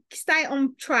to stay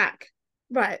on track.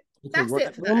 Right, that's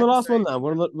it. We're on the last one now.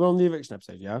 We're on the eviction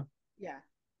episode, yeah. Yeah.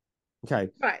 Okay.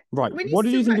 Right. What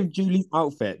did you think of Julie's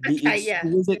outfit?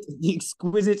 The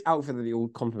exquisite outfit that they all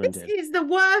complimented. This is the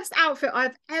worst outfit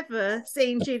I've ever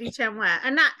seen Julie Chen wear,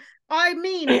 and that I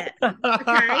mean it.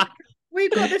 Okay.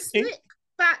 We've got the slick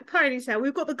back ponytail.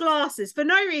 We've got the glasses for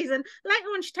no reason. Later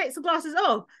on, she takes the glasses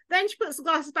off. Then she puts the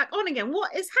glasses back on again.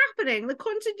 What is happening? The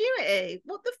continuity.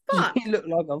 What the fuck? You look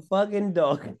like a fucking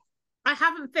dog. I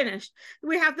haven't finished.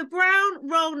 We have the brown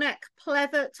roll neck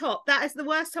pleather top. That is the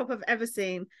worst top I've ever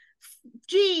seen.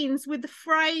 Jeans with the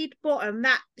frayed bottom,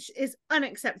 that is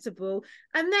unacceptable.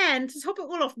 And then to top it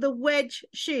all off, the wedge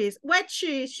shoes. Wedge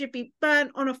shoes should be burnt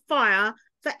on a fire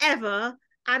forever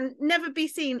and never be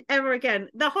seen ever again.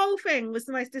 The whole thing was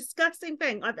the most disgusting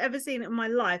thing I've ever seen in my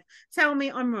life. Tell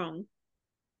me I'm wrong.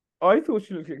 I thought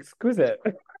she looked exquisite.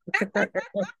 That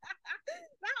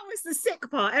was the sick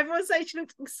part. Everyone said she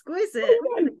looked exquisite.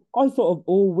 I thought of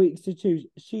all weeks to choose.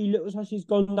 She looks like she's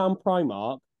gone down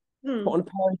Primark, Hmm. put on a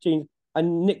pair of jeans,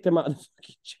 and nicked them out of the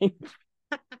fucking jeans.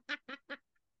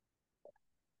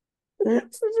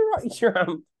 Such a right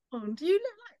tramp. Oh, do you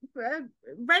look like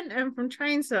Renton from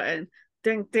Trainspotting?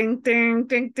 Ding ding ding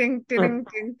ding ding ding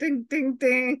ding ding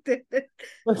ding ding. Stay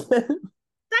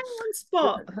on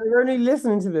spot. They're only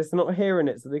listening to this and not hearing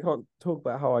it, so they can't talk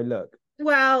about how I look.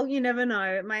 Well, you never know.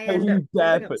 It may Don't end up you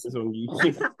dare building up put this on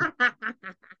YouTube.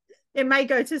 It may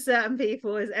go to certain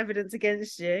people as evidence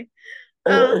against you.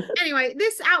 Anyway,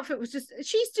 this outfit was just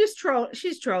she's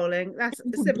trolling. That's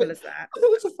as simple as that. I thought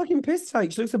it was a fucking piss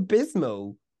take. She looks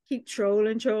abysmal. Keep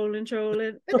trolling. And then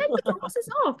the glasses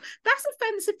off. That's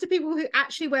offensive to people who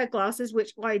actually wear glasses,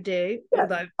 which I do. Yeah,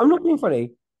 Although I'm not being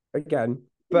funny again,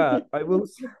 but I will.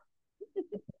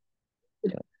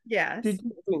 yes. Did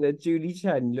you think that Julie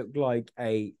Chen looked like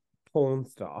a porn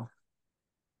star?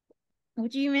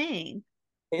 What do you mean?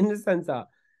 In the sense that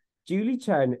Julie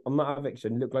Chen on that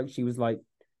eviction looked like she was like,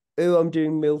 "Oh, I'm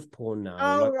doing MILF porn now."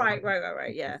 Oh, like,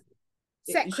 right. Yeah.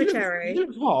 She Secretary.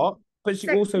 looked hot, but she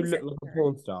also looked Secretary. like a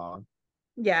porn star.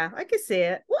 Yeah, I can see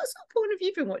it. What sort of porn have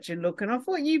you been watching, Looking? I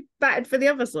thought you batted for the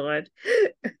other side.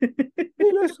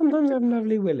 Sometimes I have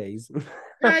lovely willies. You've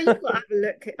got to have a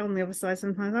look on the other side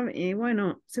sometimes, haven't you? Why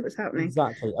not? See what's happening.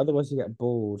 Exactly. Otherwise, you get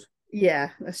bored. Yeah,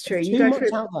 that's true. There's You too go much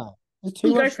through. out there. There's too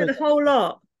You go much through for the whole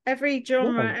lot. Every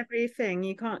genre, Yeah. everything.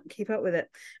 You can't keep up with it.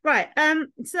 Right.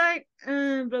 So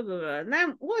blah blah blah.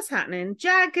 Now what's happening?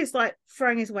 Jag is like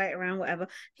throwing his weight around, whatever.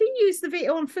 He used the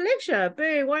veto on Felicia.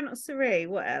 Boo, why not Suri?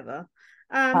 Whatever.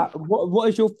 What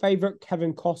is your favorite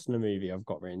Kevin Costner movie I've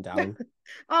got written down?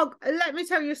 Oh, let me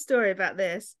tell you a story about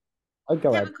this. Oh, go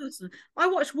ahead. Kevin Costner. I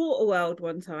watched Waterworld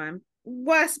one time.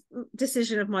 Worst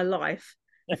decision of my life.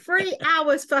 3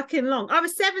 hours fucking long. I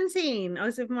was 17. I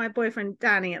was with my boyfriend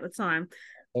Danny at the time.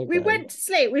 Okay. We went to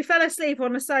sleep. We fell asleep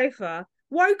on the sofa.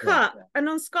 Woke up, and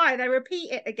on Sky they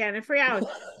repeat it again in 3 hours.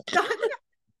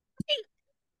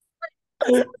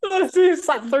 I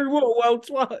sat through Waterworld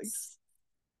twice.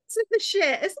 It's the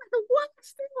shit. It's like the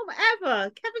worst film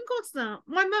ever. Kevin Costner.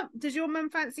 My mum. Does your mum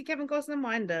fancy Kevin Costner?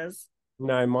 Mine does.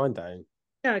 No, mine don't.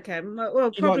 Okay.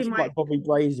 Well, She probably likes, like Bobby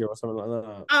Brazier or something like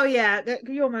that. Oh yeah,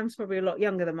 your mum's probably a lot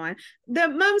younger than mine. The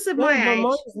mums of my age.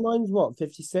 Mine's what,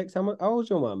 56? How old's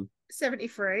your mum?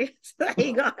 73. So there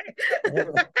you go.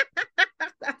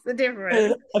 That's the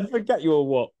difference. I forget you're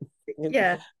what?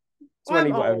 Yeah.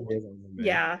 20 whatever it is.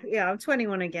 Yeah, I'm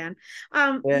 21 again.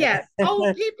 Yeah.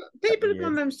 Old people of my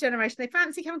mum's generation, they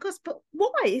fancy Kevin Costner, but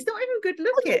why? He's not even good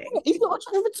looking. He's not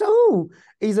attractive at all.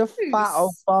 He's a fat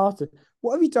old bastard.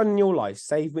 What have you done in your life?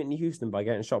 Save Whitney Houston by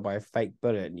getting shot by a fake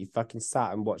bullet, and you fucking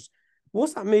sat and watched.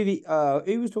 What's that movie?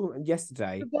 Who was talking about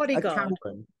yesterday? The Bodyguard.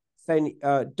 Cameron saying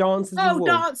Dances with Wolves.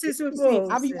 Dances with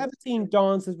Wolves. Have you ever seen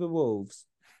Dances with Wolves?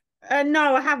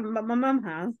 No, I haven't, but my mum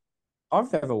has.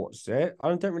 I've never watched it.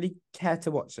 I don't really care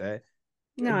to watch it.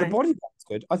 No. The Bodyguard's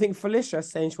good. I think Felicia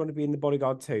saying she wanted to be in The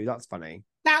Bodyguard too. That's funny.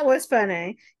 That was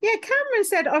funny. Yeah, Cameron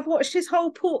said I've watched his whole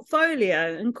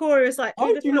portfolio, and Corey was like,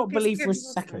 I do not believe for a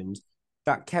second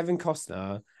that Kevin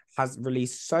Costner has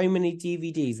released so many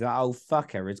DVDs that old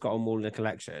fucker has got them all in a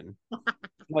collection.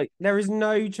 Like, there is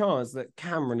no chance that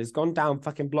Cameron has gone down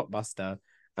fucking Blockbuster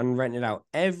and rented out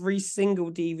every single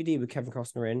DVD with Kevin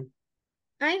Costner in.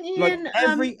 Ain't he like in,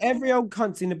 every old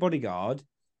cunt's in The Bodyguard.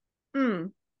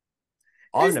 Mm.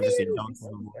 I've never seen Dances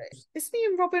with Wolves. Isn't he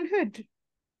in Robin Hood?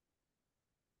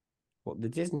 What, the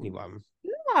Disney one?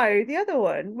 No, the other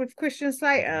one with Christian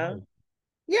Slater.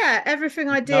 Yeah, everything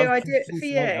I do, I do it for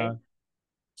you.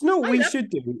 Do you know what we should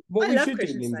do? What we should do,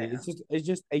 Lindsay, is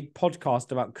just a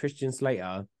podcast about Christian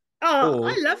Slater. Oh,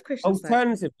 I love Christian Slater.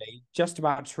 Alternatively, just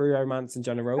about true romance in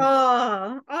general.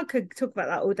 Oh, I could talk about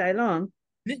that all day long.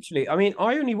 Literally, I mean,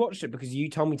 I only watched it because you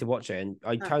told me to watch it, and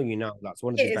I tell you now, that's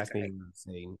one of the best movies I've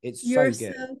seen. It's so good.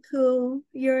 You're so cool.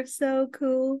 You're so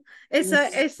cool. It's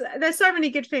there's so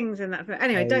many good things in that film.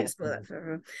 Anyway, don't spoil that for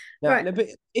everyone. Right. No, but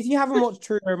if you haven't watched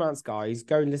True Romance, guys,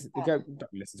 go and listen. Don't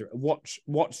listen to it.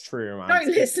 Watch True Romance.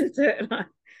 Don't listen to it.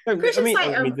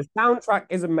 I mean, the soundtrack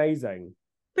is Amazing.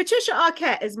 Patricia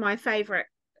Arquette is my favorite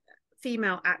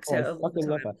female actor of all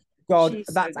time. God,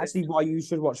 that's actually why you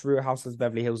should watch Real Housewives of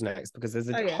Beverly Hills next, because there's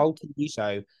a whole TV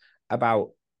show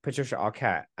about Patricia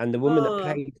Arquette, and the woman that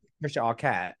played Patricia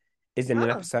Arquette is in an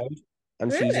episode,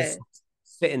 and she's just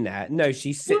sitting there. No,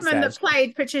 she sits there. The woman that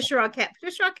played Patricia Arquette.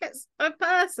 Patricia Arquette's a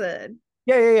person.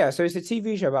 Yeah. So it's a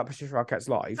TV show about Patricia Arquette's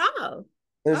life. Oh.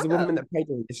 There's a woman that played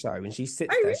in the show, and she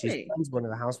sits there. Really? She's friends with one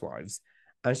of the housewives,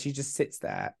 and she just sits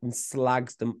there and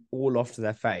slags them all off to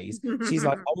their face. She's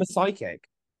like, I'm a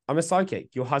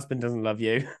psychic. Your husband doesn't love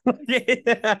you.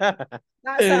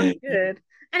 That sounds good.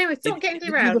 Anyway, If stop getting you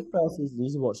do derailed. the first season, you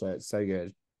should watch it. It's so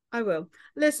good. I will.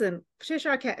 Listen, Patricia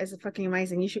Arquette is fucking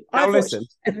amazing. You should. Now I've watched listen.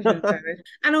 everything of COVID.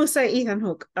 And also Ethan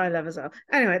Hawke, I love as well.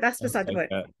 Anyway, that's beside the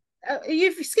point.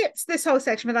 You've skipped this whole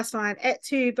section, but that's fine. Et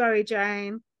tu, Bowie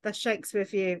Jane. That's Shakespeare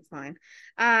for you. Fine.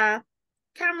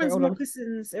 Cameron's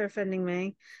moccasins are offending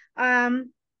me.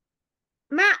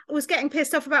 Matt was getting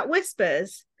pissed off about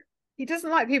whispers. He doesn't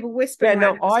like people whispering.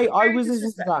 Yeah, no, I was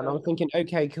listening to that and I was thinking,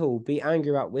 okay, cool, be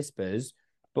angry about whispers,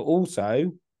 but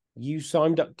also you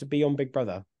signed up to be on Big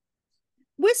Brother.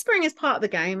 Whispering is part of the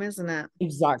game, isn't it?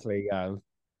 Exactly, yeah.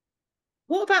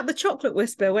 What about the chocolate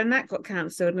whisper when that got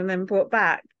cancelled and then brought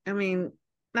back? I mean,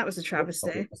 that was a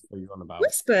travesty. What are you on about?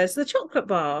 Whispers, the chocolate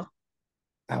bar.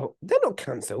 Oh, they're not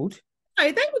cancelled. No,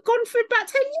 they were gone for about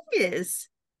 10 years.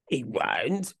 They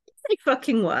weren't. They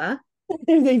fucking were.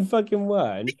 They fucking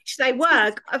weren't. They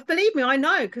were. Believe me, I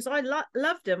know, because I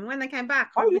loved them when they came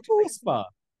back. I love Whisper.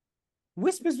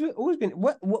 Whispers have always been.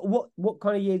 What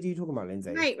kind of years are you talking about,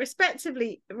 Lindsay? Mate,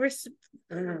 respectively,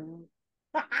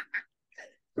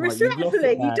 Right,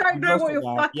 respectfully, you don't know what you're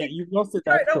fucking. Yeah, you've lost it.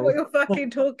 You don't know what you're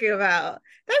fucking talking about.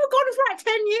 They were gone for like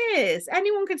 10 years.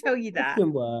 Anyone can tell you that.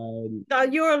 No,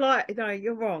 you're a lie. No,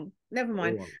 you're wrong. Never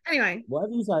mind. Anyway,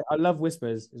 whatever you say, I love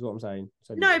whispers, is what I'm saying.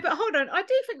 So no, but hold on. I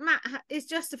do think Matt is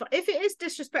justified. If it is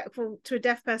disrespectful to a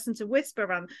deaf person to whisper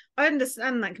around, I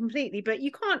understand that completely. But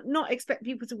you can't not expect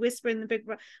people to whisper in the big.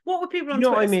 What were people on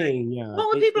Twitter what I saying? mean? Yeah.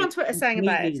 What were people on Twitter saying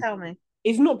about it? Tell me.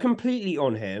 It's not completely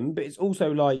on him, but it's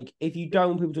also like, if you don't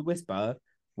want people to whisper,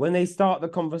 when they start the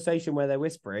conversation where they're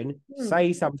whispering,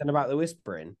 say something about the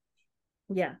whispering.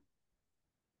 Yeah.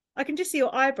 I can just see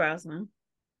your eyebrows now.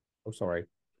 Oh, sorry.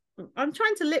 I'm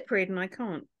trying to lip read and I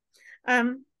can't.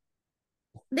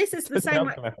 This is the same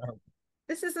way.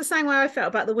 This is the same way I felt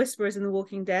about the whisperers in The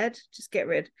Walking Dead. Just get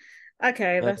rid.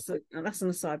 Okay, that's an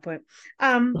aside point.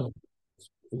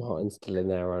 Martin's still in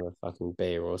there on a fucking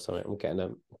beer or something. I'm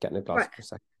getting a glass for a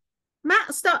second.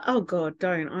 Matt oh god,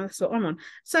 don't. That's what I'm on.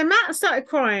 So Matt started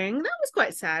crying. That was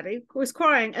quite sad. He was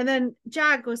crying, and then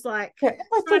Jag was like, I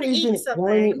thought he was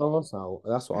something. Arsehole.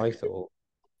 That's what I thought.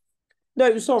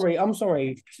 No, sorry, I'm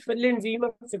sorry. But Lindsay, you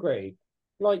must agree.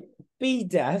 Like, be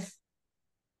deaf.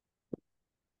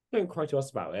 Don't cry to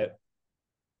us about it.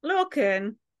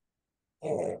 Looking.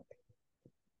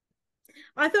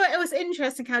 I thought it was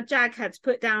interesting how Jag had to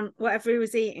put down whatever he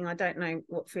was eating. I don't know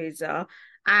what foods are,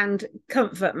 and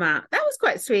comfort Matt. That was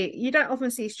quite sweet. You don't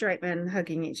often see straight men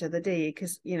hugging each other, do you?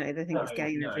 Because they think it's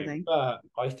gay and everything. But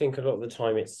I think a lot of the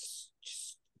time it's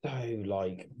just so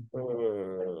like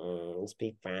let's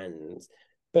be friends.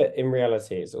 But in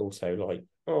reality, it's also like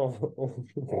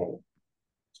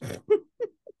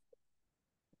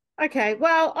Okay,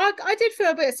 well, I did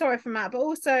feel a bit sorry for Matt, but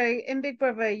also in Big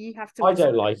Brother, you have to. I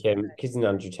don't like him because he's an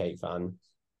Andrew Tate fan.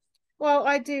 Well,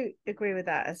 I do agree with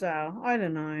that as well. I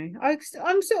don't know.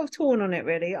 I'm sort of torn on it,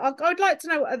 really. I'd like to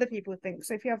know what other people think.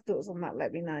 So if you have thoughts on that,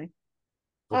 let me know.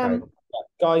 Okay.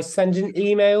 Guys, send in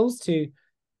emails to.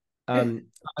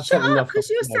 Shut up, because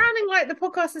you're sounding like the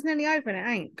podcast is nearly over and it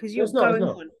ain't, because you're going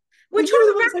on. We're trying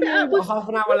to wrap it up with half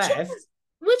an hour left.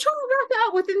 We're trying to wrap it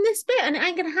up within this bit, and it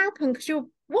ain't going to happen because you're.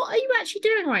 What are you actually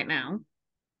doing right now?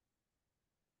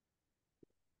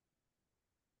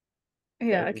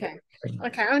 Yeah. Okay.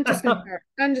 Okay. I'm just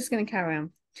going to carry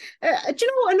on. Do you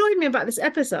know what annoyed me about this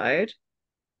episode?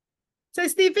 So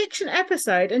it's the eviction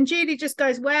episode, and Julie just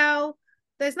goes, "Well,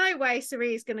 there's no way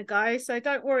Cirie's going to go, so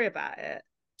don't worry about it."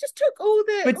 Just took all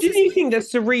the. But didn't you think that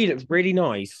Cirie looks really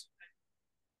nice?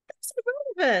 That's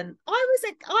irrelevant.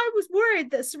 I was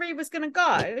worried that Cirie was going to go,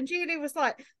 and Julie was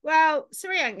like, "Well,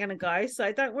 Cirie ain't going to go,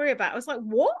 so don't worry about it." I was like,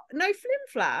 "What? No flim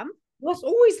flam?" That's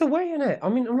always the way, isn't it? I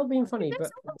mean, I'm not being funny,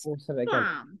 but also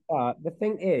again, the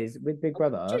thing is with Big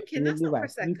Brother in the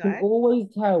US, you can always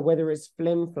tell whether it's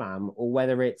flim flam or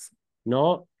whether it's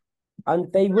not,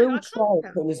 and they will try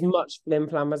to put as much flim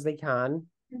flam as they can.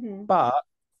 Mm-hmm. But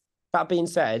that being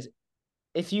said,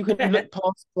 if you can look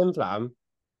past flim flam,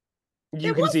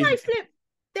 you can see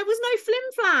there was no flim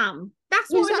flam. That's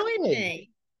what annoyed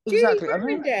me. Exactly. I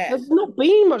mean, there's not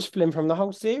been much flim from the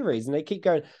whole series, and they keep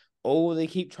going. Oh, they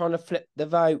keep trying to flip the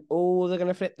vote. Oh, they're going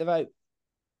to flip the vote.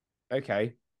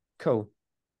 Okay, cool.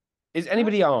 Is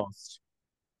anybody asked?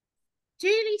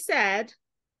 Julie said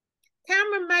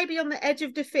Cameron may be on the edge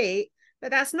of defeat, but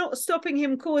that's not stopping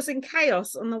him causing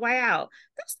chaos on the way out.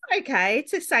 That's not okay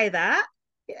to say that.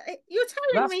 You're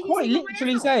telling me he's quite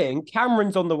literally saying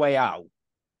Cameron's on the way out.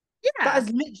 Yeah. That is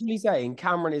literally saying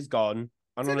Cameron is gone.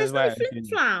 And so on there's his no way flim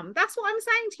flam. That's what I'm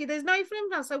saying to you. There's no flim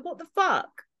flam. So what the fuck?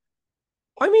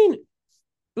 I mean,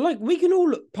 like we can all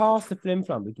look past the flim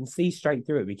flam. We can see straight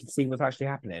through it. We can see what's actually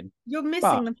happening. You're But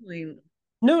missing the point.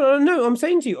 no. I'm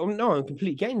saying to you, no, I'm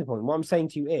completely getting the point. What I'm saying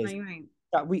to you No, is you ain't.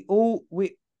 that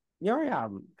yeah, I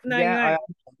am. No, Yeah, you I am. ain't.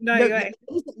 No, No, you ain't.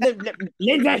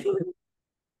 Lindsay.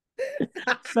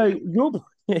 So your point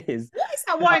is What is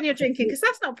that wine you're drinking? Because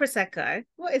that's not Prosecco.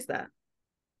 What is that?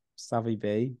 Savvy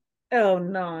B. Oh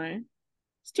no.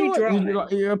 It's too What? dry.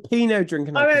 You're a Pinot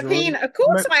drinking. I'm a peanut. Of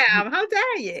course I am. How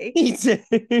dare you? Me too.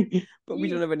 But we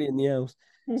don't have anything else.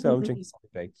 So I'm drinking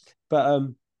something. But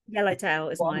Yellowtail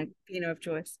is my Pinot of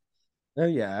choice. oh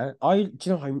yeah. Do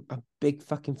you know I'm a big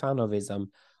fucking fan of is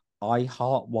I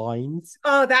Heart Wines.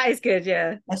 Oh, that is good,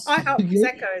 yeah. I hope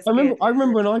Prosecco is good. I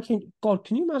remember when I came. God,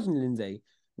 can you imagine, Lindsay?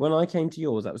 When I came to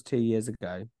yours, that was 2 years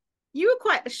ago. You were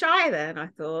quite shy then, I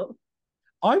thought.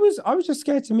 I was just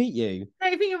scared to meet you.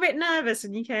 Don't you think you're a bit nervous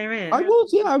when you came in? I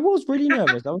was really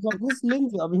nervous. I was like, this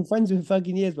Lindsay, I've been friends with for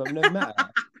fucking years, but I've never met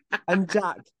her. And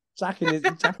Jack and his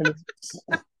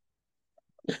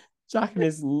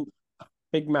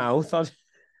big mouth.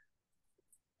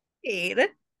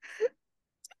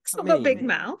 It's not got a big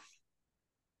mouth.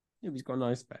 He's got a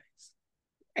nice face.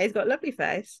 He's got a lovely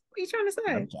face. What are you trying to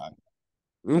say? Love Jack.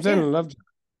 I'm saying I love Jack.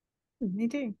 Me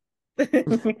too. Let's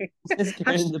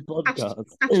get in the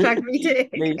podcast. Hashtag me too.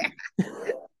 You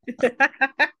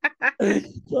know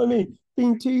what I mean? It's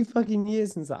been 2 fucking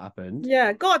years since that happened.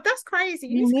 Yeah, God, that's crazy.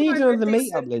 You need another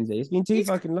meetup, Lindsay. It's been too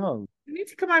fucking long. You need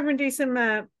to come over and do some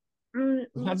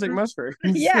Magic mushrooms.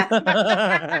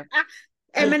 Yeah.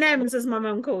 M&Ms, as my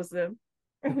mum calls them.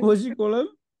 What do you call them?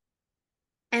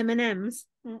 M&Ms.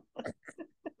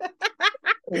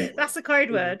 That's a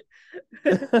code word.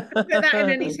 Put that in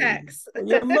any text.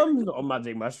 Your mum's not on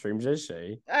magic mushrooms, is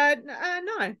she?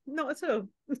 No, not at all.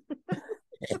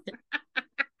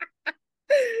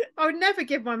 I would never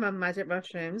give my mum magic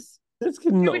mushrooms. This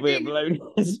could not be a blown.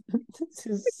 This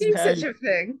is do such a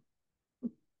thing.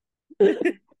 At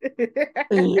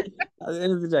the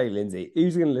end of the day, Lindsay,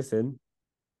 who's going to listen?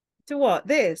 To what?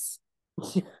 This?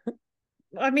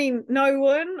 I mean, no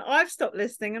one. I've stopped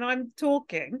listening and I'm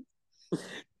talking.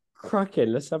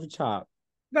 Cracking. Let's have a chat.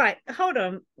 Right, hold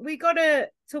on. We got to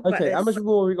talk about this. How much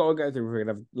more we got to go through before we can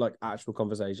have like actual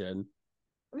conversation?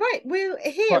 Right, we're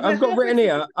here. Right, I've got written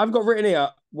here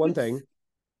one thing.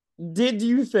 Did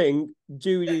you think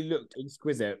Julie looked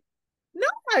exquisite? No,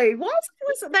 why was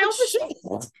they obviously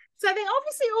so they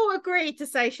obviously all agreed to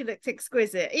say she looked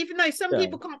exquisite, even though some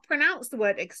people can't pronounce the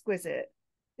word exquisite,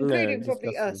 including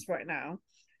probably us right now.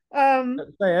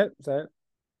 Say it.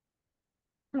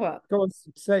 What? Go on,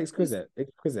 say exquisite.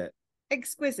 Exquisite.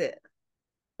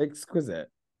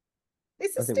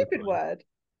 It's a stupid word.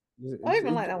 I don't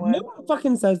even like that word. No one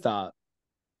fucking says that.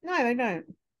 No, they don't.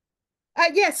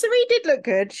 Yeah, Cerie did look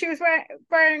good. She was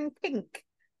wearing pink.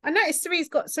 I noticed Cerie's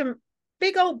got some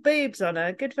big old boobs on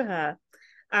her. Good for her.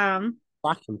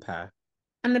 Black and pear.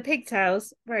 And the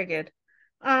pigtails, very good.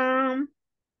 So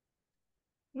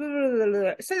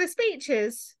the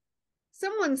speeches.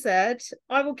 Someone said,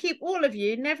 "I will keep all of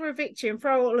you, never evict you, and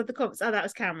throw all of the cops." Oh, that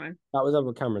was Cameron. That was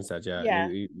what Cameron said. Yeah. Yeah.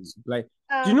 Do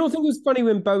you not think it was funny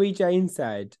when Bowie Jane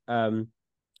said, "When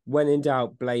in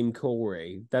doubt, blame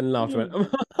Corey"? Then laughed and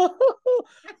went,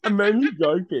 "I'm only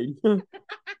joking." That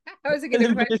was a good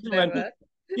impression.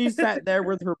 She sat there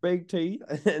with her big teeth,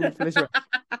 and Felicia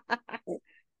went,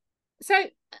 so,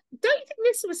 don't you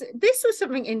think this was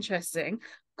something interesting?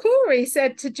 Corey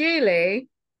said to Julie.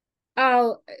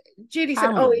 Oh, Julie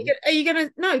said, "Oh, are you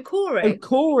gonna no, Corey?" Oh,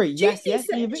 Corey, yes, Julie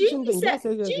the eviction thing.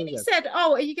 Julie said,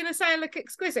 "Oh, are you gonna say I look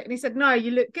exquisite?" And he said, "No,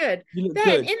 you look good." Then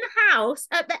good. In the house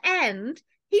at the end,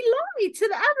 he lied to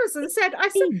the others and said, "I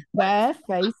said he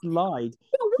barefaced lied.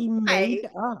 He made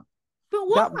it up." But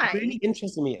why? That really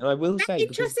interested me, and I will say,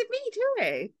 interested me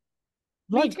too.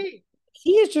 Like, me too.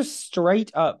 He has just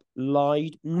straight up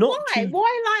lied. Why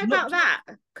lie about that?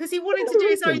 Because he wanted to do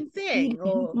his own thing.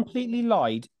 He completely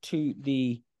lied to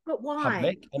the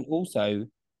public and also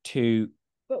to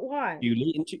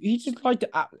Julie. And he just lied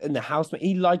to in the house.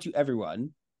 He lied to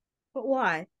everyone. But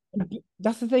why?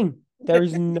 That's the thing. There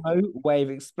is no way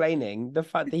of explaining the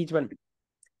fact that he went.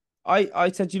 I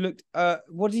said you looked.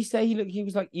 What did he say? He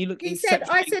was like, you look. He said,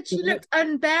 I said she looked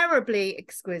unbearably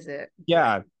exquisite.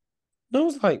 Yeah. And I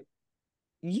was like,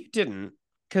 you didn't,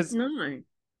 because no,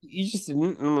 you just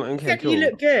didn't. I'm like, okay, cool. You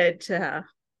look good to her.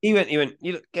 He went.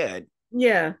 You look good.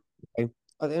 Yeah. Okay.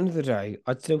 At the end of the day,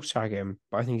 I'd still shag him,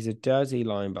 but I think he's a dirty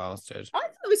lying bastard. I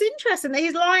thought it was interesting that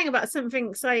he's lying about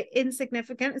something so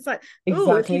insignificant. It's like,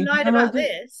 oh, if you lied about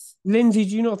this, Lindsay,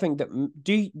 do you not think that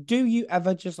do you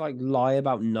ever just like lie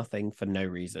about nothing for no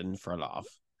reason for a laugh?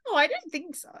 Oh, I don't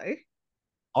think so.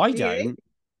 I don't.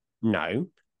 No,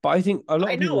 but I think a lot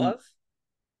I of know people. of.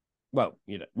 Well,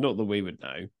 not that we would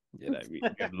know. We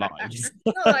have lives.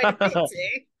 Not like a bit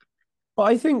to. But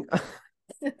I think,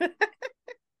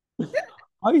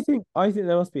 I think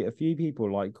there must be a few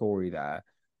people like Corey there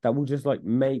that will just like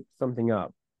make something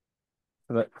up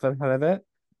for the hell of it.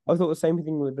 I thought the same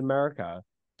thing with America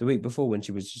the week before when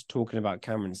she was just talking about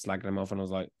Cameron slagging him off, and I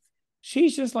was like,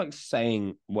 she's just like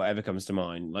saying whatever comes to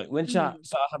mind. Like when she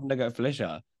started having to go at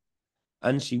Felicia,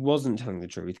 and she wasn't telling the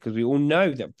truth because we all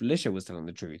know that Felicia was telling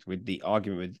the truth with the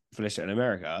argument with Felicia in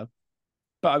America.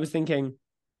 But I was thinking,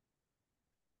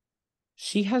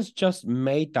 she has just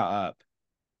made that up,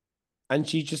 and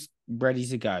she's just ready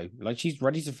to go. Like she's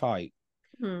ready to fight.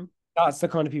 Mm-hmm. That's the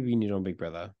kind of people you need on Big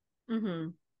Brother. Mm-hmm.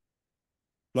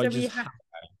 Like So just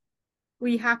were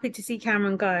you happy to see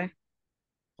Cameron go?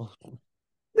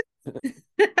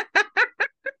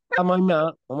 Am I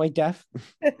not? Am I deaf?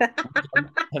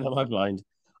 And am I blind?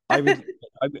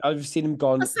 I've seen him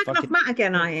gone. That's second off Fucking Matt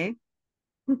again, are you?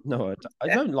 no, I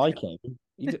don't like him.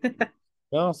 He's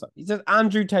an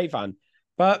Andrew Tate fan,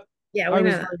 but Yeah, I we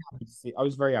was know very that. happy to see. I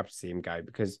was very happy to see him go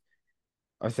because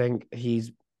I think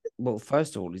he's well.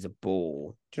 First of all, he's a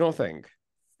ball. Do you not think?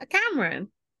 Cameron,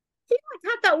 he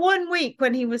had that 1 week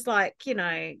when he was like,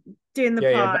 doing the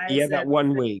pies. That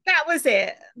 1 week. That was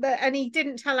it. And he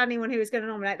didn't tell anyone who was going to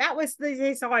nominate. That was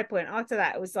his high point. After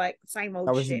that, it was like same old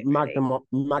That was shit.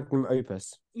 magnum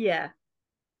opus. Yeah.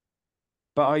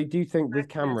 But I do think with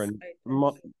Magnus Cameron,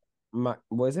 opus.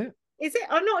 what is it? Is it?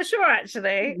 I'm not sure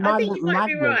actually. I think you might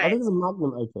be Magnum. I right. think it's a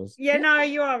magnum opus. Yeah, no,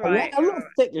 you are right. I'm not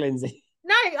thick, Lindsay.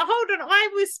 No, hold on.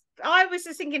 I was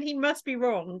just thinking he must be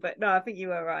wrong, but no, I think you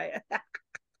were right.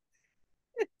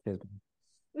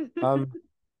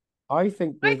 I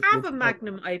think I have a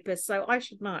magnum opus, so I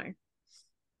should know.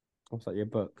 What's that? Your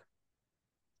book?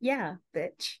 Yeah,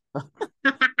 bitch.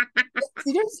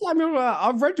 You don't slam me on that.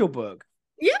 I've read your book.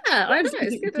 Yeah, I know.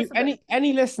 It's good.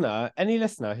 Any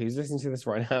listener who's listening to this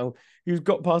right now, who's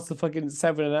got past the fucking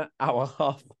 7.5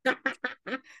 hours.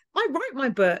 I wrote my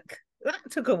book. That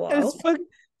took a while.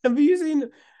 Have you seen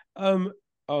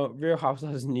Real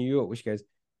Housewives of New York, which goes,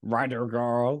 writer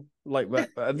girl? Like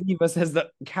Aviva says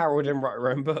that Carol didn't write her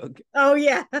own book. Oh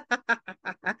yeah.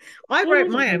 I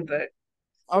wrote my own book.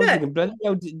 I was thinking, bloody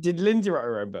hell, did Lindsay write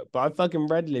her own book? But I fucking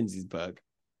read Lindsay's book.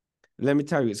 Let me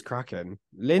tell you, it's cracking.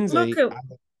 Lindsay.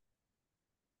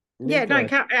 Yeah, no,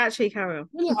 actually, carry on.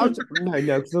 No,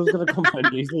 because I was going to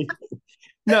compliment you.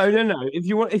 No. If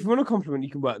you want a compliment, you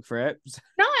can work for it.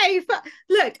 No, but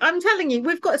look, I'm telling you,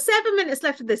 we've got 7 minutes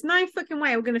left of this. No fucking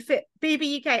way we're going to fit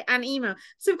BBUK and email.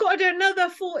 So we've got to do another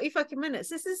 40 fucking minutes.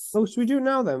 This is. Oh, should we do it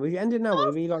now then? We end it now.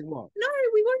 Will we like what? No,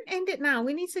 we won't end it now.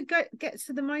 We need to get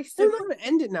to the most. No, we're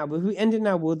end it now. But if we end it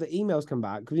now, will the emails come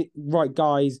back? Right,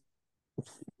 guys.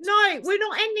 No, we're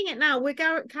not ending it now. We're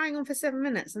carrying on for 7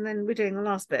 minutes, and then we're doing the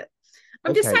last bit.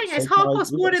 I'm just saying it's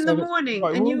 1:30 in the morning,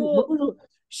 right, and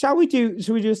Shall we do a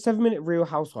 7-minute Real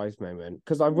Housewives moment?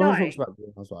 Because I want to talk about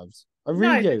Real Housewives. I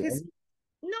really do.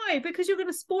 Because you're going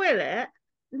to spoil it.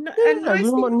 No, we're talking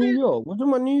about New York. We're talking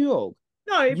about New York.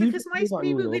 No, because most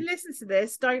people who listen to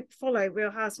this don't follow Real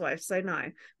Housewives, so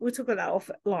no, we'll talk about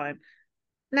that offline.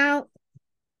 Now,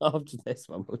 after this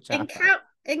one, we'll chat.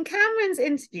 In Cameron's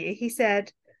interview, he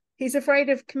said he's afraid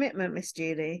of commitment, Miss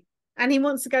Julie, and he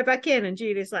wants to go back in. And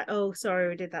Julie's like, "Oh, sorry,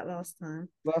 we did that last time."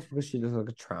 That's because she looks like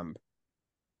a tramp.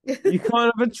 You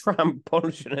can't have a tramp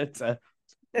polishing her test.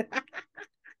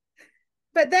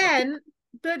 But then,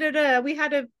 we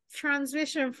had a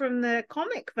transition from the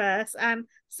comic verse, and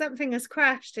something has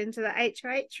crashed into the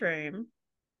HH room.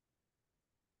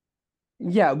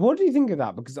 Yeah, what do you think of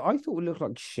that? Because I thought it looked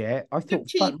like shit. I thought,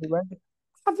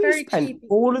 have you spent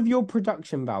all of your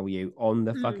production value on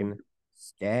the fucking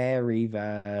scary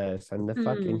verse and the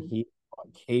fucking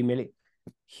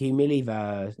humili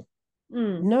verse?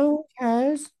 No one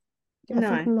cares.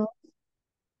 No.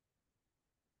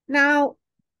 Now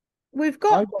we've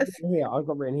got. I've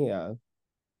got written here.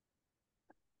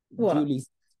 What? Julie.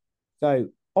 So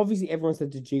obviously everyone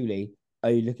said to Julie, "Oh,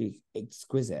 you look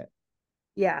exquisite."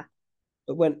 Yeah.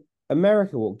 But when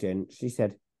America walked in, she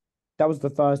said that was the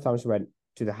first time she went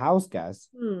to the house guest.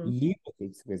 You look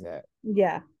exquisite.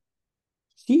 Yeah.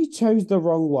 She chose the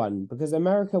wrong one because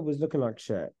America was looking like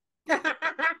shit.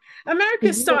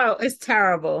 America's style is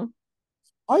terrible.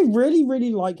 I really,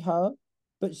 really like her,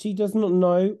 but she does not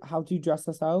know how to dress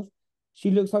herself.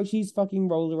 She looks like she's fucking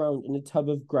rolled around in a tub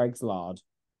of Greg's lard.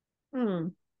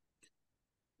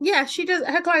 Yeah, she does.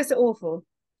 Her clothes are awful.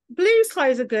 Blue's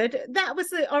clothes are good. That was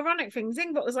the ironic thing.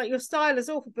 Zingbot was like, your style is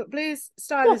awful, but Blue's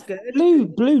style is good.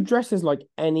 Blue dresses like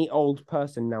any old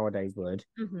person nowadays would.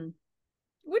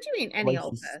 What do you mean, any When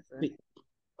old she person?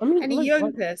 I mean, Any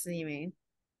young person, you mean?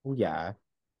 well, yeah,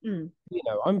 Mm.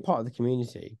 I'm part of the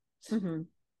community. Mm-hmm.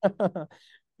 But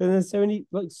there's so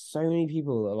many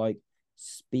people that like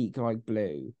speak like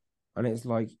blue, and it's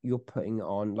like you're putting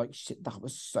on like shit that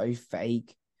was so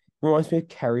fake. Reminds me of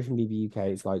Kerry from BBUK.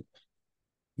 It's like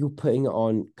you're putting it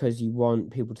on because you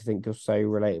want people to think you're so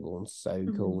relatable and so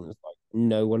cool. And it's like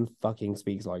no one fucking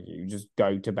speaks like you. Just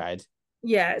go to bed.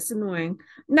 Yeah, it's annoying.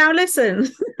 Now listen,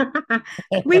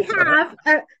 we have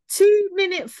a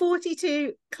 2-minute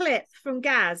 42 clip from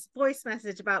Gaz voice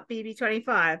message about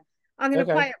BB25. I'm going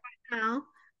to play Okay, it right now,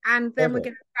 and then we're perfect.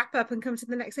 going to wrap up and come to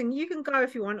the next thing. You can go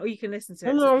if you want, or you can listen to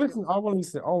No, it. no, listen. I want to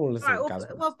listen. I want to listen Right, to well, Gaz.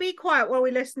 well, be quiet while we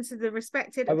listen to the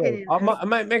respected I will. opinion of I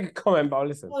might make a comment, but I'll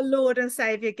listen. our Lord and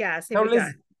Savior Gaz. Here I'll we go.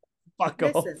 listen. Fuck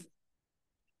off. Listen.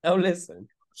 I'll listen.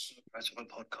 Of a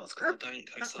podcast because I don't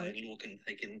co-sign you walking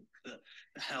taking the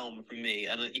helm from me,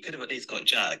 and you could have at least got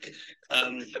Jack.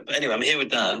 But anyway, I'm here with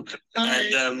Dan,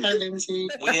 and Hi, Lindsay.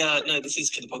 we are no, this is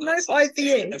for the podcast. No five for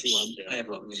you. Everyone, hi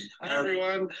everyone. Hi,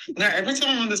 everyone. No, every time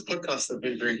I'm on this podcast, I've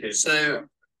been drinking. So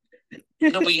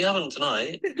no, but you haven't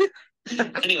tonight.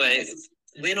 Anyway,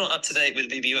 we're not up to date with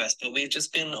BBUS, but we've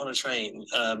just been on a train.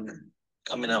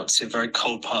 Coming out to a very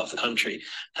cold part of the country,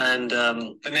 and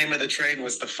The name of the train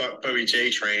was the Fuck Bowie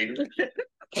J train.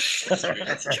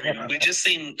 we just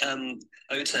seen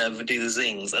Otev do the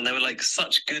zings, and they were like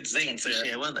such good zings this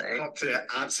year, weren't they? Popped it,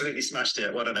 absolutely smashed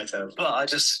it. What an attempt. But I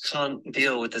just can't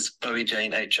deal with this Bowie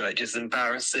Jane HOH. It's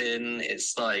embarrassing.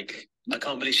 It's like I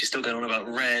can't believe she's still going on about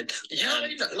Red. Yeah,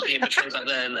 being betrayed back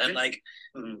then, and like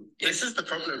this is the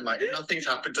problem. Like nothing's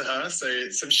happened to her, so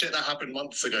some shit that happened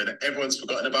months ago that everyone's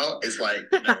forgotten about is like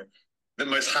the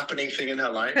most happening thing in her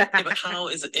life. yeah, but how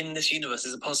is it in this universe?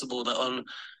 Is it possible that on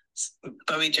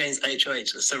Bowie Jane's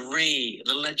HOH, Sari,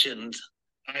 the legend,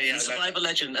 the survivor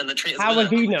legend, and the traitors? How would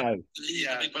he know?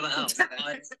 Yeah, Big Brother house. I'm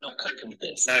not coping with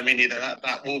this. No, I mean, neither.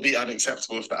 That will be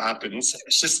unacceptable if that happens.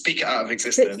 Let's just speak it out of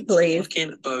existence. Please.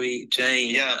 Fucking Bowie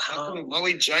Jane. Yeah, how come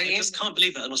Bowie I Jane? just can't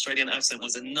believe that an Australian accent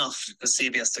was enough for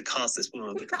CBS to cast this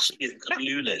woman because she is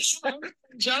clueless.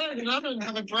 Jane, I don't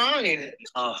have a brain.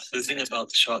 Oh, the thing about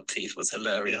the shark teeth was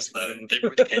hilarious, though. They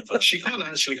really came for She can't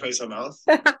actually close her mouth.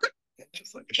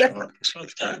 Just like a shark.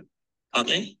 sharks can, can't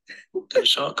they? Can a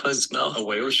shark close its mouth? A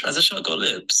whale shark. Has a shark got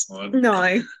lips? No,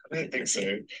 I don't think so.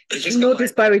 They just nor got,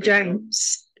 does Bowie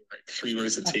James. like 3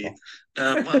 rows of teeth.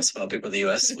 What else about Big Brother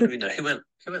US? What do we know? Who went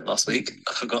last week?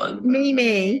 I've forgotten.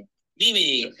 Mimi.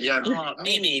 Mimi. Yeah. Oh,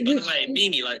 Mimi. By the way,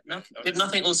 Mimi did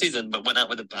nothing all season, but went out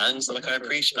with a bang. So I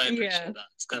appreciate that.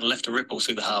 It's kind of left a ripple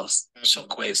through the house,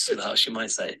 shockwaves through the house, you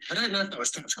might say. I don't know if that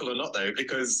was tactical or not though,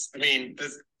 because I mean,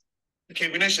 okay,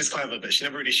 we know she's clever, but she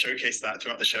never really showcased that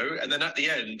throughout the show. And then at the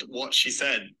end, what she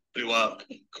said blew up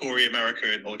Corey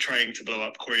America, or trying to blow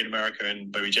up Corey in America and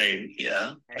Bowie Jane.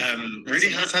 Yeah. Really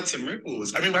has had some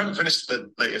ripples. I mean, we haven't finished the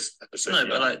latest episode. No,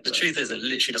 but like the truth is, it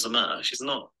literally doesn't matter. She's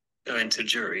not going to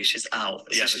jury. She's out.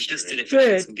 Yeah, So she just did it for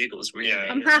Good. shits and giggles. Really. Yeah.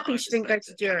 I'm happy she didn't go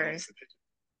to jury.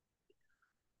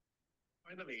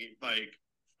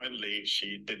 Finally,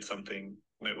 she did something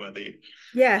noteworthy.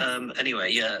 Yeah,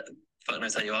 Anyway, yeah. Fuck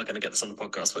knows how you are going to get this on the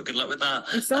podcast, but good luck with that.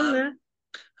 it's on there.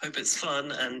 Hope it's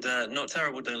fun and not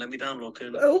terrible. Don't let me down,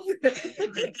 Lorcan. Oh,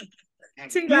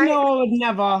 too You late. know, I would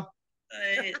never.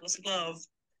 Hey, lots of love.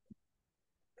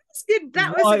 That's good.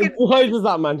 That was Why, a good. why does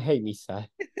that man hate me so?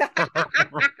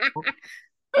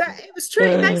 It was true.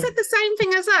 They said the same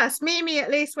thing as us. Mimi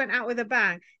at least went out with a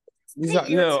bang.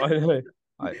 Exactly. No, I know.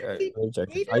 I'm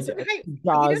joking. He doesn't hate.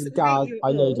 Guys, hate you at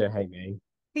I know you all. don't hate me.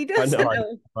 He I doesn't.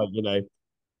 know, but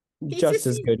He's just just-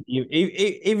 as good.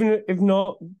 Even if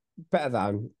not better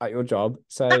than at your job.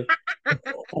 So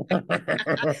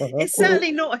It's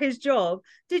certainly not his job.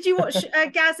 Did you watch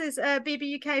Gaz's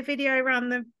BBUK video around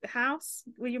the house?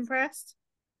 Were you impressed?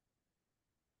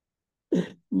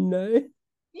 no.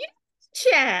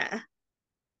 Chair.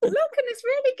 Look, and it's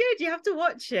really good. You have to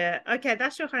watch it. Okay,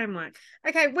 that's your homework.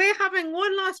 Okay, we're having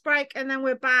one last break and then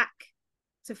we're back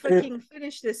to fucking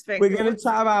finish this thing. We're gonna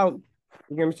chat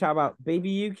about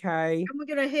Baby UK. And we're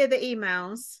gonna hear the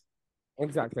emails.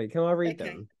 Exactly. Can I read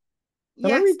Okay. them? Can I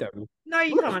Yes. read them? No,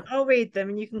 you can't. I'll read them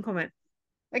and you can comment.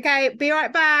 Okay, be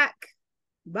right back.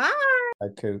 Bye. Oh,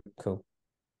 cool.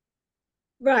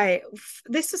 Right.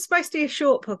 This was supposed to be a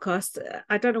short podcast.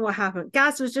 I don't know what happened.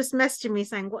 Gaz was just messaging me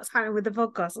saying, "What's happening with the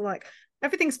podcast?" I'm like,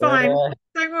 everything's fine.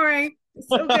 Don't worry. It's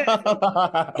all good.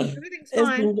 Everything's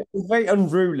fine. It's very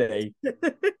unruly.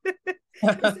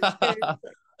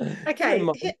 Okay. They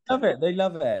love it. They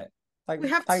love it. We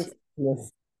have to-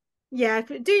 Thanks. Yeah,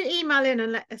 do email in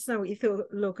and let us know what you thought of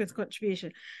Lorcan's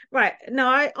contribution. Right. No,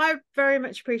 I very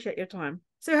much appreciate your time.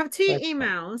 So we have two Okay.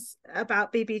 emails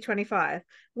about BB25.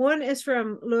 One is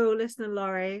from loyal listener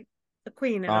Laurie, a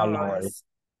queen in our Laurie. eyes.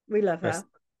 We love her.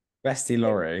 Bestie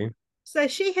Laurie. So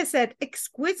she has said,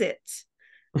 exquisite.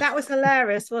 That was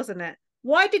hilarious, wasn't it?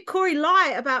 Why did Corey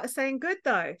lie about saying good,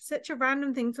 though? Such a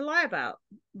random thing to lie about.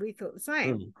 We thought the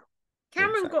same.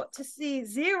 Cameron got to see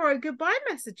 0 goodbye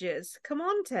messages. Come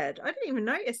on, Ted. I didn't even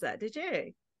notice that, did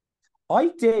you?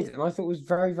 I did, and I thought it was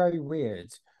very, very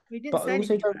weird. We didn't But say I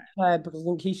also anything don't about care because I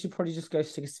think he should probably just go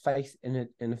stick his face in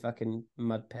a fucking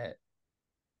mud pit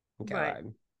and get Right.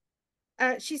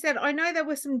 out. She said, I know there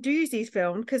were some doozies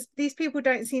filmed because these people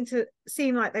don't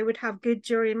seem like they would have good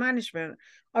jury management.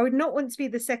 I would not want to be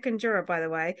the second juror, by the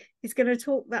way. He's going to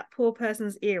talk that poor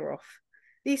person's ear off.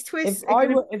 These twists are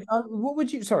going to... What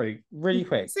would you, sorry, really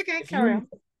quick. It's okay, carry on.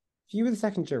 If you were the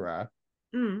second juror,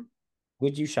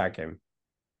 would you shag him?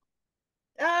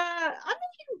 I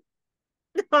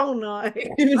mean, oh no.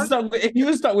 If you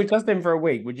were stuck with Justin for a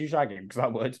week, would you shag him? Because I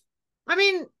would. I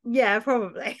mean, yeah,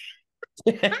 probably.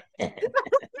 But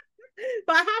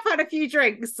I have had a few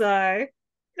drinks, so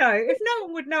no, if no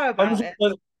one would know about it.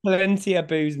 There's plenty of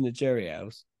booze in the jury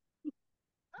house.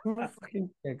 Fucking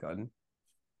on.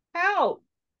 Help!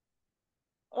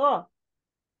 Oh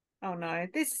no,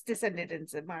 this descended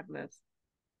into madness.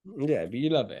 Yeah, but you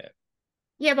love it.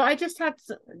 Yeah, but I just had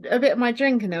a bit of my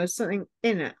drink and there was something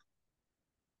in it.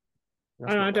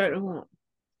 That's and I don't know what.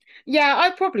 Yeah, I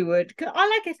probably would. Cause I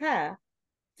like his hair.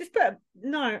 Just put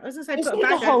I was gonna say it's put a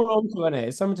bag to hold on to, isn't it?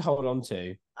 It's something to hold on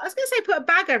to. I was gonna say put a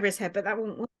bag over his head, but that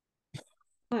won't work.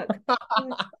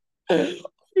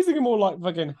 He's thinking more like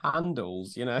fucking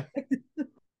handles, you know.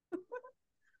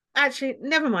 Actually,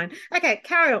 never mind. Okay,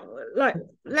 carry on. Like,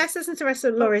 let's listen to the rest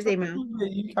of Laurie's email.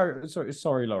 You carry.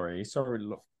 Sorry, Laurie. Sorry,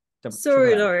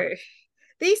 Laurie.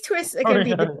 These twists are going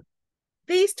to be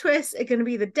these twists are going to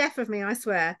be the death of me. I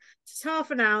swear. Just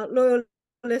half an hour, loyal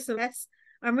listeners.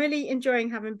 I'm really enjoying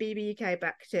having BB UK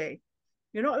back too.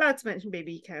 You're not allowed to mention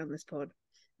BB UK on this pod,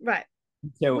 right?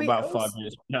 Until about 5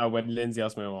 minutes now, when Lindsay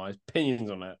asked me my opinions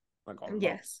on it.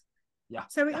 Yes. Yeah.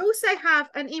 So we also have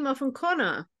an email from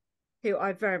Connor, who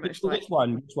I very much like.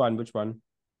 Which one?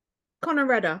 Connor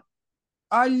Redder.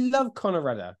 I love Connor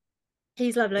Redder.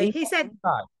 He's lovely. He said,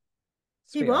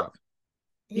 "He what?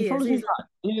 He follows me back.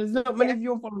 There's not many of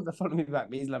your followers that follow me back,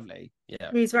 but he's lovely.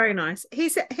 Yeah, he's very nice. He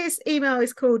said his email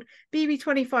is called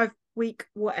BB25 week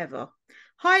whatever.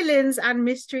 Hi, Linz and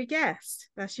mystery guest.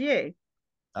 That's you.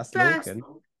 That's Lorcan.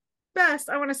 First,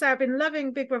 I want to say I've been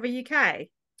loving Big Brother UK.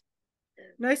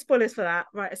 No spoilers for that.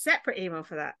 Right, a separate email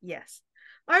for that. Yes.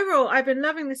 Overall, I've been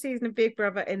loving the season of Big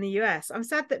Brother in the US. I'm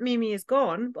sad that Mimi is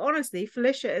gone, but honestly,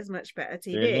 Felicia is much better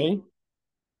TV. Really?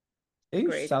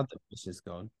 Who's sad that Felicia's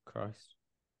gone? Christ.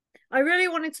 I really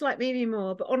wanted to like Mimi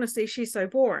more, but honestly, she's so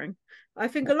boring. I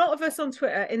think a lot of us on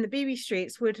Twitter in the BB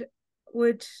streets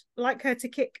would like her to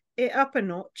kick it up a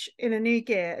notch in a new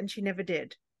gear, and she never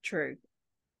did. True.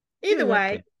 Either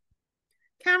way,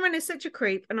 Cameron is such a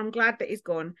creep, and I'm glad that he's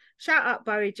gone. Shout out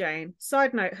Bowie Jane.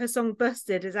 Side note, her song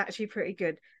Busted is actually pretty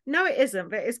good. No, it isn't,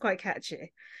 but it's quite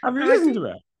catchy. Have you listened to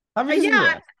it? Have you listened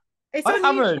to it? It's on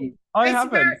YouTube. I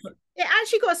haven't. It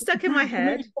actually got stuck in my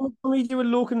head. Can we do a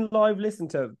Lorcan live listen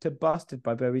to Busted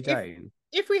by Bowie Jane?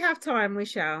 If we have time, we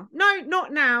shall. No,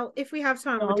 not now. If we have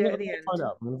time, we'll do it at the end. I'm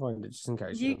going to find it just in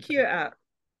case. You cue it up.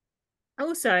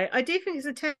 Also, I do think it's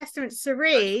a testament to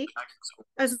Sari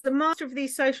as the master of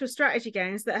these social strategy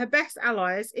games that her best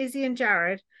allies, Izzy and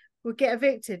Jared, would get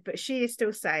evicted, but she is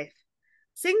still safe.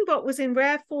 Singbot was in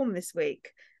rare form this week.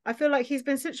 I feel like he's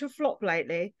been such a flop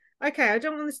lately. Okay, I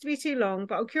don't want this to be too long,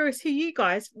 but I'm curious who you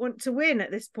guys want to win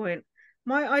at this point.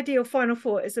 My ideal final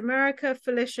four is America,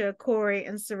 Felicia, Corey,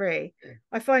 and Sari.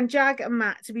 I find Jag and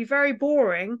Matt to be very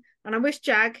boring, and I wish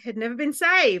Jag had never been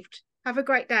saved. Have a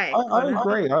great day.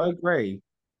 I agree.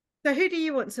 So who do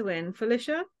you want to win?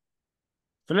 Felicia?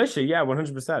 Felicia, yeah,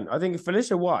 100%. I think if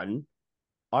Felicia won,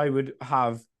 I would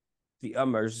have the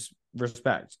utmost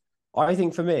respect. I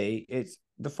think for me, it's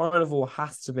the final four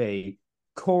has to be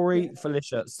Corey,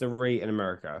 Felicia, Sari, and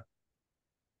America.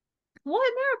 Why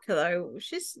America though?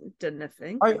 She's done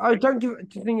nothing. I don't give.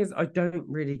 The thing is, I don't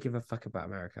really give a fuck about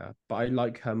America, but I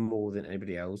like her more than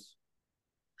anybody else.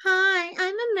 Hi,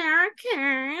 I'm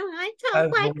American. I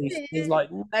talk like this. He's like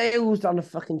nails on a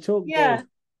fucking chalkboard. Yeah.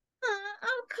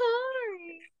 I'm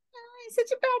Corey. I'm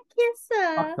such a bad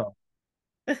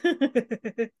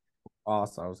kisser.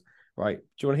 Arseholes. Right. Do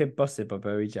you want to hear Busted by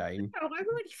Bowie Jane? Oh, I've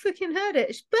already fucking heard it.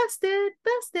 It's busted.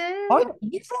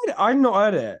 You've heard it? I've not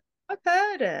heard it. I've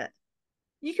heard it.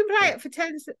 You can play it for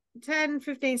 10,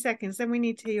 15 seconds. Then we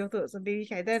need to hear your thoughts on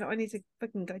BBK. Then I need to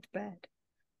fucking go to bed.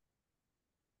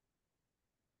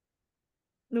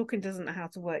 Norkin doesn't know how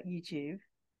to work YouTube.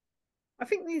 I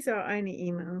think these are only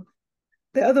emails.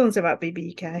 The other one's about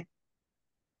BBUK.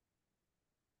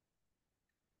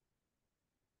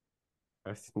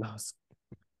 That's What?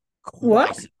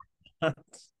 quite,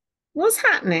 What's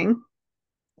happening?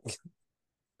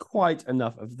 quite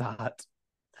enough of that.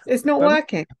 It's not But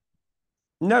working.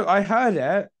 no, I heard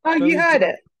it. Oh, but you heard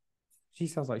it. She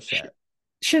sounds like shit.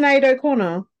 Sinead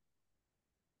O'Connor.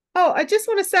 Oh, I just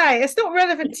want to say it's not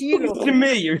relevant to you, To Lorcan.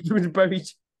 me, you're talking about Me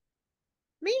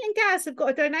and Gaz have got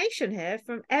a donation here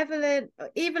from Evelyn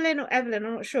or Evelyn,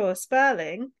 I'm not sure,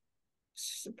 Sperling.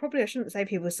 Probably I shouldn't say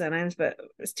people's surnames, but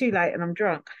it's too late and I'm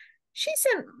drunk. She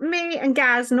sent me and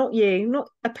Gaz, not you, not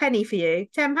a penny for you,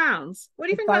 £10. What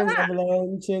do you think about Thanks, that?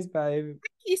 Evelyn. Cheers, babe. Thank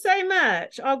you so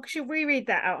much. I should reread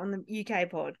that out on the UK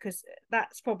pod because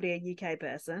that's probably a UK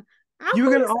person. How You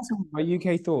were cool going to is ask me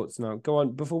my UK thoughts now. Go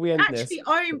on, before we end this.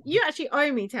 you actually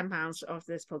owe me £10 off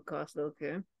this podcast,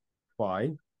 Lorcan.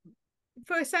 Why?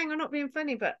 For saying I'm not being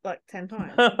funny, but like 10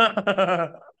 times.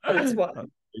 That's what.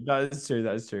 That is true.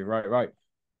 That is true. Right.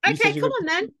 You Okay, said you come were- on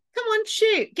then. Come on,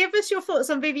 shoot. Give us your thoughts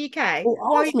on VVK. Oh,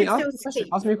 Why ask you me, can ask still me a question. speak.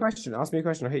 Ask me a question. Ask me a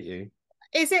question. I hate you.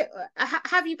 Is it,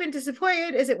 have you been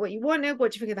disappointed? Is it what you wanted?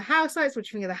 What do you think of the housemates? What do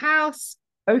you think of the house?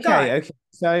 Okay.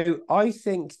 So I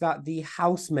think that the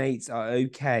housemates are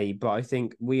okay, but I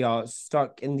think we are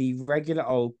stuck in the regular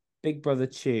old Big Brother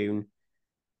tune.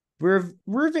 We're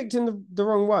evicting the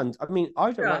wrong ones. I mean,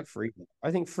 I don't Yeah. like Frida.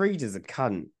 I think Frida's a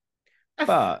cunt.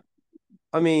 But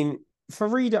I mean,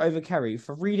 Farida over Kerry.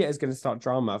 Farida is going to start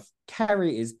drama.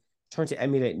 Kerry is trying to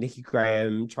emulate Nikki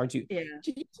Graham. Trying to. Yeah.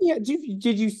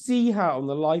 Did you see her on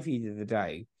the live feed the other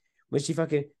day when she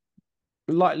fucking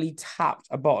lightly tapped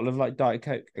a bottle of like Diet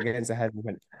Coke against her head and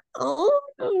went,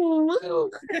 "Oh,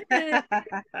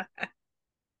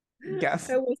 get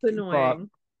That was annoying.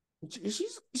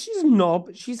 She's a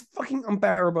knob. She's fucking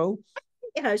unbearable.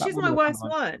 Yeah, she's my worst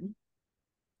one.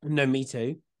 No, me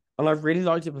too. And I've really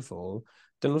liked it before.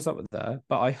 Don't know what's up with her,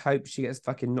 but I hope she gets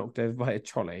fucking knocked over by a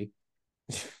trolley.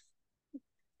 She's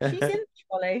in the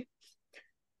trolley.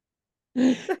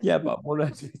 Yeah, but I want her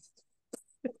to.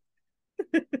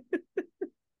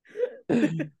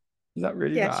 Is that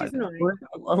really bad? She's annoying.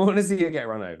 I want to see her get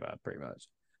run over, pretty much.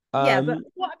 Yeah, but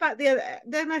what about the other?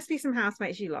 There must be some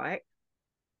housemates you like.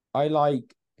 I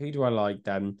like, who do I like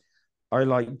then? I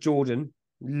like Jordan.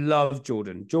 Love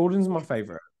Jordan. Jordan's my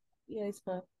favorite. Yeah, he's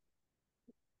fun.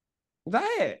 Is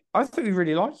that it? I thought you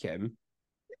really like him.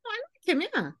 I like him,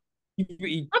 yeah.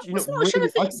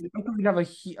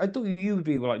 I thought you would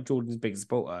be like Jordan's big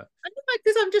supporter. I know,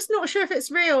 because I'm just not sure if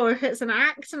it's real or if it's an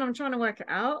act, and I'm trying to work it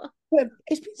out. But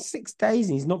it's been 6 days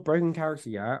and he's not broken character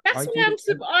yet. That's why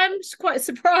I'm quite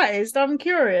surprised. I'm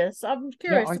curious. I'm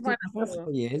curious to find out.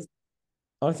 He is.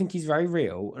 I think he's very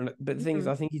real, but the thing is,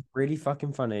 I think he's really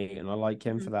fucking funny, and I like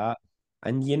him for that.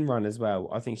 And Yin Run as well.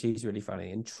 I think she's really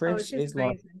funny, and Trish is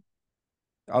amazing.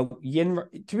 Yin.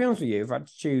 To be honest with you, if I had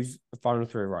to choose the final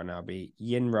 3 right now, it'd be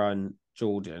Yin Run,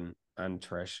 Jordan, and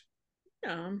Trish.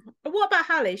 Yeah. What about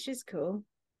Hallie? She's cool.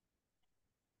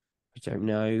 I don't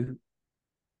know.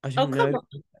 Come on.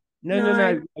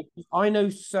 No. I know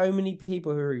so many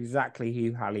people who are exactly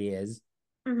who Hallie is.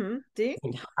 Do you? I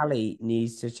think Hallie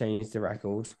needs to change the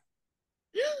record.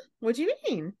 What do you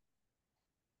mean?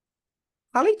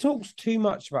 Hallie talks too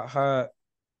much about her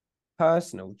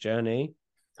personal journey.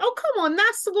 Oh, come on.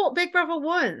 That's what Big Brother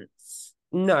wants.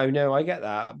 No, I get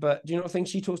that. But do you not think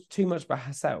she talks too much about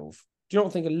herself? Do you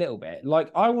not think a little bit?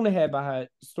 Like, I want to hear about her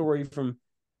story from,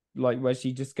 like, where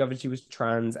she discovered she was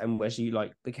trans and where she,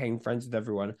 like, became friends with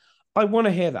everyone. I want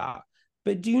to hear that.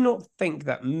 But do you not think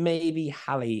that maybe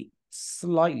Hallie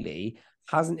slightly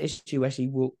has an issue where she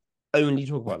will only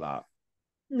talk about that?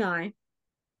 No.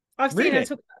 I've seen her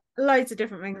talk about loads of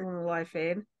different things on the live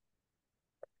feed.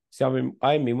 So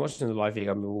I've been watching the live feed.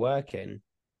 I've been working.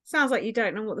 Sounds like you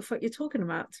don't know what the fuck you're talking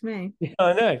about to me. Yeah,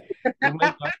 I know. I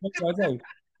don't.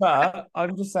 But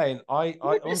I'm just saying,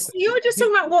 you're just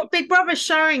talking about what Big Brother's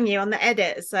showing you on the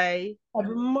edit. So, like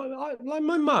my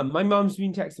mum's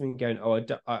been texting me going, "Oh,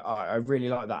 I really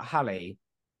like that Hallie,"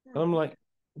 and I'm like,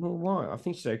 "Well, why? I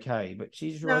think she's okay, but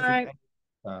she's right."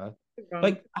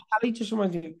 Like Hallie just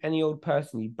reminds me of any old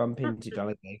person you bump into down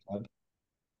at the club.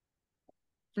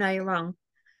 No, you're wrong.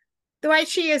 The way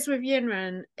she is with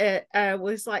Yinran,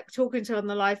 was like talking to her on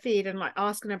the live feed and like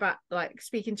asking about like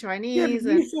speaking Chinese.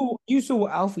 Yeah, you saw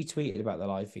what Alfie tweeted about the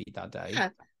live feed that day. Yeah,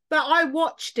 but I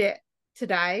watched it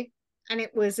today and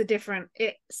it was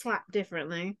it slapped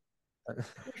differently.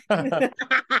 I said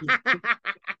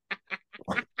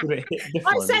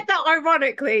that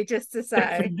ironically just to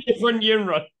say. Different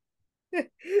Yinran.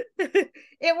 It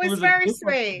was very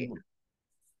sweet.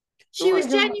 She was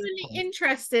genuinely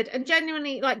interested and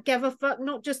genuinely like gave a fuck,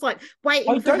 not just like I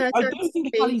waiting for her I to don't think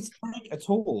speak. Hallie's fake at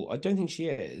all. I don't think she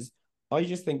is. I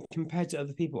just think compared to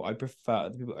other people, I prefer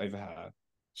other people over her.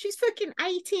 She's fucking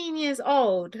 18 years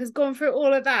old, has gone through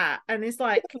all of that, and is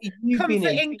like You've been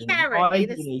comforting 18, Carrie. I've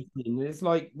been 18. It's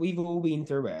like we've all been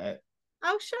through it.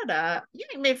 Oh, shut up. You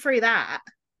ain't been through that.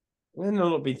 We've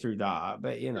not been through that,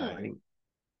 but No,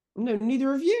 no,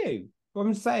 neither of you. What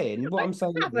I'm saying is haven't.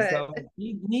 that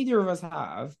neither of us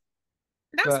have.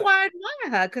 That's But why I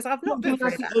admire her, because I've not been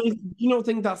through that. do you not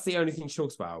think that's the only thing she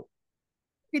talks about?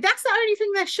 That's the only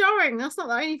thing they're showing. That's not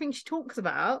the only thing she talks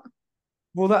about.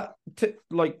 Well,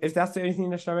 if that's the only thing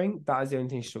they're showing, that is the only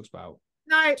thing she talks about.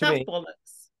 No, To that's me,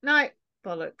 bollocks. No,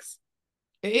 bollocks.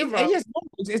 You're wrong. yes,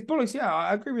 it's bollocks. Yeah,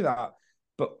 I agree with that.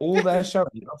 But all they're showing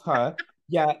of her,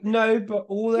 yeah, no, but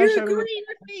all they're You showing. agree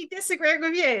with me, disagreeing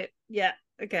with you. Yeah,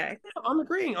 okay. I'm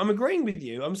agreeing. I'm agreeing with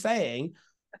you. I'm saying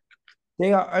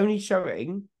they are only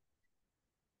showing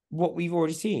what we've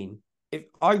already seen. If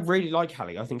I really like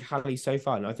Hallie, I think Hallie's so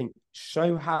fun. I think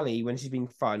show Hallie when she's being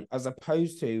fun, as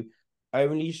opposed to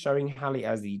only showing Hallie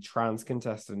as the trans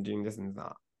contestant doing this and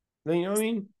that. You know what I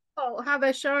mean? Oh, how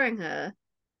they're showing her.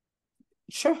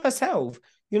 Show herself.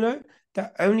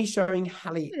 They're only showing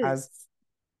Hallie as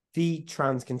the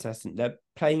trans contestant. They're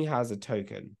playing her as a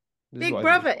token. Big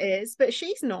Brother is, but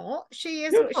she's not. She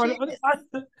is what she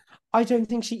is. I don't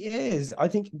think she is. I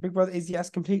think Big Brother is, yes,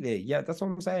 completely. Yeah, that's what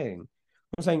I'm saying.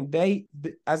 I'm saying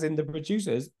as in the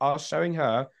producers, are showing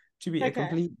her to be a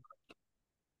complete,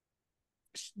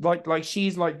 like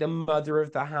she's like the mother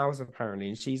of the house apparently,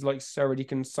 and she's like sorry to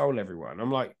console everyone.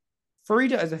 I'm like,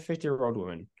 Farida is a 50-year-old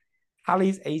woman.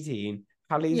 Hallie's 18.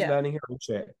 Hallie's learning her own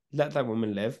shit. Let that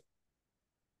woman live.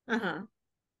 Uh-huh.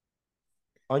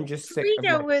 I'm just sick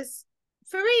of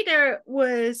Farida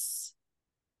was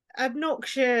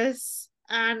obnoxious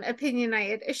and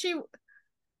opinionated. Is she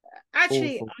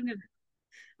actually awful.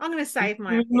 I'm gonna save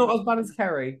my She was not as bad as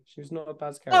Kerry. She was not as bad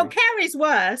as Kerry. Oh, Kerry's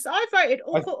worse. I voted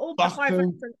all but 5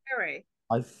 votes for Kerry.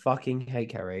 I fucking hate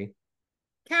Kerry.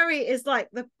 Kerry is like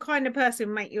the kind of person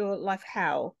who make your life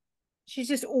hell. She's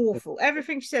just awful.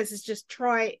 Everything she says is just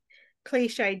trite,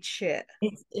 cliched shit.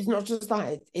 It's not just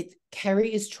that. It's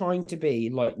Kerry is trying to be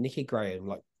like Nikki Graham.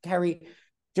 Like Kerry,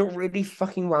 you know, really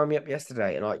fucking wound me up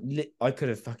yesterday, and I could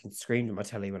have fucking screamed at my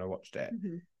telly when I watched it.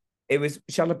 Mm-hmm. It was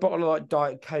she had a bottle of like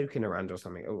Diet Coke in her hand or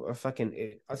something, or I think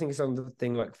it's on the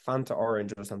thing like Fanta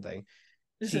Orange or something.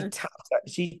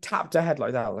 She tapped her head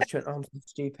like that. Like she went, "Oh, I'm so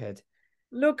stupid."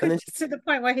 Look, and to the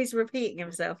point where he's repeating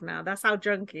himself now. That's how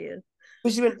drunk he is.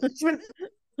 But she went.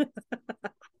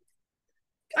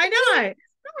 I know.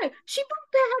 No, she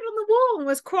bumped her head on the wall and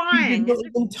was crying. You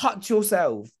didn't even touch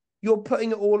yourself. You're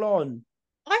putting it all on.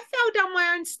 I fell down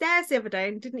my own stairs the other day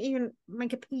and didn't even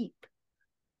make a peep.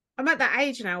 I'm at that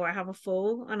age now where I have a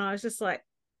fall, and I was just like,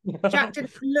 Jack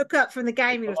didn't look up from the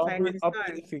game he was playing on his phone. I'll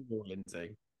put you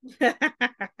Lindsay.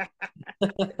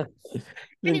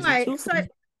 Anyway, so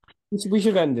we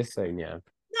should end this soon, yeah.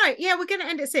 No, yeah, we're going to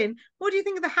end it soon. What do you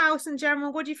think of the house in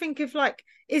general? What do you think of, like,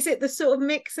 is it the sort of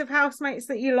mix of housemates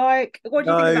that you like? What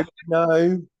do you think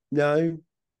about No.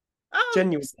 Oh,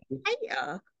 genuinely.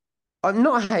 Hater. I'm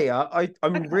not a hater.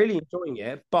 I'm really enjoying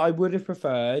it, but I would have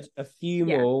preferred a few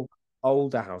more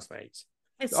older housemates.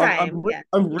 Same,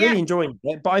 I'm really enjoying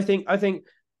it, but I think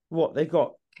what they've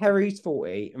got, Kerry's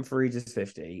 40 and Farida's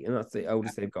 50, and that's the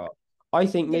oldest they've got. I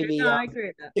think maybe I agree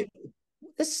with that.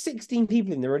 There's 16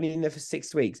 people in there, only in there for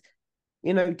 6 weeks.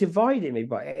 Divide it maybe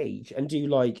by age and do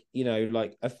like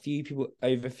a few people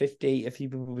over 50, a few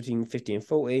people between 50 and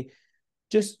 40.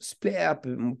 Just split it up a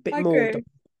bit more,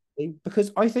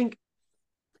 because I think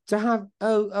to have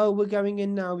we're going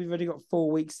in now, we've already got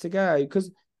 4 weeks to go,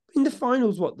 because in the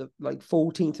finals, the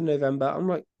 14th of November, I'm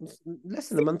like less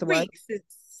than a month away.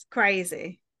 It's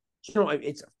crazy.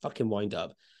 It's a fucking wind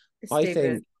up. I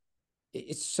think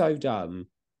it's so dumb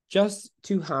just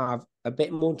to have a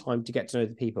bit more time to get to know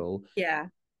the people. Yeah.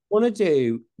 Want to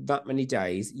do that many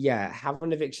days? Yeah, have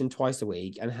an eviction twice a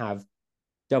week and have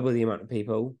double the amount of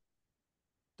people.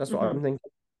 That's what I'm thinking.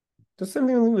 There's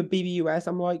something with BBUS.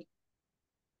 I'm like,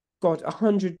 God,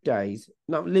 100 days.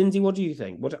 Now, Lindsay, what do you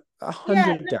think? What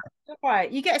 100 days?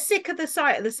 Right, you get sick of the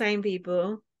sight of the same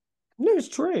people. No, it's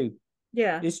true.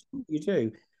 Yeah, you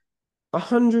do.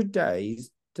 100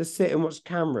 days to sit and watch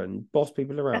Cameron boss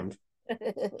people around.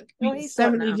 Well, he's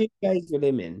 72 days with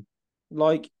him in.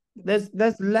 Like, there's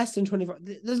less than 25.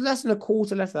 There's less than a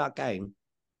quarter left of that game.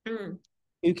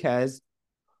 Who cares?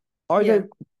 I don't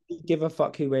give a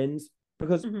fuck who wins,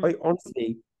 because I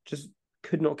honestly just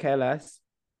could not care less.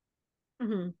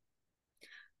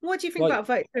 What do you think about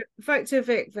vote to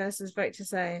evict versus vote to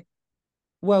say?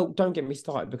 Well, don't get me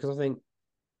started because I think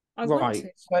I want right. to.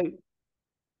 So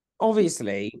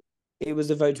obviously it was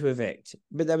a vote to evict,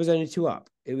 but there was only two up.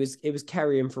 It was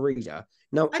Kerry and Farida.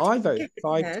 Now I I didn't voted get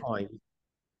five it. times.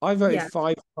 I voted Yeah,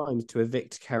 5 times to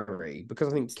evict Kerry because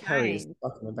I think Kerry is same.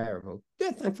 fucking unbearable.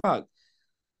 Yeah, thank fuck.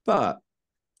 But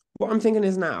what I'm thinking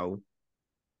is now,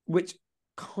 which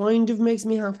kind of makes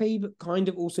me happy, but kind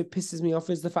of also pisses me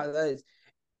off, is the fact that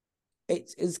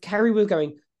it's Kerry was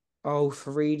going, oh,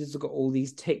 Farida's got all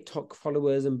these TikTok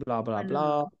followers and blah blah I know.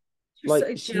 blah. You're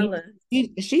Like so jealous.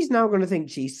 she's now going to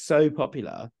think she's so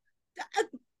popular.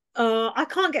 I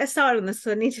can't get started on this,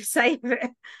 so I need to save it.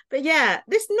 But yeah,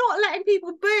 this not letting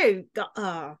people boo.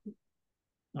 I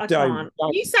can't. Don't.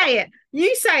 You say it.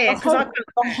 You say it because I can't.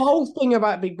 The whole thing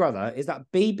about Big Brother is that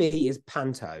BB is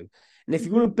panto. And if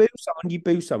you want to boo someone, you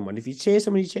boo someone. If you cheer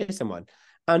someone, you cheer someone.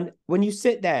 And when you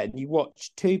sit there and you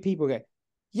watch two people go,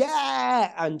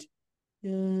 yeah, and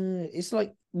it's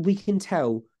like we can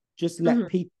tell, just let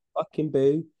people fucking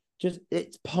boo. Just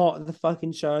it's part of the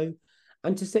fucking show.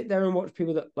 And to sit there and watch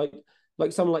people that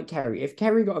like someone like Kerry, if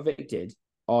Kerry got evicted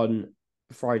on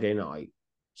Friday night,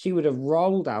 she would have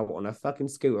rolled out on a fucking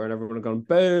scooter and everyone would have gone,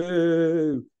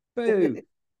 boo, boo.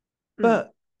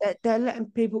 But they're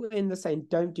letting people in the saying,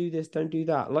 don't do this, don't do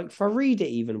that. Like Farida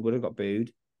even would have got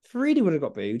booed. Farida would have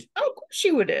got booed. Oh, of course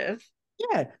she would have.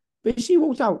 Yeah. But she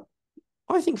walked out.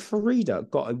 I think Farida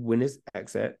got a winner's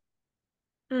exit.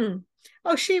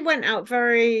 Oh, she went out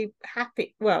very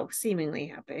happy. Well, seemingly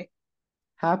happy.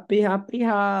 Happy, happy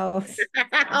house.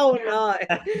 Oh no.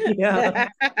 Yeah.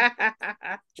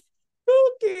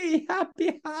 Spooky,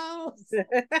 happy house.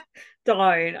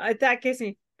 Don't. That gives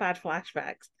me bad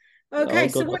flashbacks. Okay, Oh,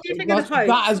 so God. what do you think of the That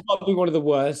host? has got to be one of the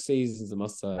worst seasons, I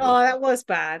must say. Oh, that was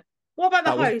bad. What about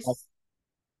the That was host?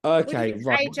 okay, What do you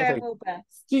right. think, AJ or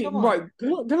Best? Come on. Right,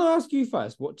 can I ask you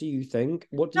first? What do you think?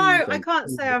 What do No, you I think? can't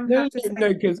say I'm No, have to say.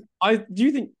 no, because I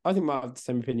think I might have the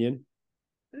same opinion.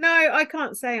 No, I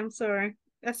can't say. I'm sorry.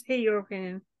 Let's hear your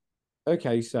opinion.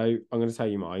 Okay, so I'm going to tell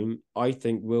you mine. I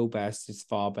think Will Best is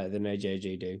far better than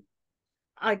AJ do.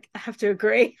 I have to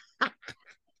agree.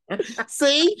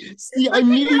 See, I couldn't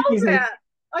knew help you it.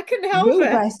 I couldn't help Will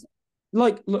it. Best.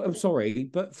 Like, look, I'm sorry,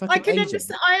 but I fucking can AJ.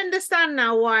 understand. I understand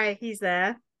now why he's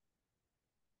there.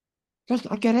 Look,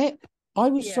 I get it. I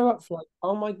was Yeah. so up for like,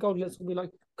 oh my god, let's all be like,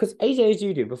 because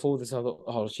AJ do before this. I thought,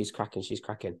 oh, she's cracking, she's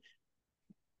cracking.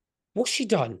 What's she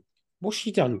done? What's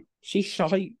she done? She's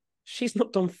shy. She's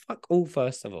not done fuck all.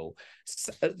 First of all,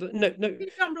 no.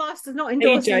 John Blaster's not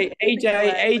endorsing.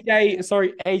 AJ.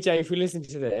 Sorry, AJ. If you listen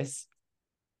to this,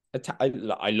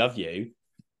 I love you,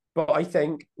 but I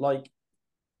think like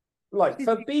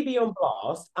for BB on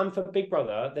Blast and for Big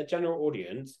Brother, their general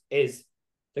audience is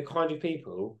the kind of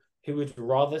people who would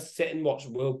rather sit and watch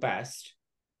Will Best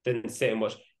than sit and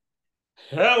watch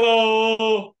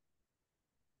Hello.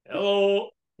 Oh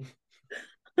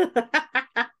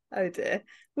dear.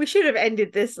 We should have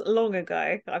ended this long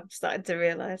ago. I'm starting to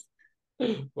realise.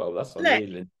 Well, that's on Look, you,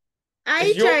 Lynn.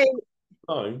 AJ,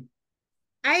 Time.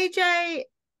 AJ,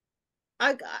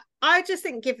 I just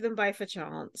think give them both a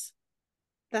chance.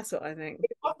 That's what I think.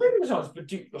 I've been chance, but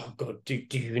do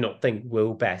you not think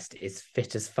Will Best is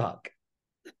fit as fuck?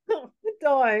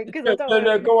 Don't, because I don't.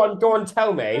 No, go on,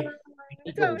 tell me. I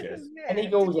Any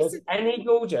gorgeous? Any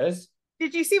gorgeous?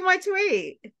 Did you see my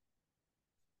tweet?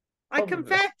 Probably.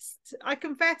 I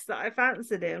confessed that I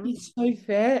fancied him. He's so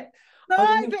fit. No,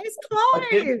 but his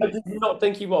clothes. I did not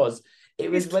think he was. It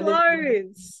was His when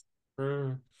clothes.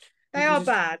 They are just,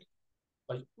 bad.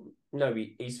 like, no,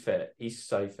 he's fit. He's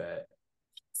so fit.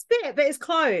 It's fit, but his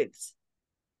clothes.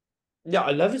 Yeah,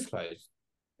 I love his clothes.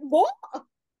 What?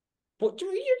 What do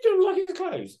you don't like his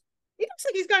clothes? He looks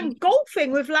like he's going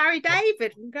golfing with Larry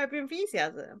David from Curb Your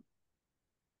Enthusiasm.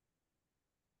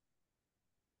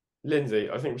 Lindsay,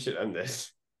 I think we should end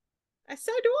this.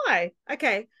 So do I.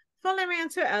 Okay, follow me on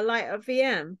Twitter, like a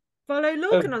VM. Follow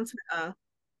Lorcan on Twitter.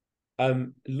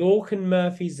 Lorcan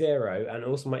Murphy 0, and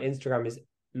also my Instagram is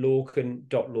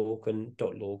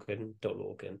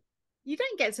lorcan.lorcan.lorcan.lorcan. You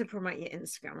don't get to promote your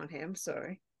Instagram on here. I'm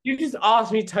sorry. You just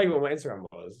asked me to tell you what my Instagram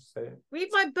was. So. Read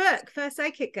my book, First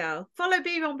Aid Kit Girl. Follow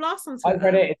BB on Blast on Twitter. I've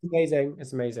read it. It's amazing.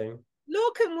 It's amazing.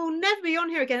 Lorcan will never be on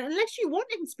here again unless you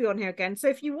want him to be on here again. So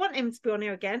if you want him to be on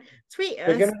here again, tweet us.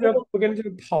 We're gonna do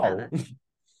a poll.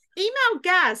 Email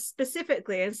Gaz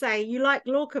specifically and say you like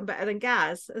Lorcan better than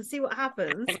Gaz and see what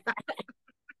happens.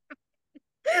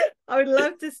 I would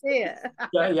love to see it.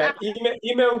 Yeah.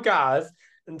 Email Gaz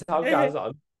and tell Gaz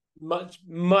I'm much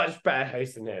better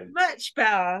host than him. Much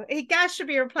better. Gaz should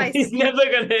be replaced. He's never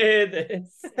gonna hear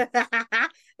this.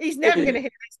 He's never gonna hear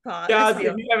this part. Gaz,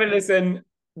 if you ever listen,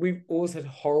 we've all said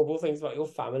horrible things about your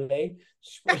family.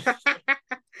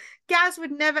 Gaz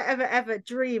would never, ever, ever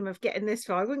dream of getting this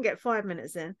far. I wouldn't get 5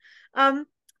 minutes in.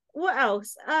 What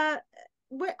else?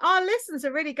 Our listens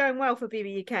are really going well for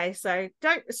BBUK, so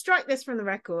don't strike this from the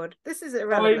record. This is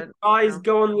irrelevant. Guys,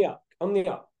 go on the up, on the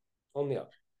up, on the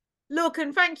up.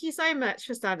 Lorcan, thank you so much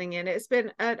for standing in. It's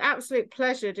been an absolute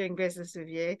pleasure doing business with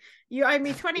you. You owe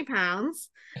me £20.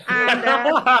 And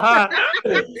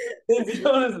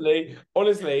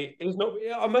honestly, it's not.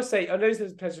 I must say, I know this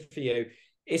is a pleasure for you.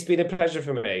 It's been a pleasure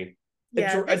for me.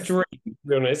 Yeah, a dream, to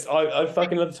be honest. I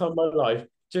fucking love the time of my life.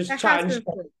 Just chatting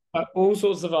all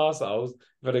sorts of arseholes.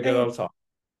 But a good old time.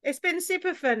 It's been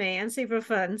super funny and super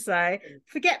fun. So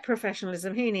forget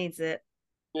professionalism. Who needs it?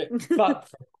 Yeah, but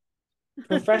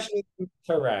professionalism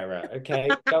Ferreira, okay?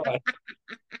 Go on.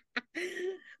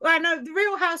 Well, no, the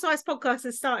Real Housewives podcast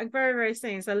is starting very, very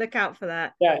soon, so look out for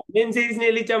that. Yeah, Lindsay's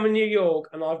nearly done with New York,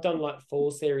 and I've done like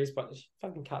 4 series, but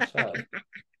fucking catch up.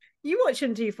 You watch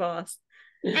them too fast.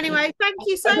 Anyway, thank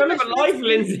you so much. For life,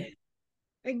 Lindsay.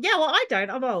 Yeah, well, I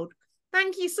don't. I'm old.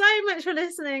 Thank you so much for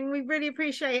listening. We really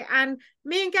appreciate it. And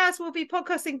me and Gaz will be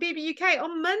podcasting BBUK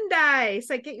on Monday.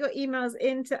 So get your emails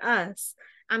into us.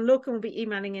 And Lorcan will be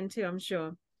emailing in too, I'm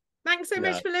sure. Thanks so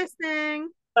much for listening.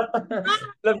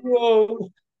 Love you all.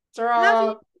 Ta-ra. Love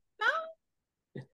you.